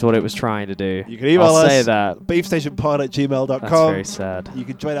achieved what it was trying to do. You can email I'll us. say that. beefstationpod@gmail.com. That's very sad. You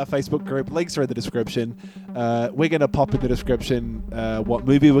can join our Facebook group. Links are in the description. We're going to pop in the description what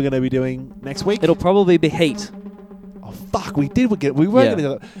movie we're going to be doing next week. It'll probably be Heat. Oh, fuck. We were Yeah.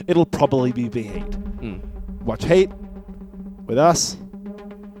 going to... It'll probably be Heat. Mm. Watch Heat with us.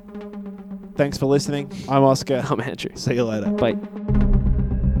 Thanks for listening. I'm Oscar. I'm Andrew. See you later. Bye.